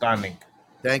outstanding.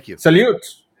 Thank you. Salute.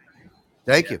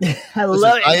 Thank you. I Listen,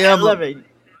 love it. I love it.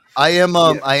 I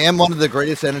am one of the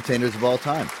greatest entertainers of all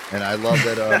time, and I love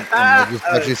that.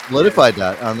 I just solidified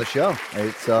that on the show.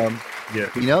 It's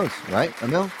he knows, right,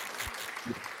 Emil?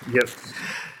 Yes.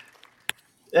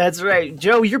 That's right,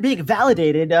 Joe. You're being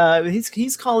validated.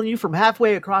 He's calling you from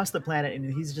halfway across the planet,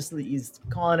 and he's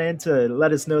calling in to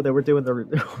let us know that we're doing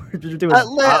Actually,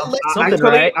 something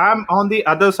right. I'm on the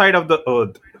other side of the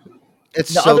earth.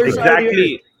 It's The so other good. side of the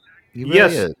Exactly. earth. He really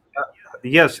Yes. is.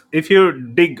 Yes. If you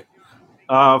dig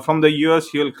from the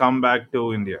US, you'll come back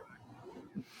to India.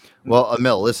 Well,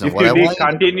 Emil, listen. If What you I dig want you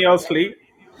to continuously,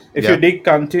 if Yeah. you dig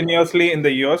continuously in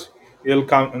the US, you'll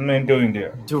come into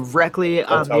India. Directly on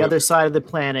That's the how other it is. side of the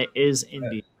planet is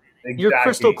India. You're Exactly.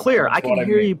 crystal clear. That's I can what I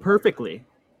hear mean. you perfectly.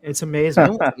 It's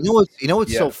amazing. You know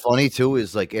what's so Yeah. funny too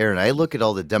is like Aaron. I look at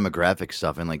all the demographic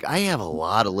stuff, and like I have a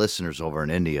lot of listeners over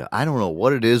in India. I don't know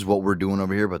what it is, what we're doing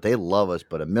over here, but they love us.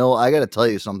 But Emil, I got to tell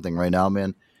you something right now,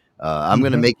 man. I'm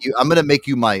gonna make you. I'm gonna make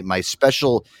you my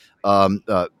special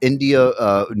India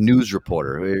news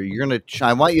reporter. You're gonna.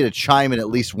 I want you to chime in at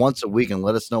least once a week and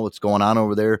let us know what's going on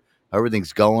over there, how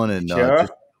everything's going, and Sure.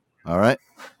 just all right.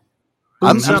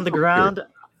 Boots I'm on the so ground.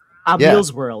 curious. Yeah.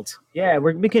 Emil's world. Yeah,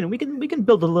 we can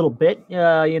build a little bit,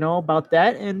 about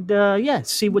that, and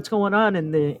see what's going on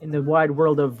in the wide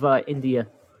world of India.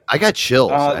 I got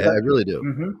chills. I Let, really do.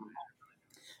 Mhm.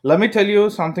 Let me tell you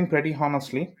something pretty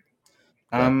honestly.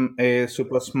 Okay. I'm a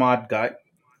super smart guy,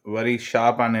 very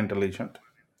sharp and intelligent.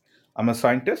 I'm a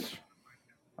scientist,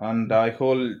 and I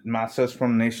hold masters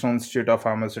from National Institute of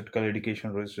Pharmaceutical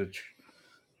Education Research,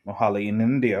 Mohali in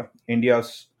India.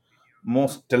 India's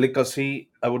most delicacy,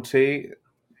 I would say,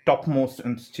 topmost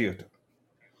institute.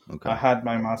 Okay. I had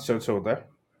my master's over there,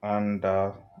 and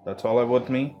that's all about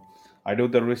me. I do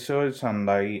the research,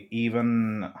 and I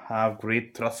even have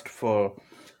great thrust for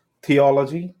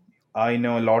theology. I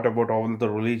know a lot about all the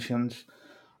religions.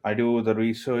 I do the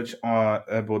research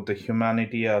about the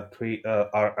humanity,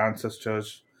 our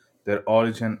ancestors, their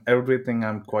origin, everything.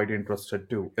 I'm quite interested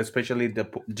too, especially the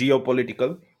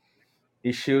geopolitical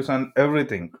issues and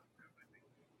everything.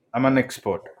 I'm an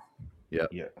expert. Yeah.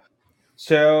 Yeah.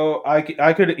 So I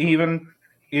could even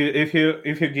if you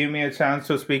give me a chance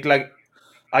to speak, like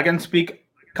I can speak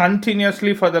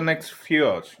continuously for the next few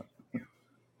hours.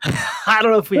 I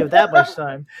don't know if we have that much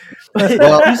time. But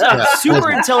Well, you sound yeah, super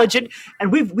listen. intelligent,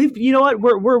 and we've you know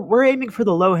what we're aiming for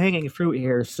the low hanging fruit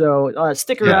here. So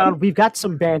stick Yeah. around. We've got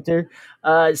some banter,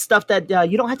 stuff that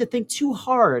you don't have to think too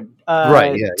hard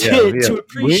Right. Yeah. to Yeah.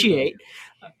 appreciate.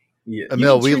 Yeah.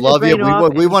 Emil, can we turn your love you. brain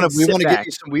off We and want you to can sit give back.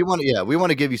 you some. We want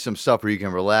to give you some stuff where you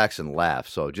can relax and laugh.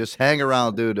 So just hang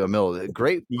around, dude. Emil,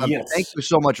 great. Thank Yes. you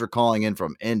so much for calling in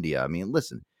from India. I mean,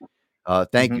 listen.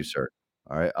 Thank you, Mhm. sir.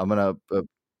 All right, I'm gonna.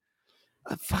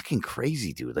 Fucking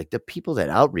crazy, dude. Like the people that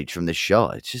outreach from this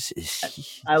show, it's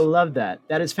I love that.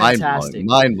 That is mind fantastic.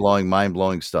 blowing, mind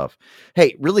blowing stuff.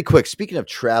 Hey, really quick. Speaking of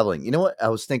traveling, you know what? I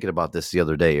was thinking about this the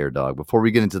other day, Air Dog. Before we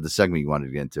get into the segment you wanted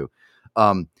to get into,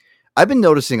 um, I've been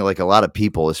noticing like a lot of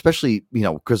people, especially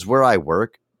because where I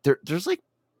work, there's like,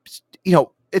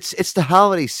 it's the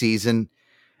holiday season.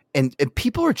 And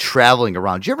people are traveling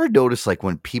around. Do you ever notice like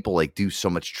when people like do so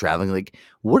much traveling, like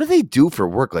what do they do for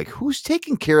work? Like who's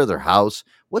taking care of their house?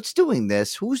 What's doing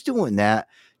this? Who's doing that?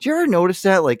 Do you ever notice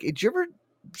that? Like, did you ever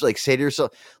like say to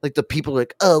yourself, like the people are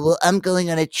like, oh well, I'm going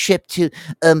on a trip to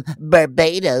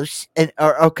Barbados, and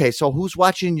or okay, so who's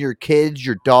watching your kids,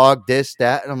 your dog, this,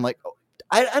 that? And I'm like, oh,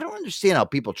 I don't understand how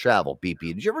people travel. BP,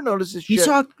 did you ever notice this You shit?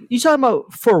 talking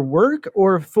about for work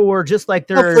or for just like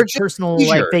No, their for just personal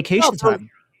leisure. like No, vacation for time?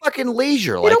 fucking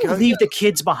leisure. They Like, don't leave the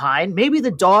kids behind. Maybe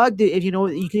the dog, if you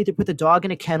can either put the dog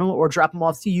in a kennel or drop him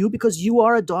off to you because you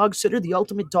are a dog sitter, the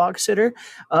ultimate dog sitter.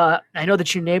 I know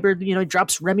that your neighbor,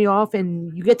 drops Remy off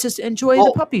and you get to enjoy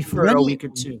the puppy for a week or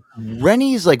two.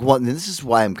 Rennie's like one. And this is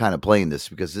why I'm kind of playing this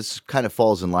because this kind of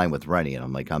falls in line with Rennie. And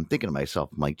I'm thinking to myself,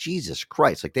 I'm like, Jesus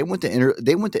Christ! Like they went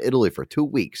to Italy for 2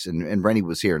 weeks, and Rennie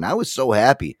was here, and I was so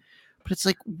happy. But it's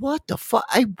like, what the fuck?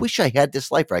 I wish I had this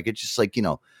life where I could just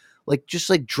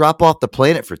just drop off the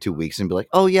planet for 2 weeks and be like,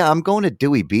 oh yeah, I'm going to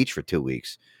Dewey Beach for 2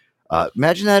 weeks.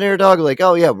 Imagine that, Air Dog. Like,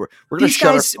 oh yeah, we're gonna These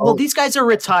shut guys, our well, these guys are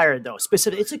retired though.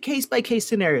 It's a case by case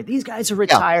scenario. These guys are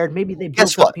retired. Maybe they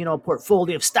Guess built up, what? a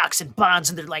portfolio of stocks and bonds,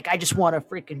 and they're like, I just want to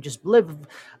freaking just live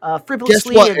Guess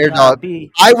frivolously what, Air and Dog?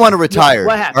 be. I want to retire.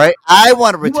 What All happened? right, I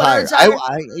want to You wanna retire.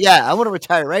 retire? I want to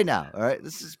retire right now. All right,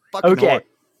 this is fucking Okay. hard.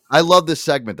 I love this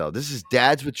segment though. This is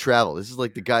Dads with Travel. This is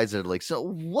like the guys that are like, so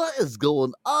what is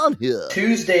going on here?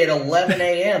 Tuesday at 11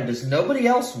 a.m. Does nobody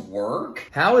else work?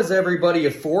 How is everybody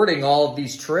affording all of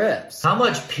these trips? How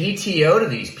much PTO do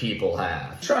these people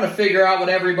have? I'm trying to figure out what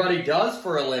everybody does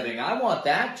for a living. I want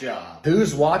that job.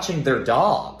 Who's watching their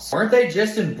dogs? Aren't they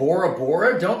just in Bora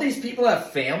Bora? Don't these people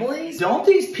have families? Don't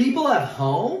these people have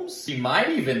homes? You might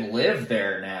even live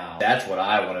there now. That's what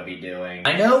I want to be doing.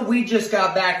 I know we just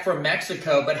got back from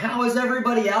Mexico, but how is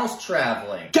everybody else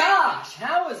traveling? Gosh,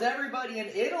 how is everybody in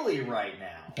Italy right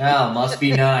now? Oh, must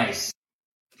be nice.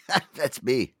 That's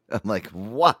me. I'm like,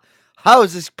 what? How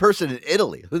is this person in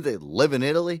Italy? Who they live in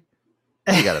Italy?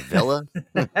 You got a villa?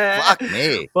 Fuck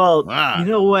me. Well, Wow. you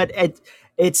know what?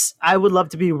 It's I would love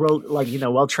to be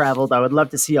well traveled. I would love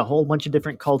to see a whole bunch of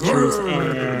different cultures.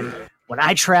 And when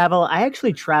I travel, I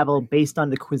actually travel based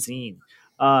on the cuisine.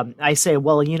 I say,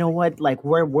 well, you know what? Like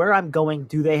where I'm going,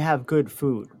 do they have good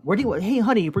food? Hey,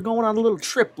 honey, we're going on a little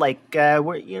trip. Like,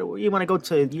 where you want to go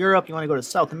to Europe? You want to go to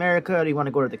South America? Do you want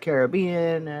to go to the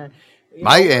Caribbean?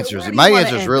 My answer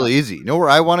is really easy. You know where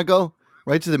I want to go?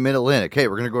 Right to the Mid-Atlantic. Hey,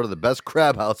 we're gonna go to the best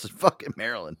crab house in fucking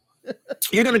Maryland.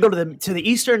 You're gonna go to the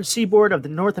eastern seaboard of the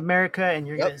North America, and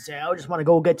you're gonna say, I just want to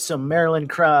go get some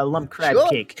Maryland lump crab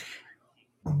cake.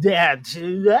 Yeah,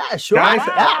 sure. Guys,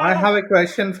 I have a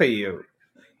question for you.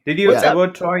 Did you ever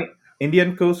try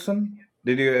Indian cuisine?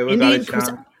 Did you ever Indian got a chance?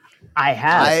 cuisine? I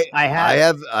have.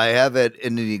 I have at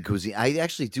Indian cuisine. I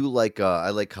actually do like. I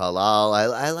like halal.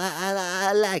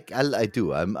 I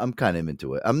do. I'm kind of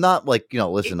into it. I'm not like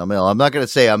listen. I'm not gonna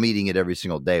say I'm eating it every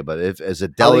single day, but if as a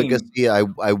delicacy, I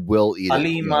will eat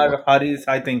Halim it. or Haris,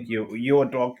 I think you were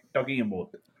talking about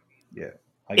it. Yeah.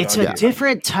 It's a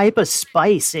different type of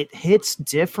spice. It hits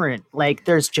different. Like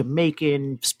there's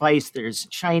Jamaican spice, there's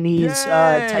Chinese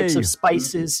types of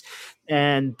spices,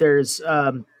 and there's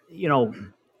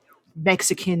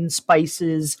Mexican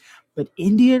spices. But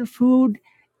Indian food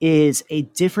is a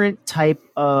different type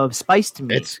of spice to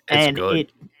me. It's and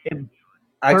good. It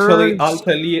Actually, burns.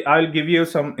 I'll give you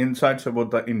some insights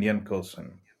about the Indian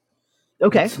cuisine.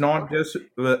 Okay. It's not just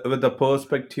with the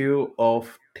perspective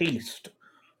of taste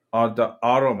or the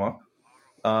aroma.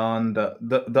 And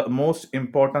the most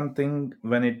important thing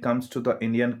when it comes to the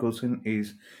Indian cuisine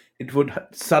is it would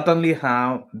certainly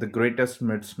have the greatest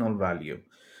medicinal value,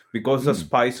 because the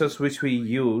spices which we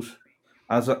use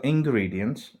as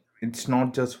ingredients, it's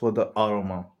not just for the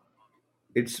aroma,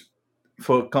 it's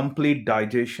for complete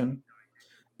digestion.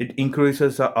 It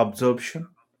increases the absorption,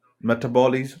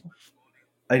 metabolism.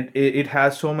 It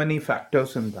has so many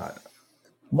factors in that.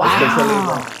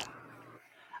 Wow.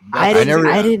 I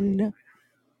didn't.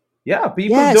 Yeah,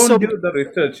 people Yeah, don't so- do the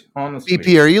research, honestly.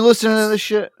 BP, are you listening to this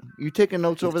shit? You taking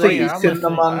notes over there? See,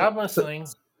 cinnamon. I'm listening.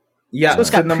 Yeah, So it's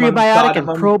got cinnamon, prebiotic and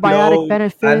cardamom, probiotic clove,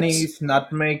 benefits. anise,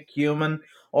 nutmeg, cumin.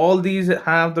 All these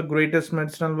have the greatest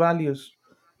medicinal values.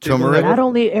 People Turmeric? Not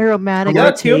only aromatic Yeah,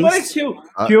 and turmeric taste. too.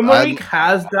 Turmeric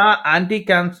has the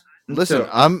anti-cancer. Listen,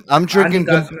 I'm drinking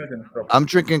anti-carcinogen properties. I'm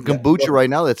drinking Yeah, kombucha go right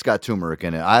now that's got turmeric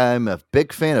in it. I'm a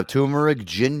big fan of turmeric,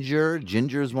 ginger.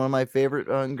 Ginger is one of my favorite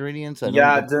ingredients. I know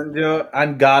Yeah, that- ginger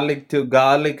and garlic too.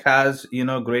 Garlic has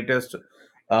greatest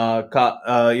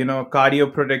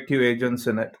cardioprotective agents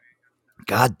in it.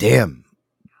 God damn.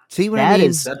 See what I That mean?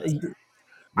 is.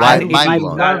 Mind I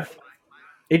blown. love.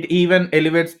 It even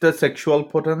elevates the sexual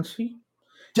potency.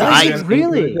 Does It it even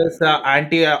really? increases the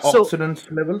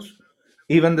antioxidant levels.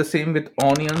 Even the same with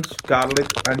onions, garlic,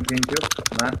 and ginger.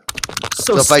 Man.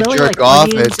 So if I smelling jerk like off,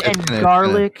 onions it's and gonna-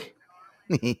 garlic,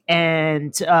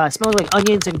 and smelling like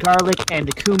onions and garlic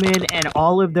and cumin and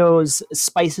all of those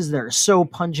spices that are so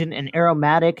pungent and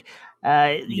aromatic.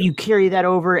 You carry that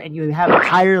over and you have a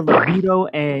higher libido,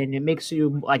 and it makes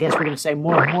you, I guess we're going to say,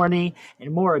 more horny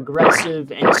and more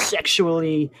aggressive and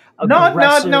sexually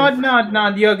aggressive.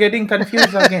 Not. You're getting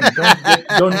confused again.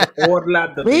 Don't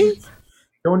overlap the things.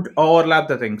 Don't overlap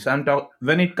the things.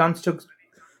 When it comes to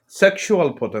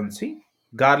sexual potency,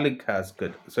 garlic has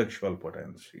good sexual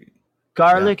potency.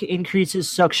 Garlic increases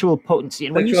sexual potency.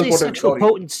 And when you say Sexual sexual potency,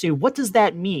 sorry. potency, what does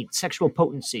that mean? Sexual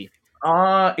potency.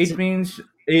 It means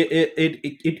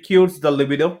it cures the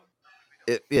libido.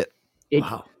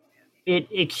 Wow.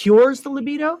 It cures the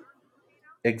libido?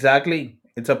 Exactly.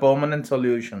 It's a permanent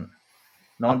solution.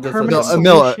 Not just permanent a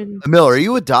Emil, are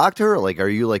you a doctor? Or like, are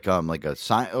you like a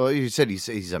science? Oh, you said he's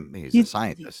a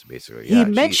scientist, basically. He Yeah,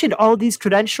 mentioned all these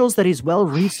credentials, that he's well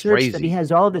researched, that Crazy. he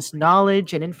has all this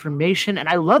knowledge and information. And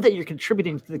I love that you're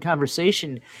contributing to the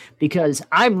conversation, because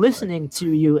I'm listening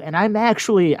to you and I'm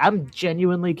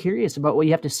genuinely curious about what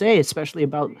you have to say, especially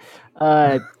about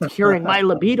curing my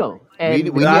libido. And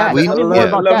tell me more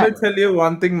about let that. me tell you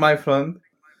one thing, my friend.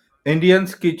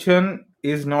 Indian's kitchen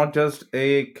is not just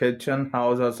a kitchen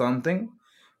house or something.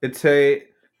 It's a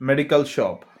medical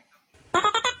shop.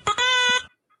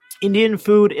 Indian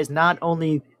food is not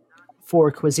only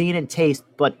for cuisine and taste,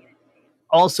 but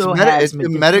also has It's a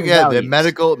medicinal the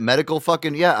values. medical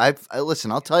fucking yeah. I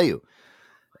listen. I'll tell you,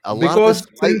 a lot of Because this.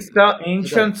 since the Okay.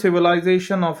 ancient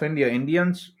civilization of India,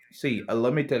 Indians, see,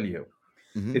 let me tell you,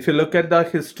 Mhm. if you look at the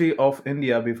history of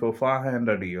India before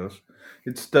 500 years,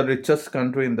 it's the richest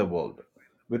country in the world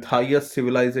with highest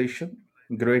civilization,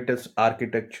 greatest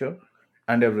architecture,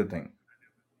 and everything.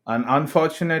 And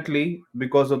unfortunately,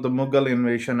 because of the Mughal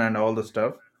invasion and all the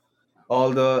stuff,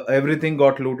 all the everything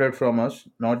got looted from us,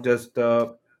 not just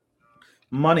the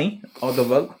money or the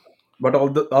wealth, but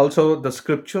also the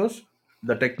scriptures,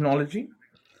 the technology.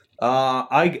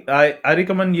 I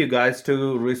recommend you guys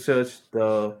to research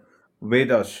the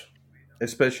Vedas,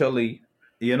 especially,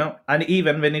 and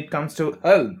even when it comes to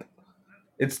health,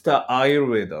 it's the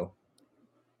Ayurveda,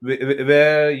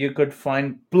 where you could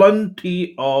find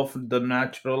plenty of the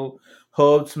natural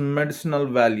herbs, medicinal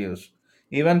values.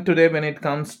 Even today, when it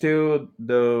comes to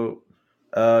the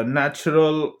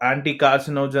natural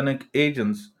anti-carcinogenic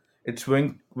agents, it's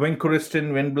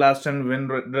vincristine, vinblastin,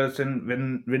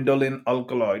 vinresin, vindolin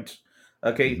alkaloids.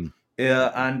 Okay, Mhm.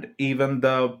 and even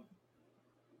the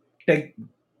tech,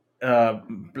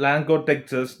 Blanco,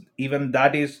 Texas, even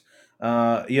that is,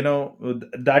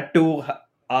 that too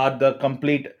are the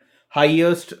complete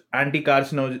highest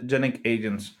anti-carcinogenic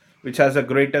agents, which has the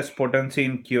greatest potency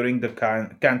in curing the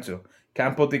cancer.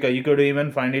 Campotica, you could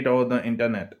even find it over the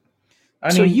internet.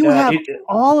 I So mean, you have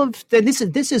all of this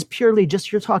is purely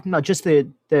just you're talking about just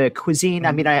the cuisine.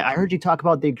 I mean, I heard you talk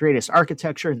about the greatest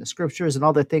architecture and the scriptures and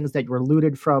all the things that were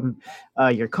looted from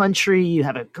your country. You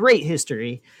have a great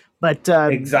history, but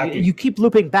you exactly. keep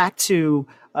looping back to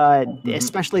Mhm.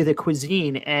 especially the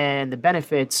cuisine and the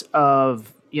benefits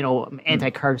of Mm.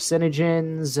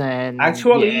 anti-carcinogens and yeah.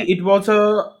 Actually, it was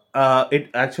a. It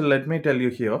actually, let me tell you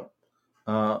here.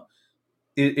 Uh,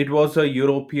 it was a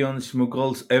Europeans,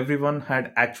 Mughals, everyone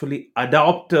had actually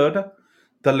adopted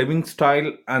the living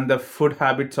style and the food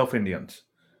habits of Indians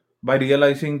by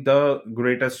realizing the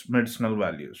greatest medicinal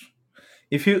values.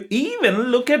 If you even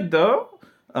look at the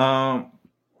uh,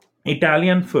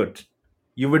 Italian food,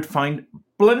 you would find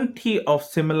plenty of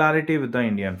similarity with the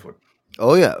Indian food.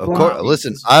 Oh yeah, of course. Wow. Plenty.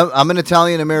 Listen, I'm an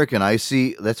Italian American. I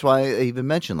see. That's why I even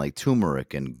mentioned like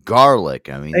turmeric and garlic.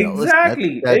 I mean, listen,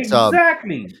 Exactly, that's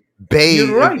exactly.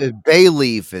 You're right. bay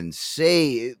leaf and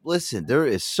say. Listen, there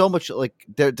is so much like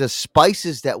the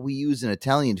spices that we use in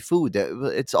Italian food that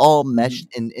it's all Mhm. meshed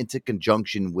into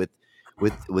conjunction with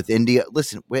India.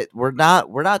 Listen, we're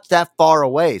not that far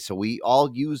away, so we all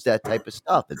use that type of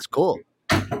stuff. It's cool.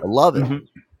 I love it. Mhm.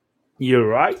 You're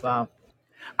right. Wow.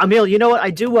 Emil, you know what? I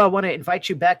do want to invite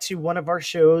you back to one of our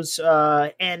shows,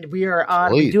 and we are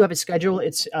on. We Please. do have a schedule.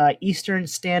 It's Eastern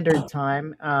Standard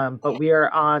Time, but we are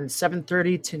on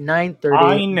 7:30 to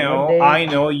 9:30 Monday, I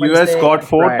know. US Wednesday, got and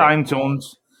four Friday. time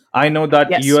zones. I know that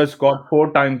Yes, US got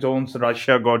four time zones.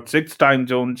 Russia got six time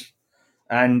zones,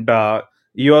 and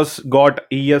US got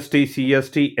EST,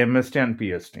 CST, MST, and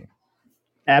PST. Yeah.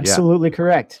 absolutely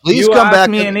correct. Please You come ask back.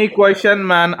 me any question,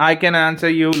 man, I can answer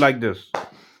you like this.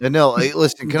 No,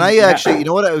 listen. Can I Yeah, actually? You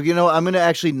know what? I'm going to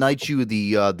actually knight you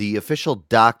the official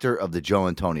doctor of the Joe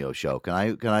Antonio show. Can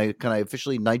I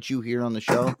officially knight you here on the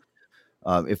show?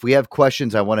 If we have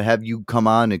questions, I want to have you come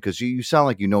on because you sound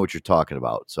like you know what you're talking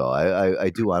about. So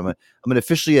I do. I'm going to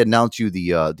officially announce you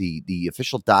the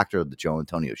official doctor of the Joe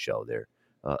Antonio show. There,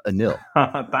 Anil.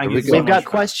 Thank Here you we so we've go. got much, man.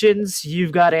 questions.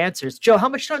 You've got answers. Joe, how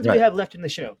much time do we Right. have left in the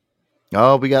show?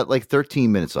 Oh, we got like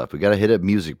 13 minutes left. We got to hit a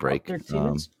music About break. 13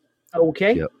 minutes.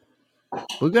 Okay. Yeah.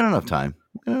 We've got enough time.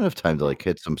 We've got enough time to like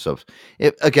hit some stuff.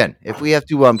 If we have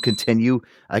to continue,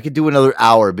 I could do another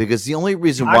hour because the only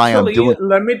reason why I'm Actually, doing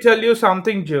let me tell you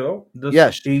something, Joe. This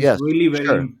yes, is yes, really very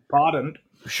sure, important.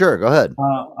 sure, go ahead.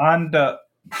 And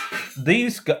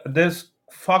this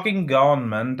fucking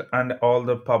government and all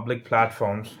the public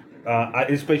platforms,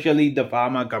 especially the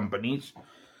pharma companies,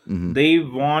 Hmm. they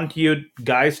want you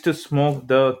guys to smoke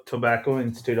the tobacco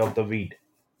instead of the weed.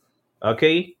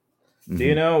 Okay? Do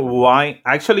you Hmm. know why?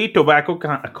 Actually, tobacco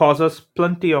causes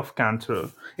plenty of cancer.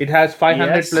 It has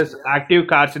 500 Yes. plus active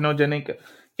carcinogenic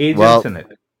agents Well, in it.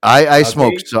 I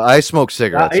smoke, Okay? so I smoke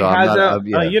cigarettes, so It I'm has not.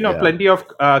 Yeah, yeah, plenty of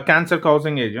cancer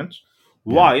causing agents.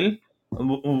 yeah.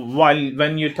 While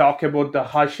when you talk about the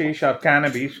hashish or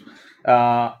cannabis,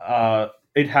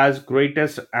 it has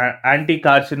greatest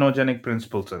anti-carcinogenic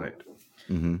principles in it.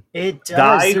 Hmm. It does.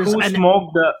 Guy There's who an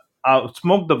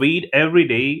smoke the weed every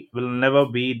day will never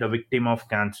be the victim of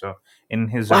cancer in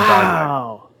his entire life.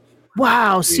 wow.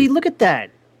 Wow. See, look at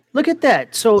that. Look at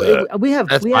that. So we have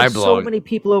That's so mind-blowing. many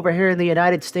people over here in the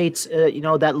United States,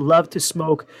 that love to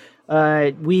smoke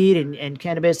weed and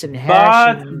cannabis and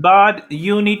hash and But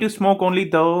you need to smoke only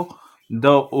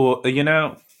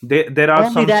there are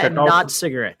only some that set and of not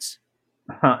cigarettes.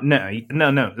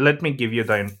 no. Let me give you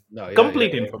the No, yeah,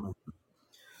 complete yeah. information.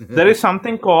 There is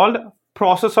something called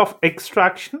process of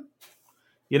extraction.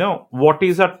 What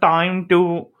is a time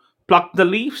to pluck the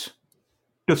leaves,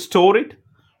 to store it,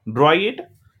 dry it.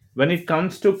 When it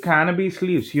comes to cannabis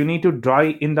leaves, you need to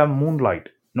dry in the moonlight,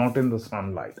 not in the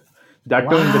sunlight. That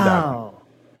too in the dark. Wow.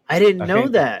 I didn't know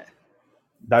Okay, that.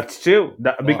 that's true.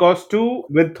 Because to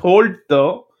withhold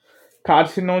the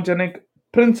carcinogenic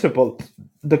principles,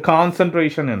 the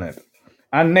concentration in it.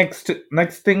 And next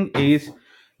thing is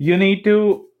you need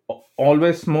to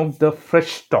always smoke the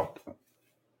fresh top.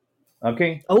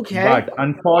 Okay. Okay. But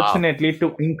unfortunately,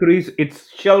 to increase its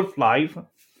shelf life,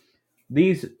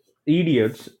 these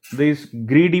idiots, these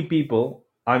greedy people,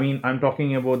 I mean, I'm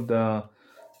talking about the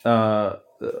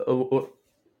The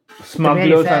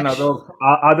smugglers and manufacturer.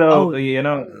 other Oh,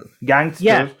 yeah. gangsters.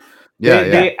 Yeah,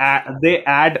 yeah. They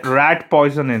add rat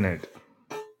poison in it.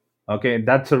 Okay,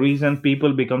 that's the reason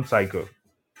people become psycho,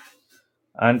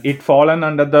 and it fallen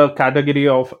under the category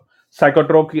of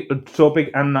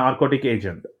psychotropic and narcotic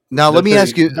agent. Now let me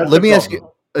ask you. That's Let the me ask you.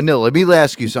 problem. No, let me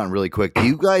ask you something really quick. Do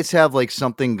you guys have like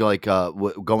something like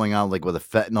going on like with a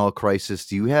fentanyl crisis?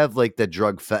 Do you have like that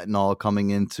drug fentanyl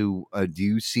coming into? Do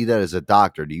you see that as a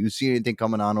doctor? Do you see anything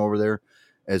coming on over there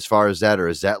as far as that, or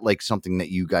is that like something that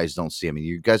you guys don't see? I mean,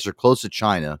 you guys are close to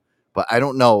China, but I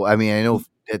don't know. I mean, I know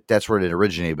that's where it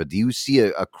originated, but do you see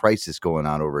a crisis going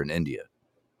on over in India?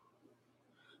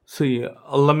 See,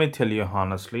 let me tell you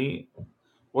honestly,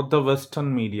 what the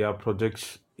Western media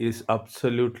projects is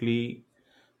absolutely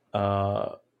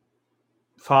uh,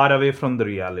 far away from the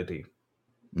reality.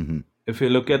 Mm-hmm. If you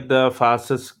look at the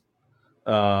fastest,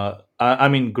 I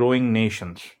mean, growing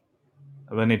nations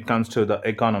when it comes to the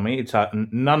economy, it's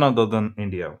none other than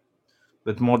India,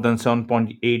 with more than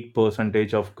 7.8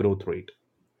 percentage of growth rate.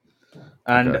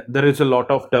 And Okay. there is a lot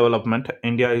of development.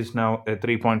 India is now a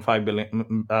 3.5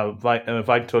 billion,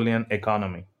 5 trillion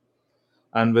economy,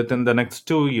 and within the next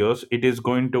 2 years, it is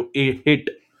going to hit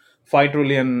 $5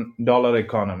 trillion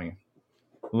economy,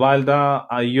 while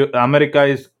the America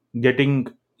is getting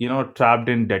trapped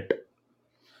in debt,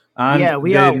 and Yeah,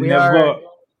 we they are. We are. never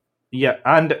yeah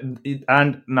and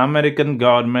an American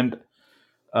government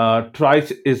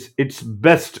tries its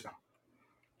best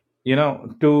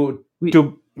to We.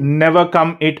 never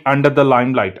come it under the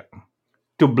limelight,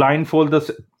 to blindfold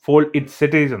fold its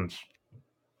citizens.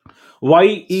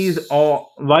 Why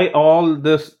all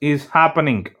this is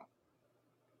happening?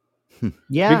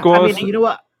 Yeah. I mean, Because you know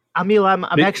what, Emil, I'm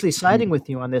be- actually siding with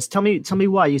you on this. Tell me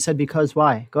why. You said because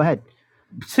why? Go ahead.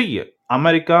 see,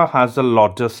 America has the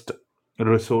largest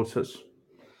resources,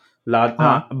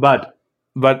 Huh. but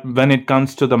when it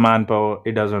comes to the manpower,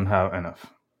 it doesn't have enough.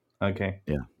 Okay.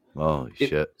 Yeah. Oh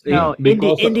shit. No,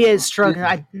 Because India is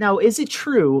struggling. Now, is it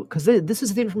true? Because this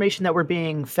is the information that we're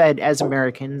being fed as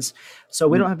Americans, so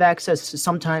we don't have access to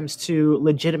sometimes to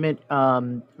legitimate,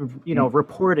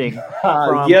 reporting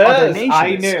from other yes,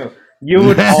 I nations. knew you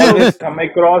would always come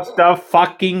across the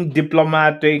fucking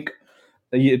diplomatic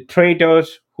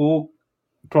traitors who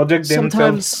project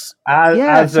themselves Sometimes, as,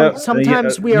 yeah, as a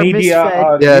sometimes we are media misfed.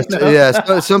 or Yes,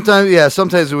 yes.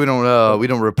 Sometimes we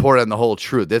don't report on the whole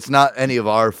truth. It's not any of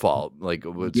our fault, like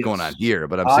what's going on yes. here.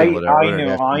 But I'm saying with our I know,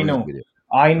 international I news know, media.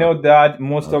 I know that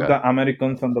most of Okay. the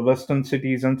Americans and the Western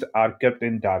citizens are kept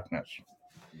in darkness,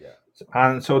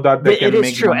 and so that they It can is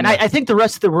make true, and money. I think the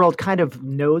rest of the world kind of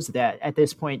knows that at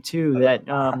this point too. That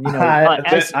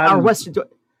as our And Western.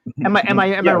 Am I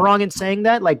yeah, wrong in saying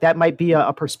that? Like that might be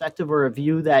a perspective or a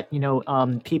view that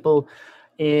people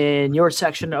in your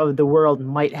section of the world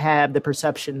might have the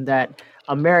perception that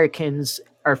Americans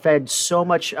are fed so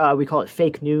much. We call it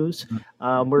fake news.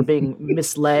 We're being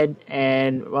misled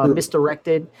and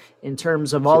misdirected in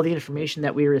terms of all the information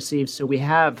that we receive. So we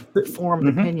have formed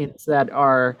mhm, opinions that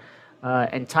are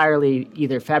entirely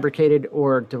either fabricated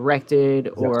or directed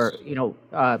or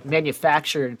yes.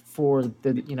 manufactured for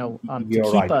the to You're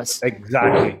keep right. us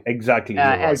Exactly. You're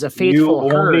right. as a You faithful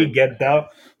only herd. get the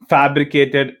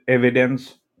fabricated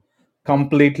evidence,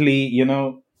 completely,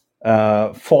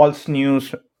 false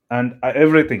news and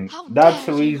everything. How That's dare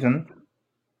the you? reason.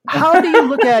 How do you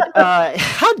look at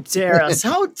how dare us?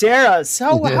 How dare us?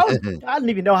 How I don't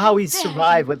even know how we Dare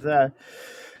survive you? with the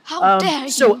How dare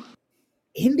so you?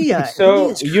 India So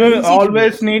is you crazy to me.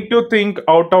 always need to think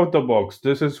out of the box.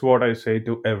 This is what I say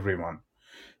to everyone.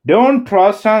 Don't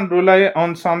trust and rely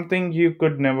on something you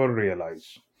could never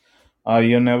realize.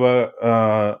 You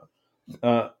never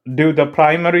do the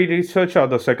primary research or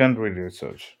the secondary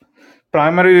research.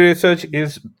 Primary research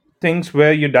is things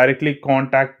where you directly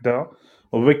contact the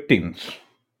victims.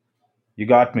 You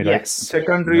got me right. Yes.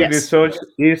 Secondary Yes. research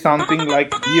is something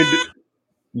like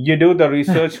you do the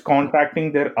research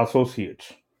contacting their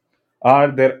associates or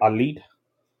their elite.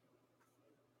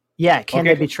 Yeah, can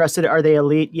they be trusted? Are they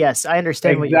elite? Yes, I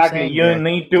understand what you're Exactly. saying You there.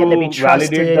 need Can they be to validate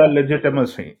the trusted?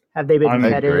 legitimacy. Have they been I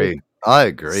mean, vetted? I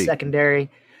agree. Secondary.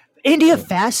 India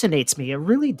fascinates me. It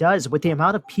really does, with the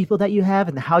amount of people that you have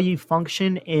and how you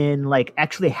function in like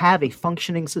actually have a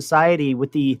functioning society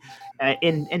with the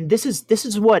and this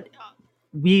is what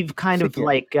we've kind of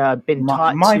like been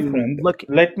taught my to friend, look.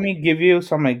 let me give you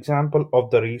some example of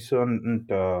the recent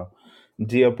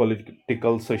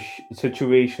geopolitical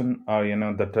situation, or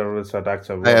the terrorist attacks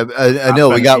have I know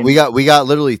we got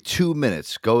literally 2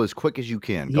 minutes. Go as quick as you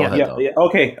can. Go ahead, though.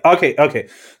 Okay.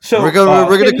 So we're gonna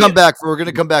can come you- back. We're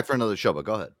gonna come back for another show. But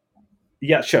go ahead.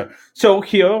 Yeah, sure. So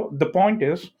here the point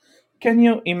is, can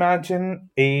you imagine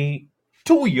a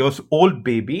 2 years old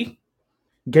baby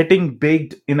getting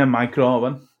baked in a micro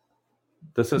oven?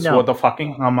 This is No. what the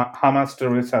fucking Hamas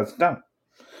terrorist has done.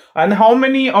 And how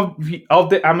many of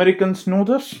the Americans know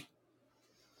this?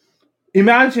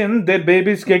 Imagine their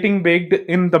babies getting baked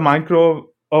in the micro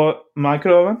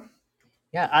oven.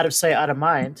 Yeah, out of sight, out of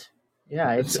mind.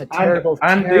 Yeah, it's a And terrible, these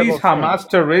terrible thing. Hamas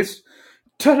terrorists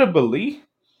terribly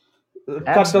cut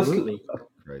Absolutely.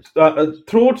 the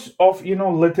throats of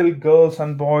little girls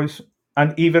and boys,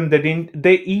 and even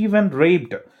they even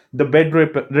raped the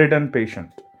bedridden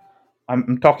patient.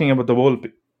 I'm talking about the old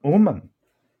woman.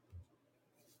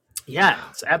 Yeah,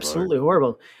 it's absolutely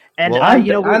horrible. And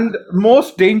And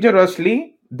most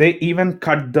dangerously, they even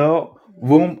cut the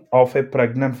womb of a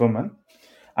pregnant woman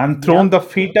and thrown the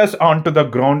fetus onto the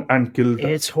ground and killed them.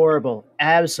 it's horrible,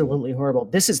 absolutely horrible.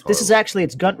 This is actually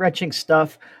it's gut wrenching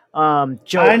stuff.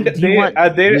 Joe, And do you want?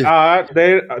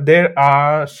 there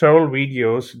are several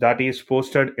videos that is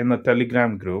posted in the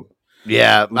Telegram group.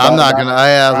 Yeah, I'm not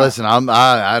gonna. Listen,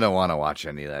 I don't want to watch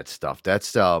any of that stuff.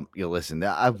 That's you listen.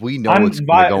 We know what's And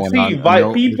going on.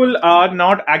 why people are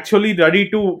not actually ready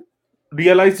to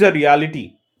realize the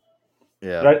reality.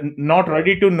 Yeah. Right, not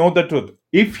ready to know the truth.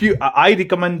 I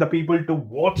recommend the people to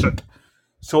watch it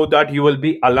so that you will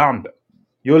be alarmed.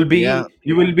 You will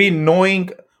be knowing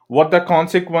what the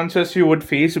consequences you would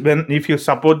face if you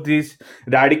support these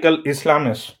radical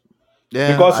Islamists.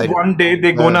 Yeah, Because one day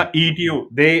they're gonna eat you.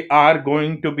 They are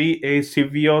going to be a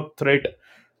severe threat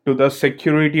to the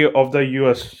security of the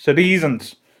US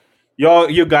citizens.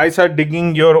 You guys are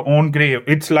digging your own grave.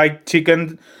 It's like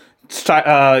chicken,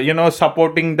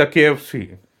 supporting the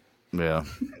KFC. Yeah.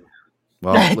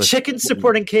 Well, chicken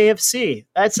supporting KFC.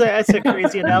 That's a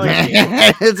crazy analogy.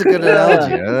 It's a good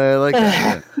analogy. I like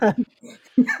that. Yeah.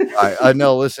 I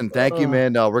know. Listen, thank you,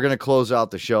 man. We're gonna close out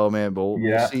the show, man. But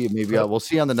we'll see. Maybe we'll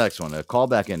see you on the next one. Call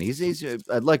back in. He's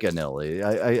I'd like a Nelly.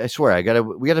 I swear,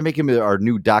 we gotta make him our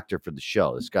new doctor for the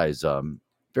show. This guy's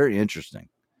very interesting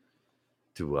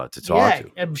to talk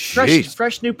to.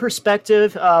 Fresh new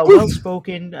perspective. Well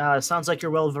spoken. Sounds like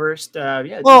you're well versed.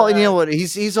 Yeah. Well, and you know what?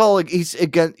 He's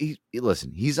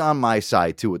listen. He's on my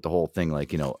side too with the whole thing.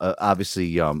 Like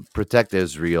obviously, protect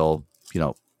Israel.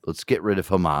 Let's get rid of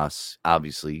Hamas.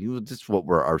 Obviously, that's what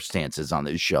our stance is on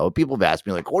this show. People have asked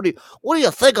me like, what do you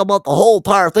think about the whole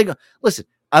entire thing? Listen,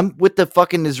 I'm with the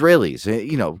fucking Israelis.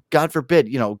 God forbid.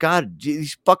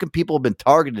 These fucking people have been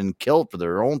targeted and killed for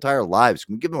their whole entire lives.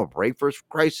 Can we give them a break first, for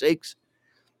Christ's sakes?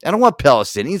 I don't want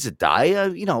Palestinians to die.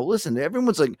 Listen,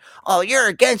 everyone's like, oh, you're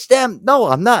against them. No,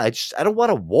 I'm not. I don't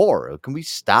want a war. Can we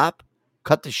stop?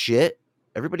 Cut the shit.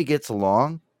 Everybody gets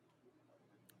along.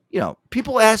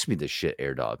 People ask me this shit,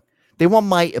 Air Dog. They want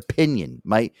my opinion,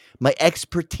 my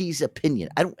expertise opinion.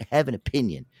 I don't have an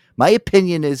opinion. My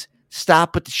opinion is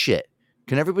stop with the shit.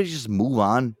 Can everybody just move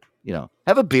on?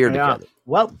 Have a beer together.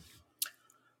 Well,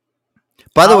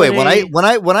 by the way, when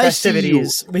I see you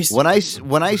festivities. when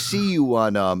I see you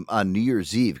on New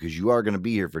Year's Eve, because you are going to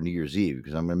be here for New Year's Eve,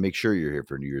 because I'm going to make sure you're here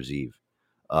for New Year's Eve.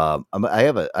 I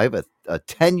have a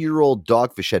 10-year-old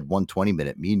Dogfish Head 120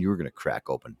 minute. Me and you are going to crack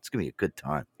open. It's going to be a good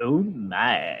time.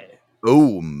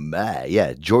 Oh my.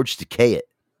 Yeah, George Takei it.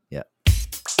 Yeah.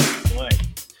 Boy.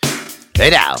 Hey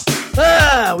now.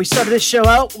 We started this show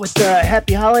out with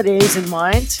happy holidays in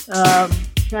mind.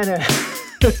 Kind of.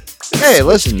 Hey,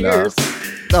 listen.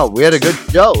 No, we had a good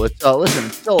show. Listen,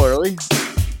 it's still early.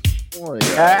 Well,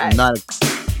 yeah, All right.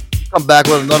 Come back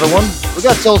with another one. We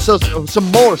got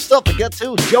some more stuff to get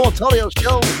to. Joe Antonio's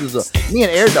show. This is me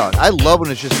and Air Dog. I love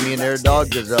when it's just me and Air Dog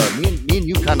because me and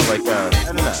you kind of like I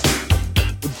don't know.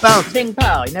 We bounce. Ping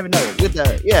pong. You never know. With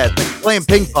that, yeah, playing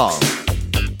ping pong.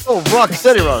 Oh, rock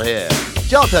steady right here.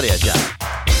 Joe Antonio, Joe.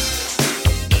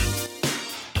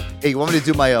 Hey, you want me to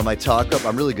do my talk up?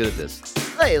 I'm really good at this.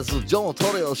 Hey, this is Joe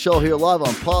Antonio's show here live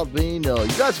on Podbean. You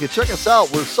guys can check us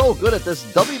out. We're so good at this.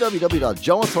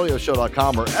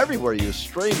 www.joeantonioshow.com or everywhere you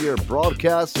stream your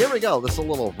broadcasts. Here we go. This is a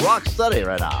little rock steady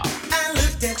right now. I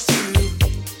looked at you.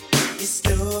 You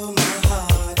stole my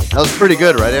heart. That was pretty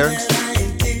good, right, Aaron?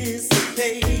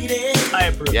 I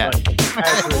approve. Yeah.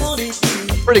 I approve.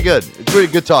 Pretty good. It's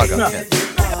pretty good talk. Okay.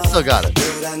 Still got it.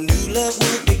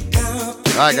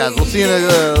 All right, guys. We'll see you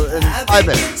in 5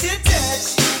 minutes.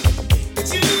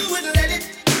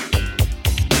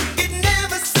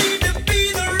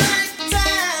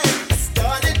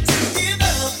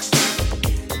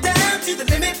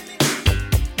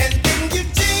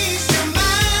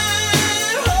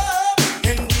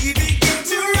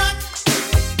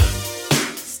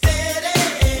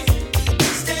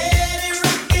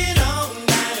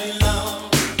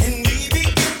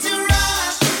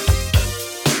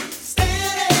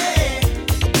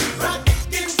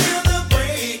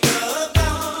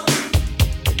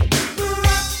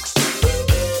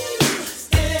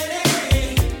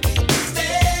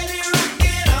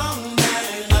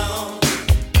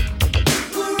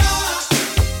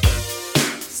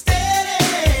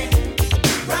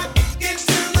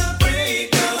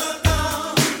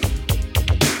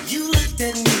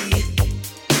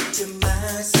 To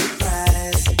my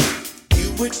surprise, you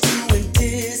were doing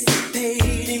this.